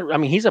mean, he's not. I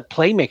mean, he's a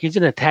playmaker. He's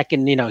an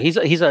attacking. He's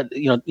a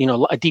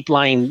a deep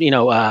line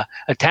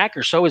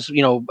attacker. So is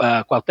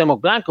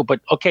Cuauhtemoc Blanco.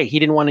 But okay, he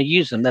didn't want to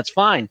use him. That's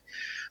fine.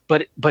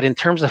 But in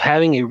terms of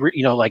having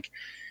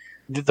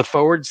the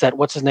forwards that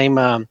what's his name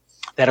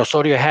that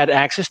Osorio had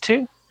access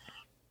to.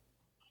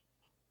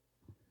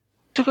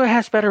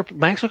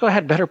 Mexico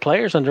had better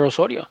players under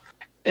Osorio,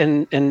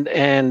 and one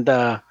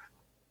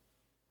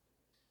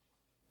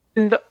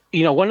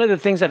of the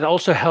things that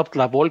also helped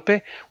La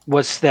Volpe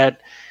was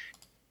that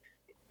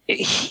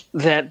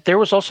there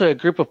was also a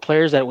group of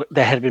players that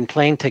had been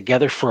playing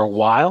together for a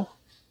while.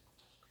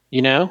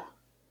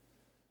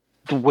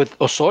 With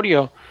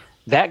Osorio,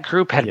 that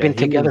group had been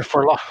together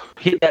for a lot.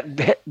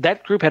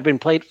 That group had been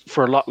played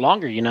for a lot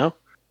longer.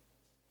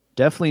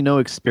 Definitely no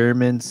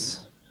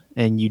experiments.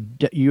 And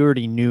you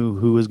already knew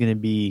who was going to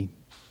be,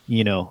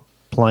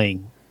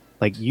 playing.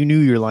 Like, you knew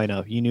your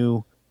lineup. You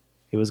knew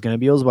it was going to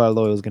be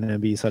Osvaldo. It was going to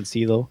be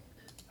Salcido,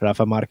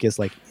 Rafa Marquez,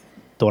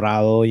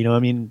 Dorado,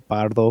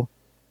 Pardo,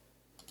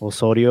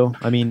 Osorio.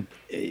 I mean,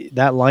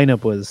 that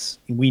lineup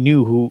we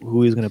knew who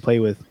he was going to play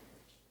with.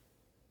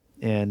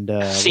 And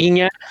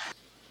Senior.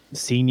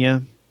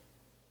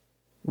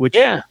 Which,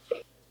 I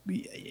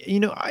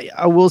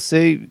will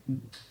say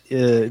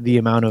the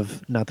amount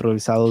of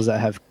naturalizados that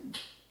have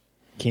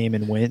came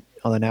and went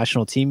on the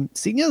national team.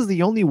 Senior is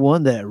the only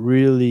one that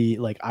really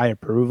I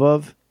approve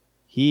of.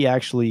 he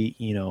actually,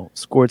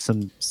 scored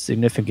some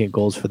significant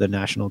goals for the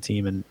national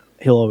team, and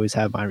he'll always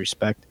have my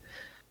respect.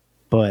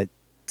 But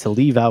to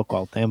leave out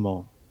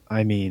Cuauhtemoc,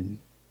 I mean,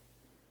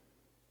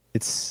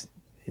 it's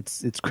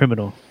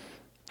criminal.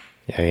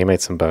 Yeah, he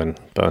made some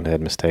bonehead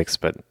mistakes,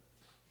 but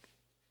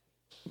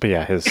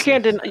yeah,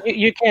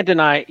 you can't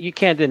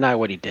deny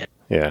what he did.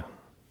 Yeah,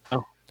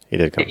 he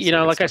did.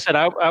 Like I said,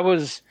 I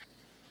was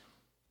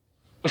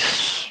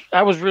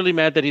really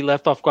mad that he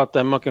left off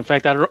Cuauhtemoc. In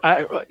fact,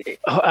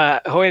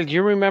 Joel, do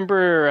you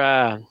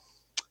remember?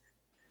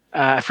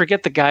 I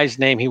forget the guy's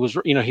name. He was,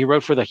 he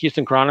wrote for the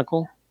Houston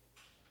Chronicle,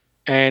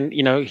 and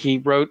he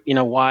wrote,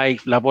 why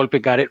La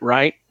Volpe got it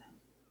right.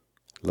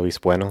 Luis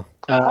Bueno.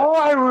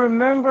 I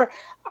remember.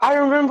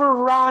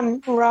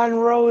 Ron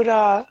wrote.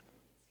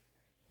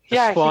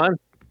 Swan.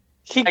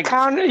 He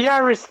counted. Yeah,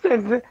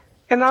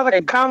 and all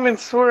the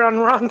comments were on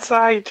Ron's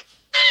side.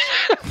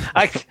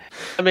 I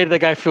made the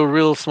guy feel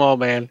real small,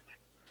 man.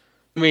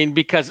 I mean,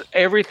 because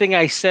everything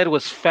I said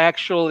was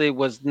factual. It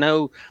was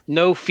no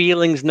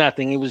feelings,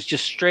 nothing. It was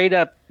just straight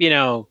up,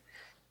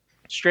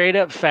 straight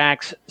up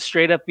facts,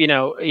 straight up,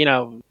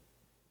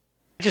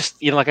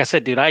 just, like I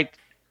said, dude, I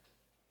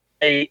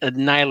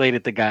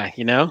annihilated the guy,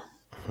 and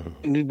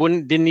he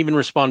didn't even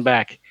respond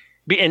back.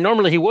 And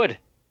normally he would,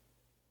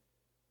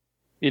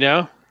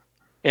 and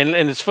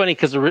it's funny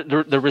because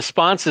the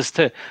responses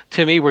to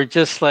me were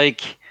just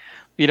like,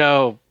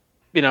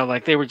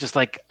 like they were just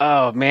like,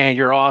 oh man,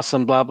 you're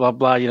awesome, blah, blah,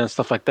 blah,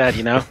 stuff like that,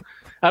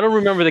 I don't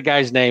remember the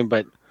guy's name,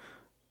 but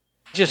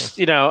just,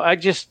 you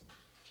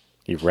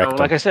wrecked him.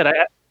 Like I said,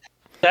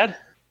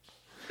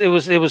 it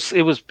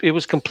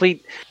was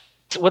complete.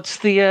 What's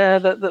the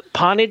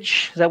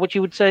ponage? Is that what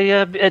you would say,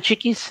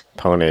 Chickies?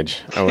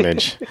 Ownage, man.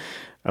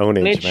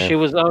 It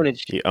was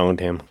ownage. He owned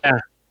him. Yeah.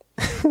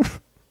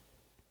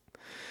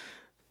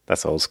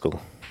 That's old school.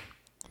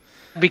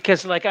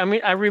 Because,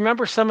 I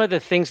remember some of the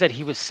things that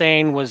he was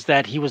saying was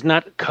that he was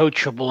not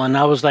coachable, and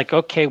I was like,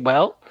 okay,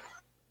 well,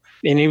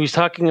 and he was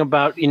talking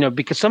about,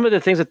 because some of the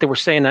things that they were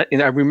saying,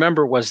 I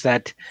remember was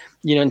that,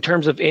 in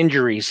terms of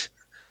injuries,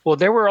 well,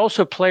 there were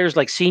also players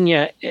like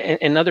Sina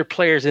and other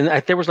players, and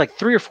there was like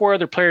 3 or 4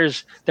 other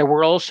players that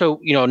were also,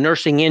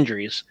 nursing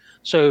injuries.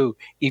 So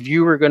if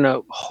you were going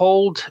to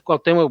hold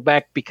Cuauhtemoc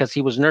back because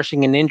he was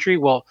nursing an injury,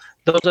 well,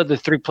 those other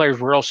 3 players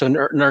were also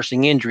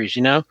nursing injuries,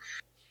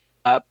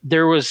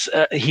 there was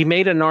he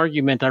made an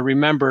argument, I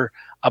remember,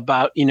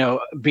 about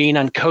being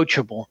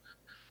uncoachable.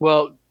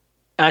 Well,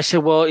 I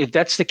said, well, if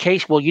that's the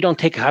case, well, you don't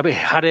take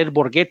Javier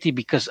Borghetti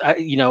because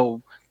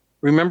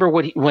remember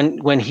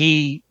when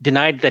he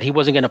denied that he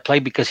wasn't going to play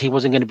because he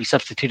wasn't going to be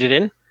substituted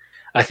in.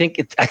 I think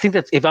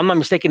that, if I'm not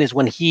mistaken, is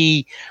when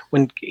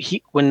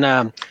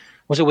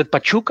was it with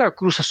Pachuca or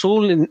Cruz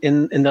Azul in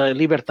the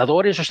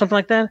Libertadores or something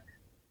like that?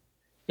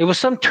 It was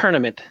some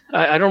tournament.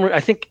 I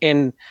think,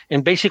 and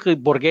basically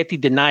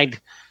Borghetti denied.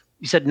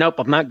 He said, nope,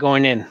 I'm not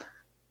going in.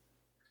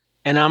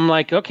 And I'm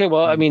like, okay,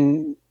 well, I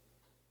mean,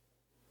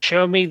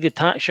 show me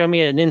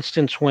an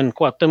instance when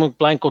Cuauhtemoc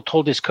Blanco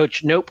told his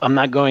coach, nope, I'm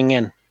not going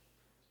in.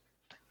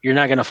 You're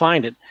not going to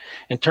find it.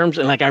 In terms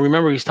of, I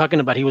remember he's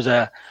talking about, he was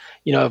a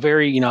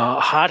very,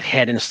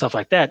 hothead and stuff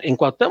like that. In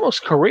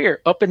Cuauhtemoc's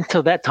career, up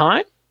until that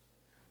time,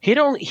 he'd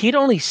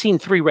only seen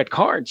 3 red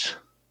cards,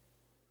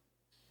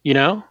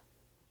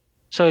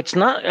 So it's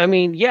not. I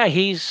mean, yeah,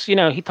 he's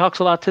he talks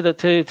a lot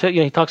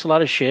he talks a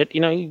lot of shit.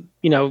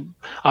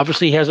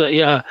 Obviously he has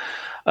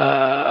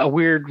a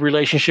weird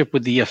relationship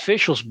with the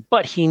officials,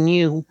 but he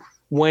knew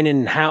when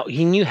and how.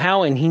 He knew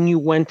how and he knew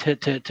when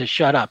to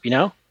shut up.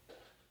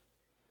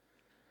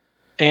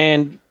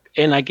 And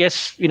I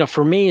guess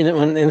for me,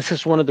 and this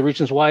is one of the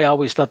reasons why I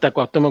always thought that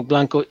Cuauhtemoc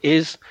Blanco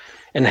is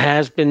and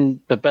has been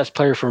the best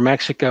player for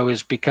Mexico,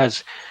 is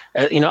because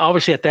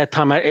obviously at that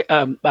time I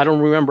don't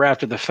remember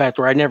after the fact,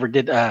 or I never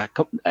did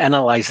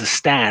analyze the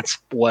stats,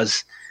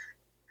 was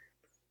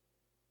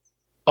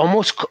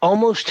almost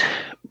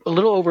a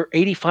little over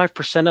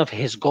 85% of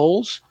his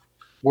goals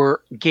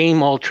were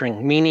game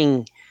altering,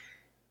 meaning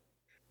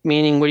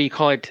what do you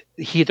call it?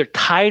 He either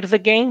tied the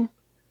game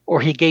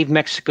or he gave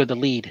Mexico the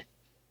lead.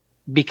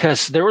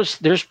 Because there's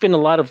been a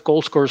lot of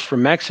goal scorers for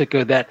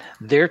Mexico that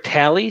their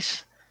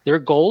tallies, their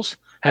goals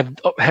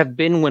have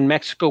been when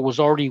Mexico was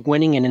already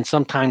winning, and in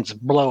sometimes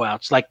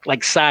blowouts,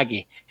 like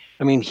Sagi.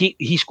 I mean,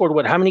 he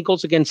scored how many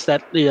goals against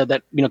that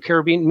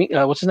Caribbean?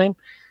 What's his name?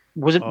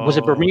 Was it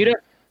Bermuda?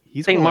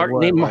 Saint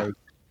Martin,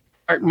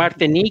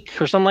 Martinique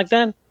or something like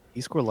that.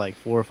 He scored like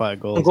 4 or 5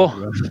 goals. It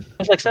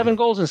was like 7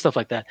 goals and stuff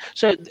like that.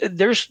 So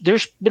there's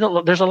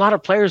a lot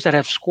of players that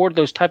have scored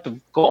those type of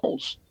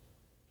goals.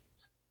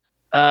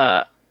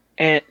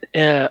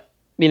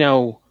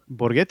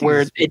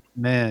 Borghetti,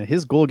 man,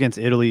 his goal against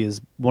Italy is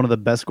one of the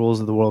best goals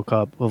of the World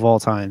Cup of all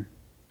time.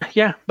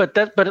 Yeah, but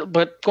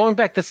going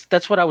back,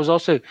 that's what I was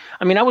also.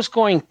 I mean, I was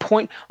going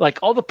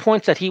all the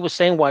points that he was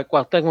saying why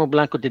Cuauhtemoc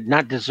Blanco did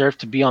not deserve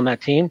to be on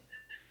that team.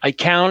 I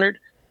countered,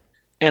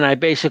 and I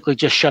basically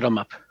just shut him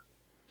up.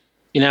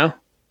 It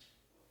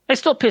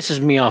still pisses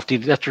me off,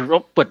 dude. After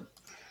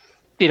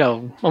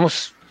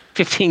almost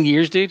 15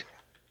 years, dude.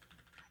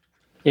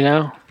 You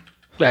know,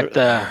 that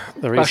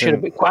The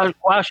reason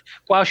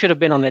Guau should have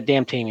been on that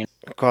damn team.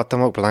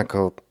 Cuauhtemoc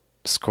Blanco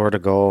scored a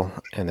goal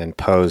and then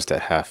posed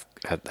at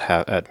at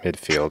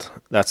midfield.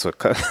 That's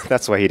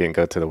why he didn't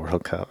go to the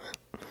World Cup.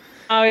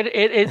 No,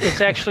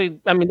 it's actually.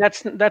 I mean,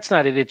 that's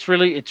not it. It's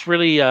really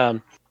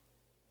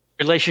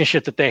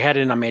relationship that they had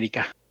in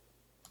America.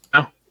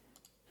 You know?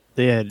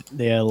 They had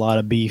a lot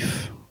of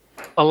beef.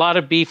 A lot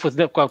of beef with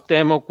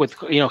Cuauhtemoc, with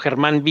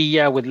Germán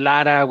Villa, with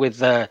Lara,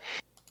 with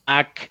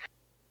Mac.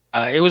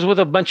 It was with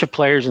a bunch of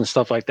players and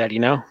stuff like that.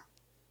 It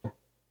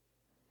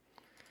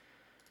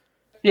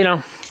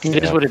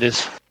is what it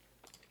is.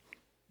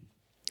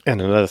 And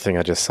another thing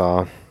I just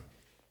saw,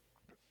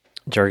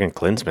 Jurgen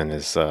Klinsmann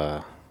is,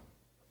 I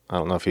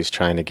don't know if he's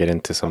trying to get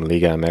into some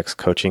Liga MX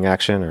coaching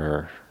action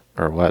or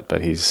what,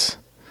 but he's...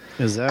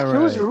 Is that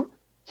right?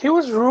 He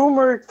was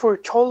rumored for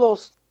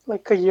Cholos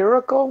like a year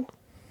ago.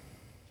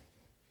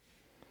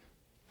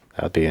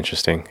 That would be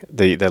interesting.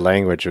 The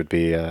language would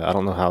be, I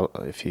don't know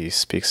if he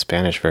speaks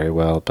Spanish very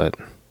well, but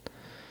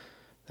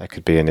that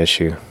could be an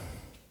issue.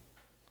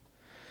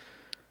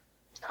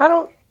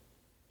 I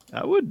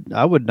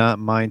would not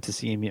mind to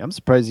see him. I'm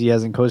surprised he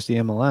hasn't coached the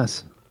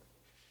MLS.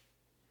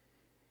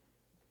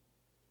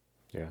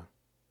 Yeah.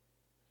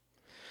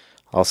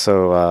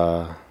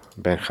 Also,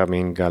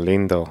 Benjamin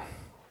Galindo.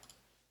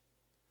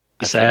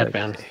 Sad,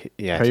 man.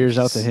 Yeah. Prayers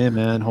out to him,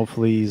 man.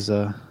 Hopefully he's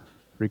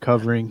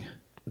recovering.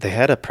 They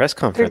had a press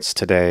conference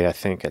today, I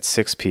think, at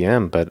 6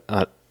 p.m., but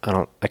I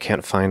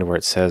can't find where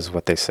it says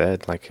what they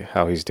said, like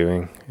how he's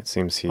doing. It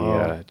seems he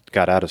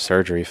got out of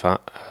surgery.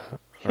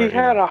 He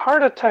had a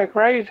heart attack,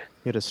 right?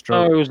 He had a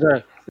stroke. Oh, it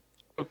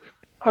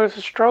was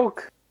a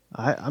stroke.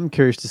 I'm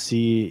curious to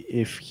see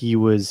if he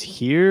was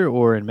here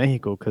or in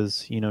Mexico,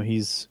 because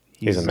he's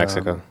in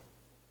Mexico.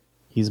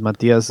 He's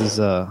Matias's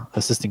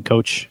assistant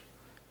coach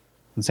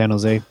in San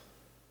Jose.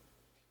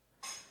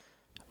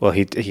 Well,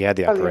 he had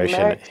the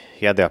operation.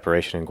 He had the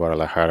operation in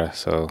Guadalajara,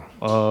 so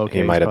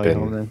he might have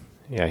been.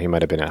 Yeah, he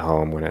might have been at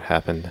home when it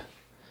happened,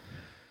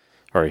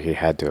 or he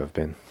had to have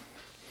been.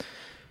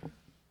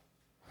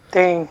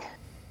 Dang.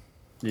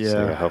 Yeah.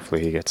 So yeah,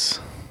 hopefully he gets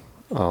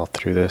all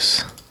through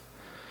this.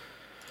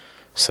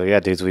 So yeah,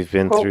 dudes, we've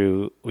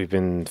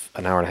been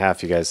an hour and a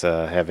half. You guys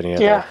have any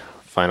other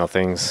final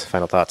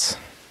thoughts?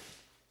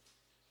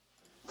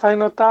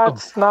 Final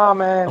thoughts? Nah,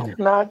 man.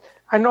 Not.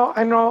 I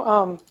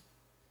know.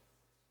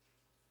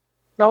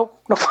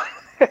 Nope.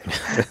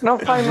 No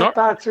final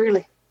thoughts,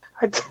 really.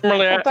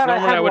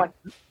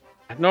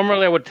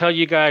 Normally I would tell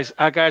you guys,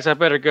 guys, I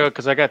better go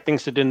because I got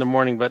things to do in the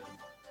morning, but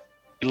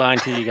I'm lying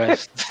to you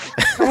guys.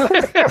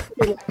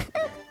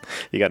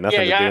 You got nothing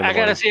to do in the I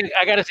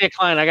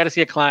gotta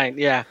see a client.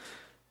 Yeah.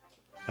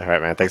 All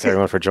right, man. Thanks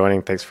everyone for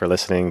joining. Thanks for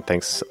listening.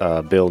 Thanks,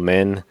 Bill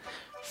Min.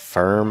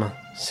 Firm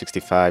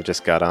 65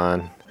 just got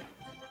on.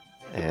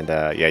 And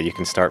you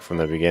can start from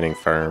the beginning,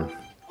 Firm.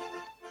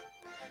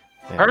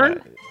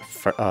 Firm?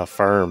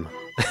 Firm.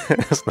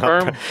 It's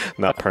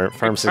not Firm.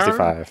 Firm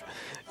 65.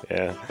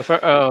 Yeah.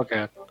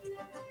 Okay.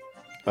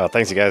 Well,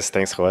 thanks, you guys.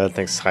 Thanks, Joel.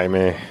 Thanks,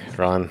 Jaime,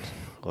 Ron.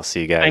 We'll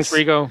see you guys. Thanks,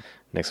 Rigo.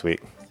 Next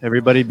week.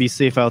 Everybody be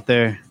safe out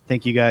there.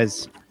 Thank you,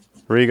 guys.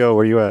 Rigo,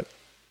 where you at?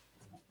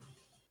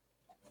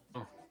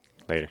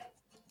 Later.